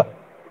हो इधर?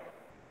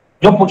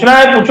 जो पूछना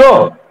है पूछो।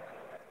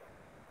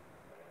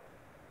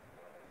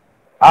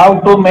 How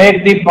to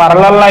make the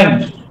parallel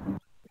lines,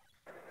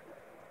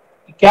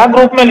 क्या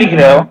ग्रुप में लिख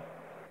रहे हो?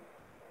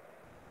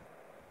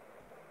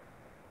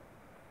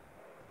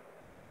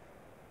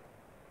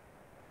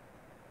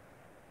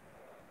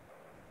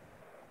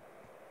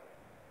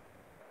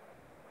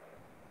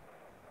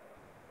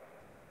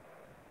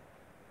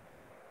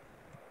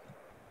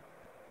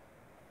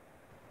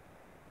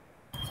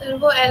 सर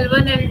वो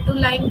L1 L2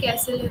 लाइन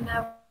कैसे लेना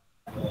है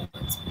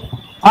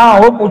हाँ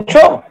वो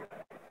पूछो।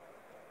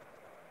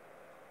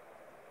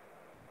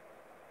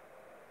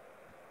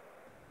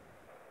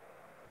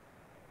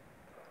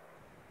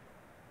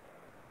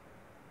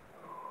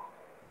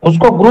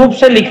 उसको ग्रुप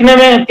से लिखने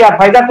में क्या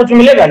फायदा, कुछ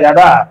मिलेगा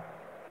ज्यादा?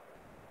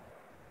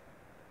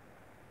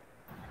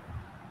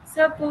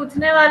 सर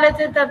पूछने वाले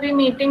थे तभी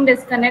मीटिंग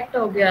डिस्कनेक्ट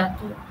हो गया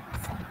तो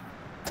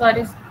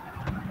sorry.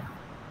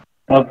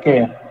 Okay.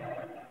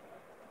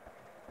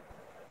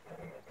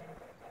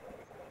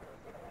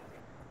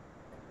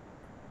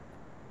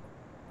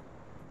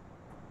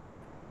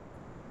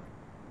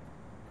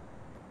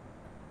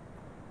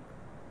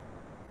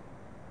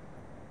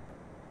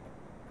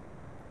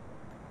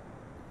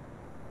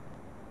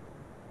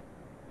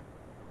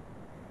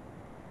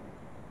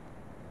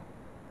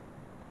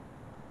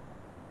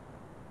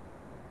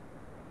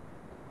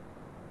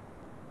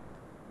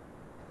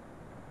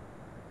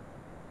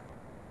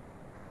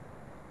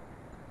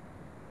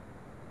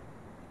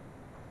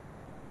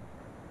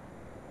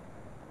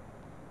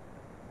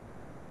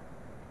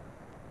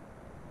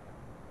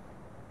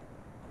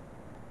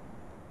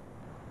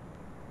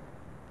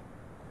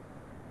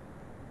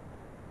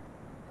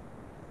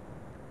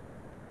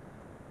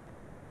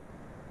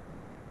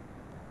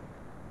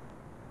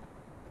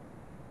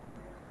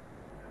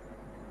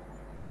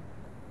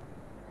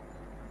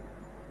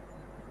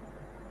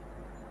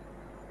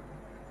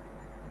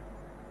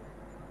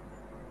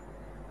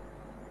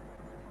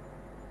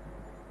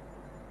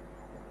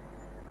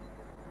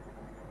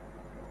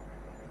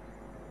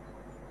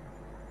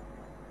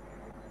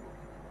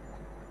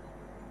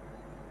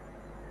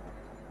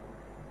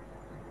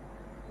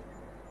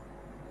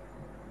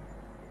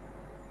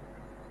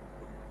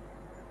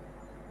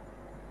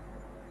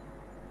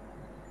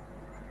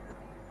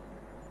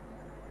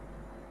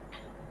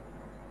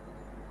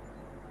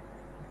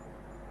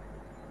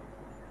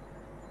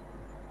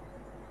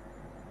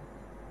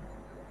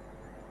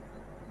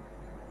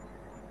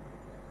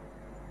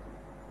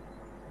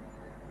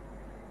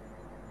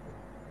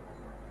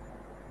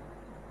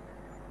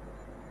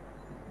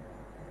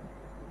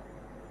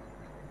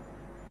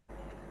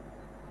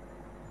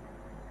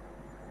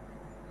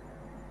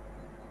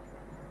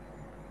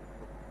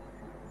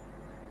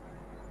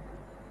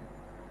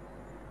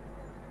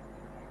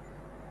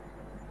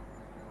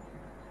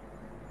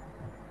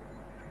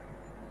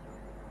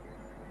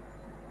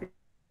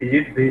 Is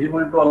it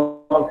visible to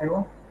all of you?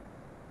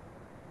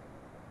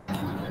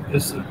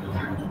 Yes, sir.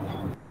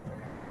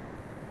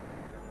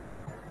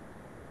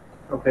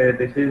 Okay,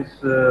 this is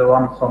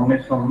one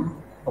submission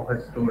of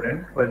a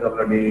student who has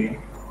already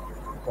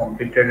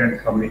completed and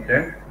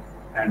submitted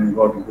and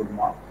got good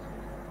marks.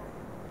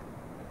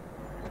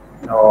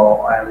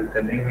 Now I am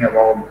telling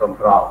about the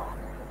graph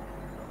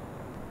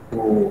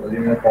to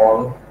remove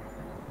all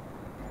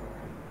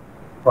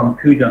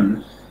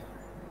confusions.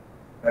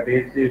 That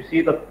is, you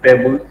see the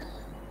tables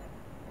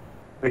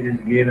which is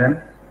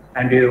given,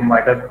 and you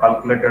might have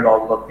calculated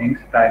all the things,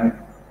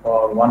 time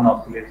for one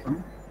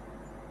oscillation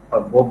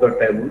for both the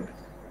tables,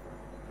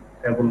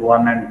 table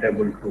 1 and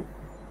table 2,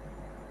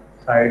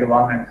 side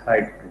 1 and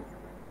side 2.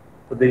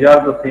 So these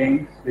are the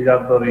things, these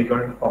are the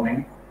results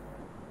coming,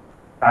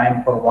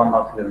 time for one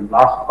oscillation.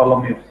 Last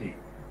column you see.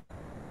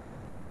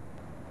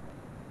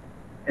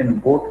 In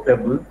both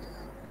tables,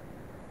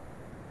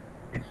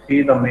 you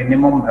see the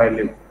minimum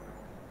value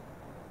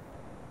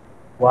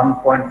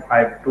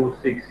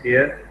 1.526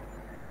 here,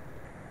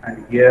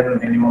 and here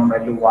minimum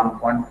value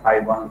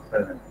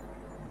 1.517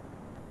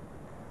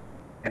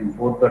 in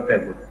both the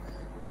tables.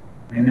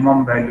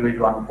 Minimum value is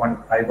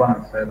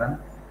 1.517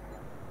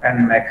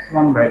 and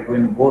maximum value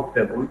in both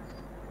tables,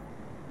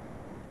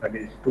 that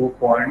is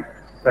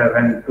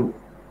 2.72,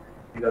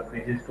 because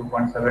this is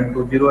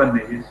 2.720 and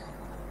this is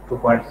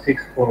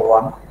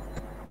 2.641.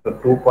 So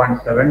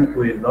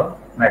 2.72 is the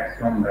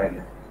maximum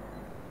value.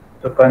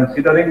 So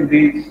considering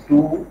these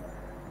two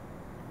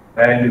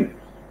values,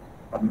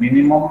 the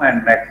minimum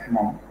and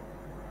maximum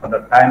for the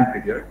time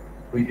period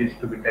which is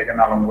to be taken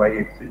along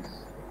y-axis,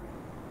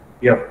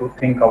 you have to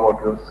think about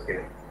your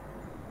scale.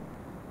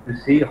 You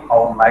see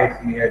how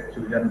nicely I have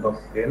chosen the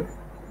scale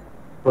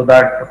so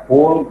that the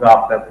whole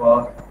graph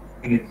paper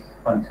is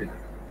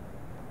considered.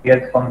 He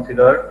has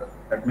considered,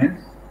 that means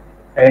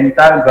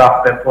entire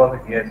graph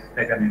paper he has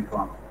taken into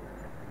account.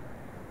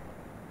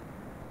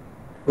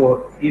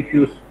 So if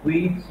you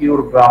squeeze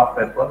your graph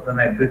paper, then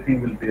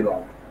everything will be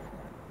wrong.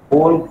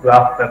 Whole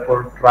graph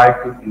paper try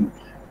to use.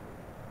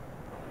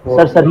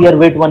 So Sir, here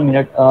wait 1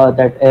 minute.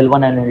 That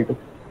L1 and L2.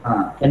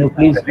 Can you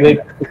please wait?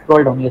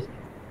 Scroll down. Yes.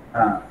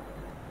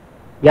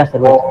 Yes, sir.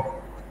 So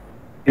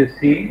you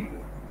see,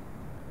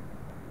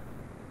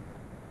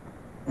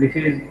 this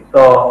is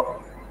the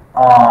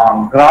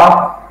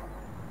graph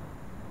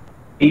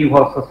T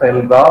versus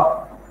L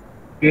graph.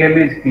 Scale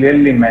is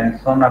clearly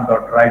mentioned at the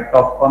right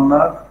top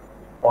corner.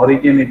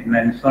 Origin is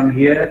mentioned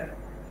here,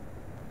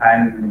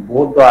 and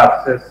both the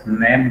axes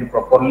named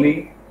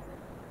properly,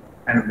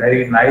 and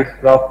very nice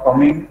graph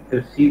coming.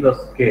 You see the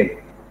scale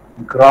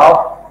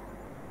graph.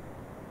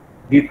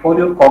 Before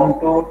you come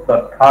to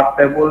the third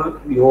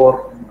table,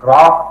 your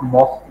graph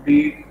must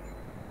be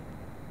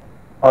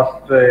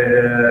first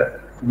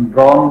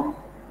drawn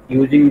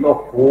using the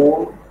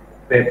whole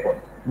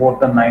paper, more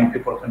than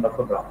 90% of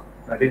the graph.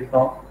 That is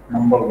the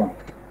number one.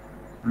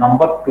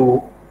 Number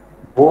two,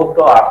 both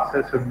the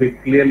axes should be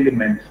clearly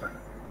mentioned.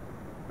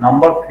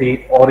 Number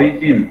three,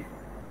 origin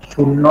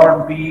should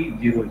not be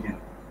 0, 0.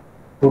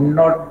 Should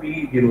not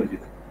be 0, 0.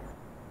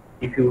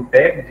 If you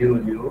take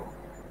 0, 0,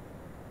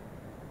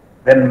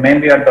 then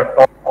maybe at the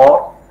top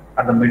or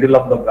at the middle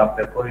of the graph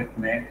paper it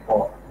may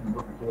fall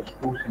into those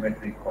two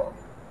symmetry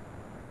curves.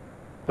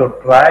 So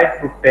try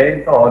to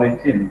take the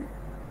origin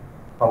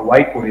for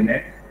y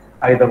coordinate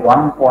either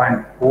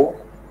 1.4 or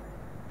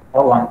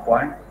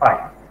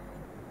 1.5.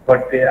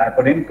 But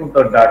according to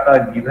the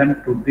data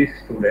given to this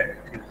student,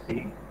 you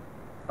see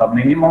the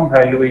minimum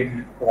value is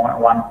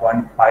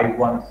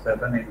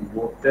 1.517 in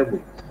both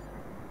tables.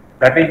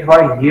 That is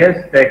why he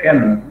has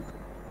taken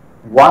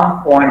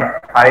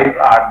 1.5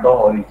 at the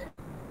origin.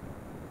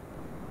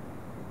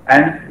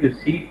 And you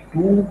see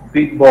two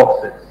big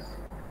boxes.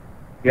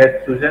 He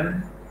has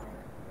chosen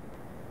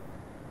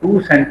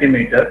 2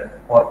 centimeter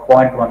or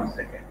 0.1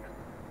 second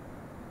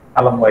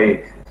along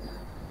y-axis.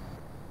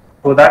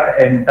 So that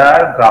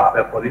entire graph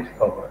paper is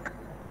covered.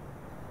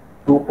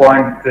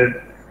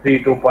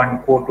 2.3,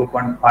 2.4,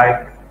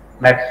 2.5,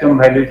 maximum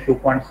value is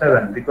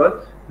 2.7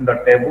 because in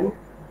the table,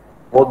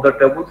 both the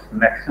tables,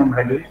 maximum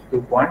value is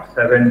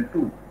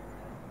 2.72.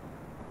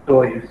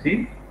 So you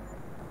see,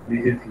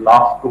 this is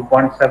last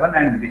 2.7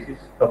 and this is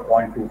the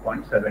point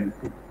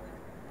 2.72.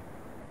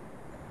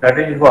 That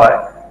is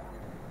why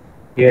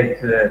he has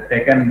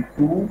taken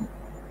 2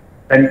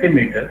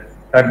 centimeters.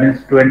 That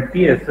means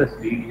 20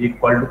 SSD is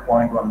equal to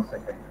 0.1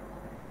 second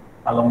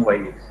along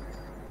y-axis.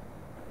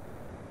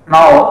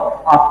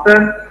 Now,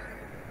 after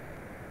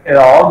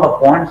all the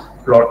points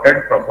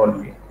plotted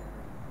properly,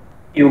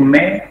 you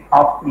may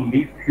have to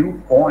leave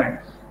few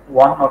points,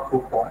 1 or 2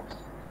 points.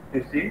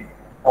 You see,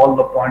 all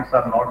the points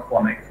are not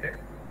connected.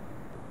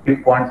 Few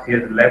points he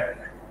has left.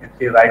 You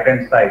see, right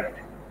hand side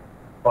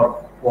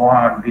for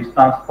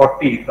distance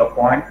 40, the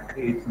point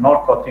is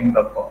not touching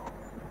the curve.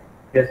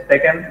 He has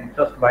taken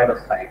just by the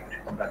side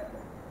of that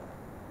point.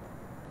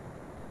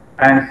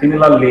 And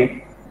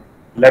similarly,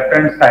 left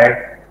hand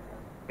side,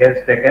 he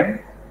has taken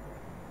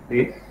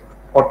this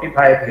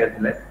 45 he has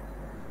left.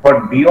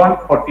 But beyond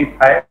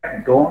 45,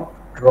 don't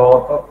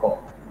draw the curve.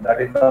 That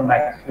is the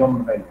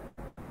maximum value.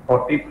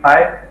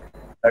 45,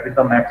 that is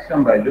the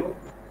maximum value.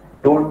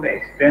 Don't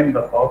extend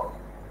the curve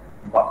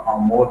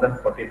more than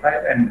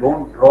 45 and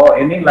don't draw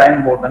any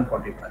line more than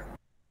 45.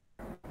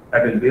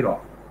 That will be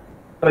wrong.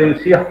 So you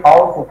see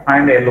how to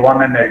find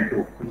L1 and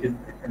L2, which is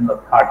in the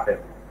third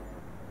table.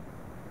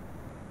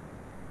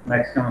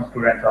 Maximum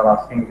students are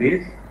asking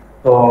this.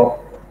 So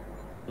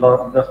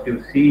just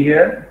you see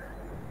here,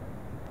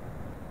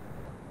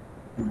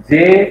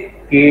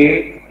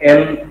 JKLM,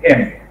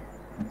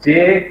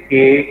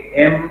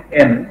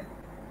 JKMN.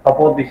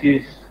 Suppose this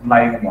is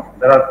line 1.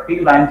 There are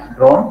 3 lines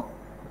drawn.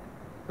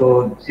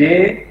 So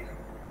JKMN.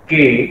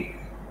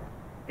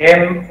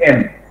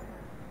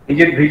 Is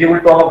it visible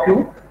to all of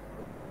you?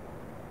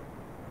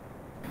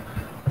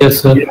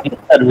 Yes, sir. Yes,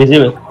 sir,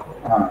 visible.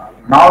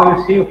 Now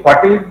you see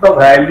what is the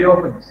value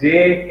of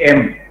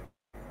JM.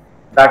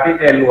 That is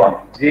L1.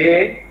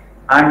 J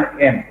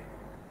and M.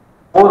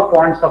 4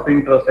 points of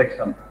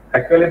intersection.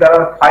 Actually, there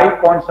are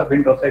 5 points of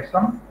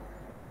intersection.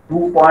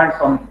 2 points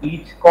on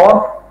each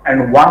curve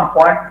and 1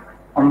 point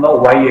on the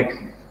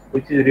y-axis,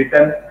 which is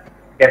written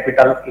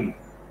capital A.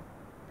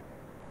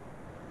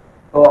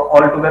 So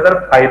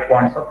altogether 5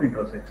 points of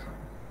intersection.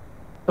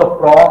 So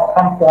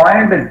from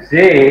point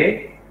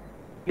J,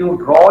 you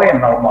draw a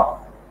normal.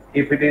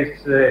 If it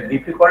is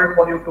difficult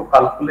for you to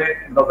calculate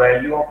the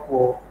value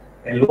of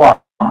L1,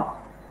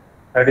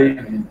 that is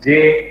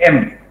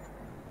Jm.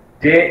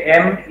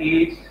 Jm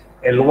is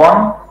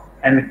L1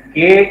 and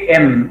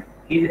Km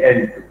is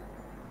L2.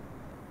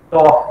 So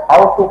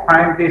how to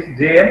find this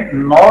Jm?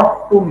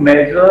 Not to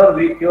measure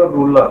with your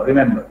ruler,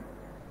 remember.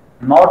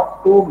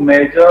 Not to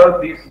measure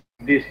this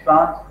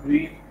distance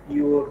with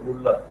your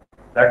ruler.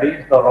 That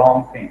is the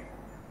wrong thing.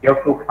 You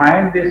have to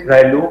find this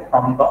value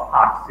from the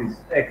axis,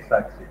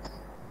 x-axis.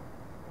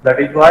 That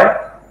is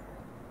why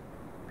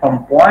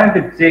from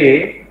point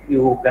J,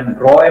 you can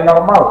draw a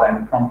normal,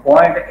 and from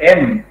point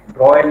M,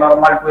 draw a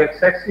normal to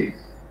x-axis.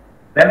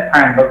 Then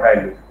find the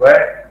value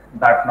where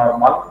that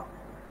normal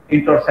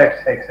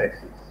intersects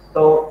x-axis.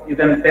 So you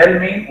can tell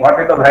me what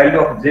is the value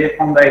of J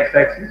from the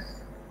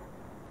x-axis?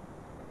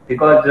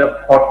 Because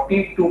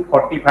 40 to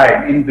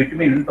 45 in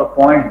between the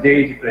point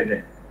J is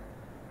present.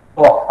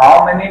 So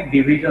how many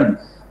divisions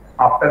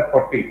after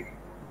 40?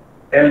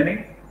 Tell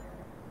me.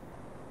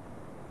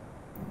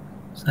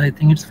 So I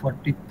think it's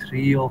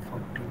 43 or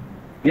 40.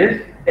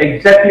 Yes,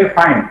 exactly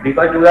fine.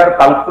 Because we are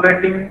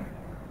calculating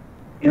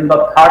in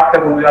the third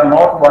table. We are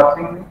not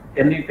watching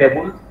any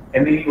tables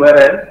anywhere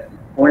else.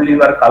 Only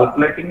we are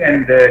calculating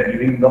and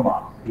giving the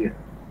marks here.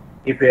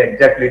 If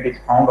exactly it is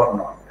found or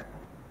not.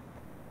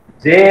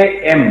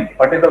 Jm.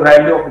 What is the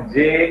value of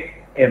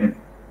Jm?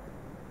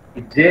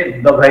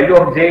 The value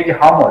of J is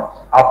how much?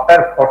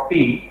 After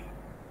 40,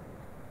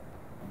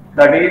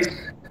 that is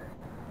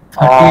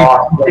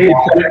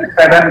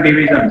 7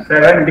 divisions.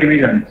 7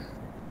 divisions.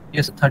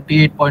 Yes,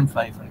 38.5.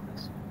 I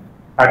guess.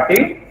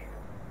 30.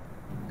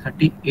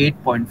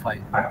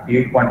 38.5.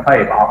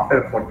 38.5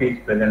 after 40 is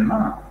present,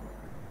 na?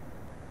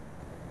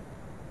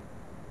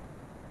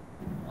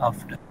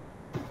 After.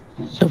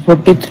 So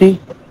 43.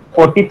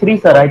 43,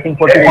 sir. I think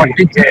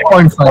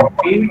 43.5.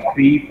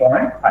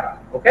 43.5.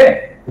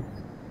 Okay.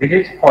 This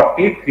is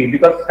 43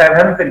 because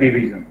 7th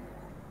division.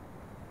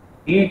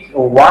 Each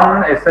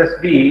one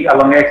SSD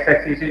along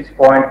x-axis is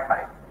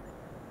 0.5.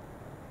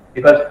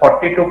 Because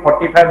 40 to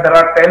 45 there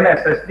are 10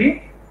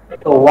 SSD.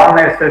 So one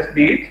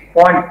SSD is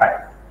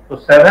 0.5. So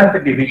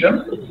 7th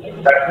division,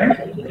 that means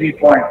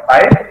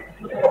 3.5.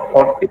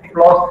 40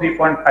 plus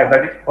 3.5,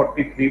 that is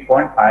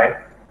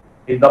 43.5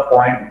 is the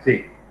point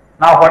C.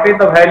 Now what is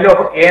the value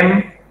of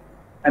M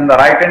and the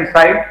right hand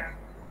side?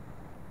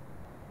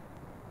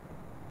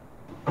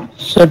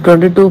 Sir,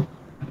 22.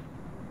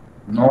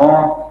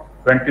 No,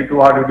 22,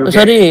 how did you get?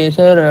 Sorry,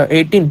 sir,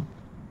 18.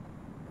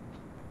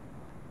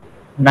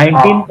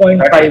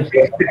 19.5.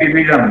 Sixth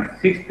division,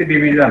 6th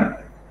division.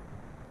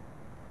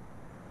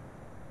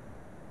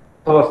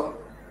 So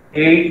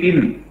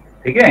 18,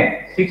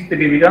 okay, 6th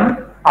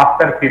division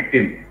after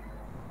 15.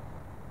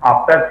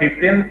 After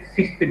 15,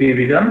 6th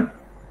division,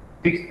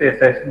 6th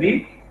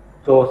SSD.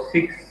 So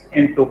 6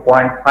 into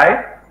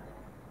 0.5,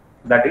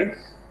 that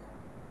is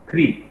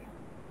 3.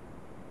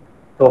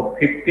 So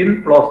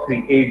 15 plus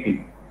 3,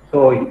 18.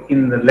 So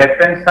in the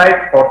left hand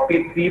side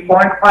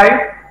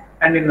 43.5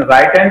 and in the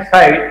right hand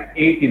side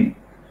 18.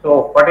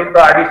 So what is the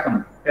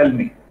addition? Tell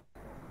me.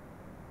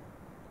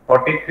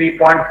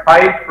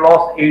 43.5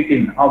 plus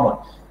 18, how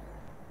much?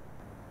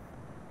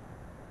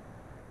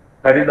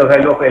 That is the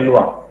value of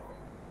L1.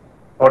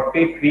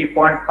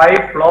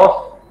 43.5 plus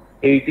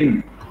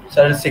 18.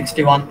 Sir,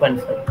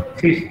 61.5.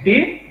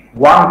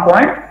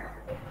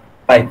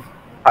 61.5.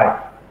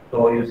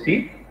 So you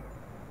see,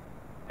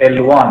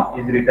 L1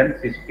 is written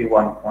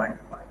 61.5.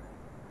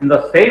 In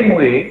the same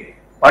way,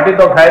 what is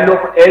the value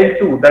of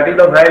L2? That is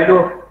the value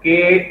of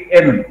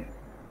Kn.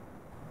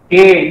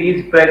 K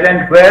is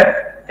present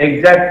where?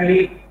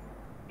 Exactly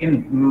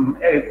in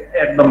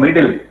at the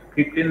middle,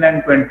 15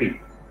 and 20.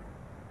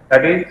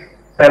 That is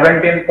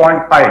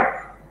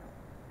 17.5.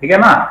 Okay,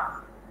 na?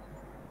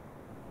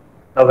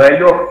 The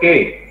value of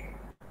K,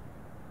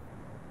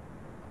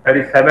 that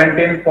is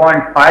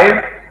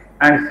 17.5,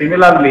 and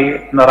similarly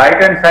on the right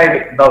hand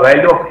side the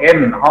value of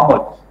N, how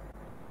much?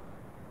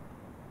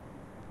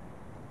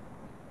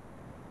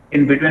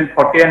 In between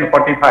 40 and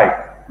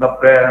 45,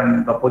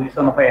 the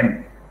position of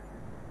N,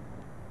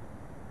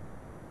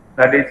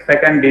 that is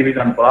second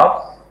division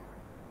perhaps.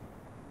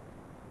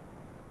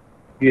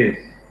 Yes.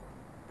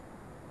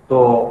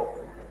 So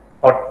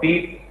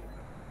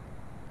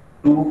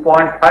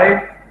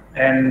 42.5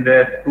 and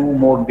 2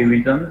 more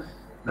divisions,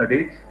 that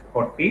is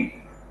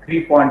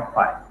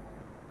 43.5.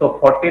 So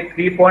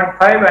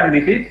 43.5 and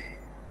this is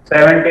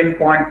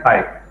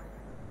 17.5.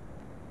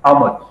 How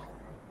much?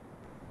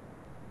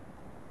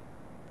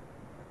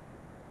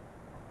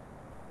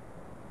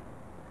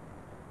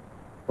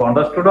 So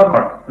understood or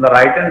not? On the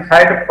right hand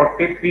side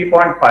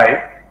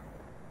 43.5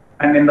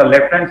 and in the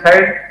left hand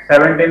side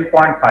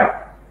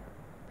 17.5.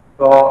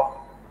 So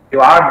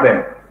you add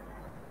them.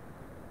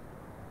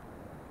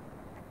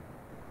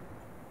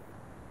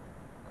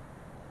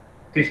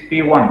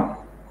 $61.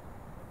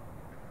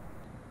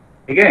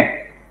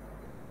 Okay.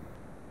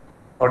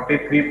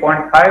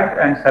 43.5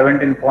 and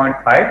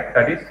 17.5,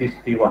 that is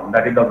 61.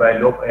 That is the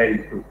value of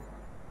L2.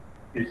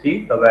 You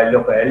see, the value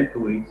of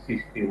L2 is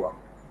 61.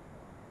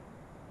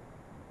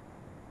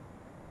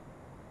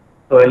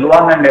 So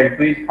L1 and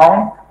L2 is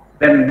found.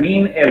 Then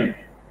mean L,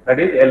 that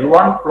is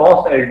L1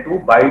 plus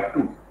L2 by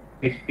 2,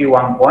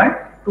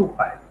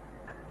 61.25.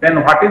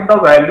 Then what is the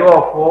value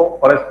of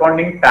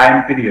corresponding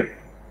time period?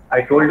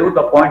 I told you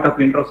the point of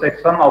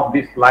intersection of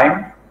this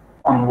line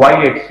on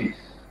y-axis.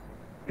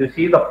 You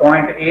see the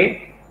point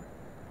A.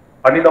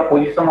 What is the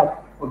position of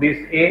this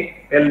A?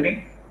 Tell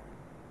me.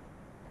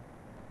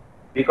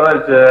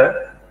 Because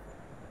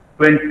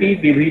 20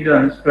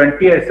 divisions,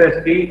 20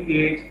 SSD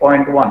is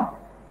 0.1.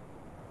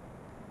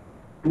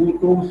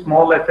 2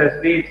 small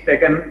SSD is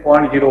taken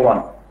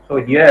 0.01. So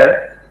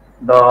here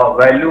the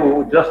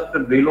value just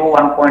below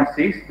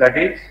 1.6, that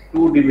is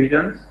 2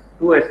 divisions,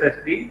 2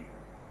 SSD,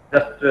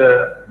 just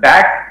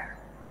back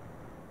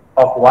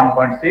of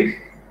 1.6,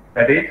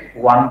 that is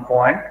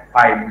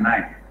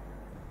 1.59.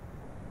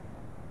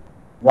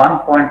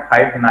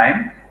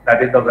 1.59,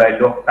 that is the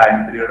value of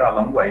time period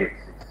along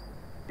y-axis.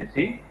 You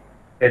see,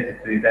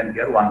 it's written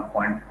here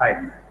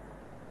 1.59.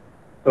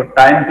 So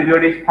time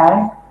period is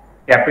found,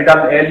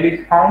 capital L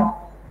is found,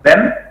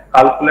 then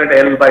calculate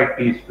L by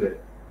T square,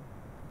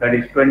 that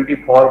is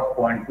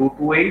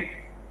 24.228.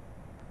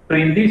 So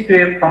in this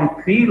way,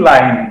 from 3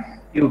 lines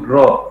you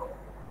draw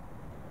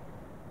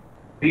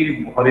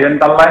 3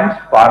 horizontal lines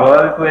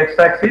parallel to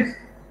x-axis,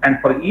 and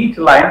for each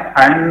line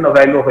find the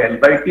value of L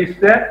by T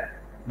square,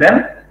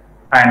 then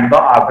find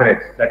the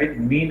average, that is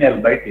mean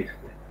L by T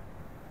square.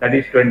 that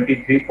is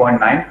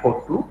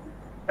 23.942,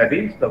 that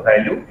is the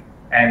value,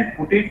 and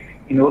put it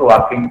in your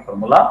working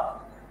formula,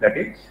 that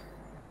is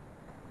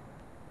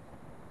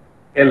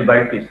L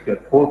by T square,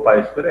 4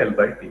 pi square L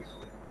by T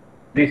square.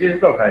 This is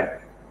the value.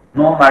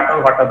 No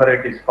matter whatever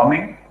it is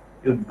coming,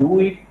 you do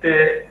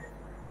it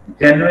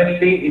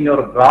genuinely in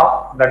your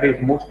graph. That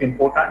is most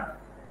important.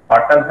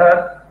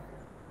 Whatever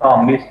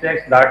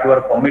mistakes that you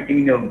are committing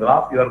in your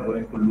graph, you are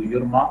going to lose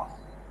your marks.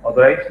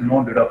 Otherwise,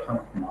 no deduction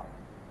of marks.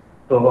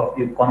 So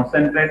you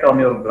concentrate on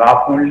your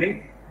graph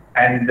only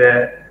and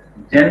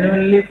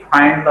genuinely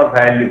find the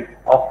value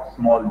of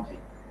small g,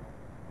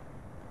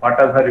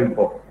 whatever you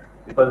got,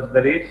 because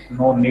there is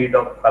no need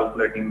of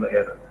calculating the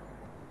error,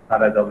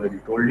 as I already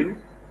told you.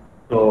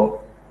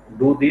 So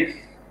do this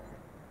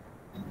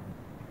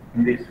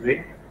in this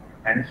way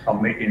and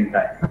submit in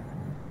time.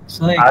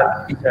 So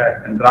As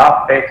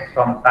graph takes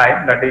some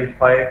time, that is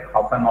why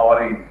half an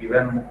hour is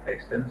given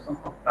extension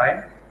of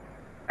time,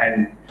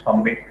 and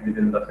submit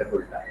within the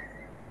scheduled time,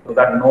 so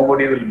that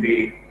nobody will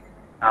be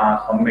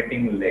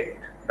submitting late.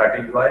 That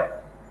is why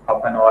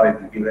half an hour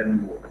is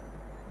given more.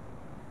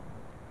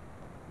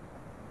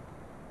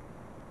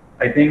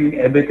 I think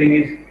everything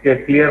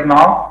is clear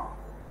now.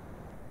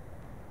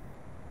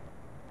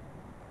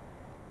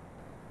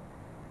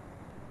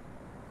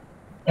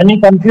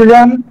 Any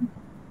confusion?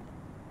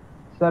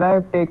 Sir, I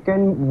have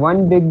taken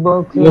one big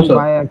box No, in sir.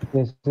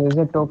 y-axis. Is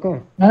it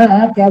okay?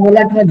 हाँ क्या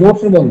बोला आपने, जोर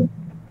से बोलो.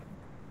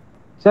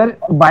 Sir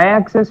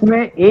y-axis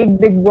में एक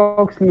big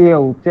box लिए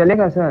हूँ,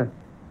 चलेगा सर?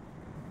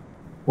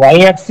 Y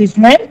एक्सिस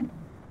में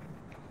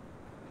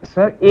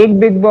सर एक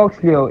बिग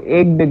बॉक्स लिए हो,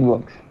 एक बिग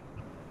बॉक्स.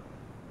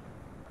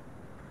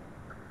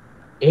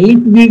 8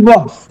 big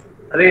box.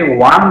 अरे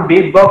one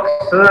big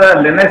box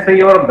लेने से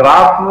your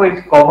graph is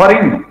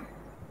covering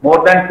more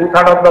than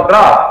 2/3 of the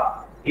graph.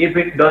 If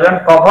it doesn't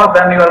cover,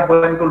 then you are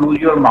going to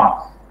lose your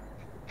marks.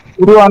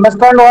 Do you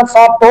understand what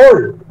Sir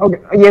told? Okay,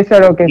 yes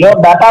sir, okay. Your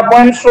data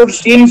points should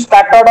seem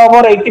scattered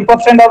over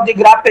 80% of the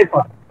graph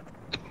paper.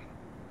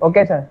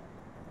 Okay sir.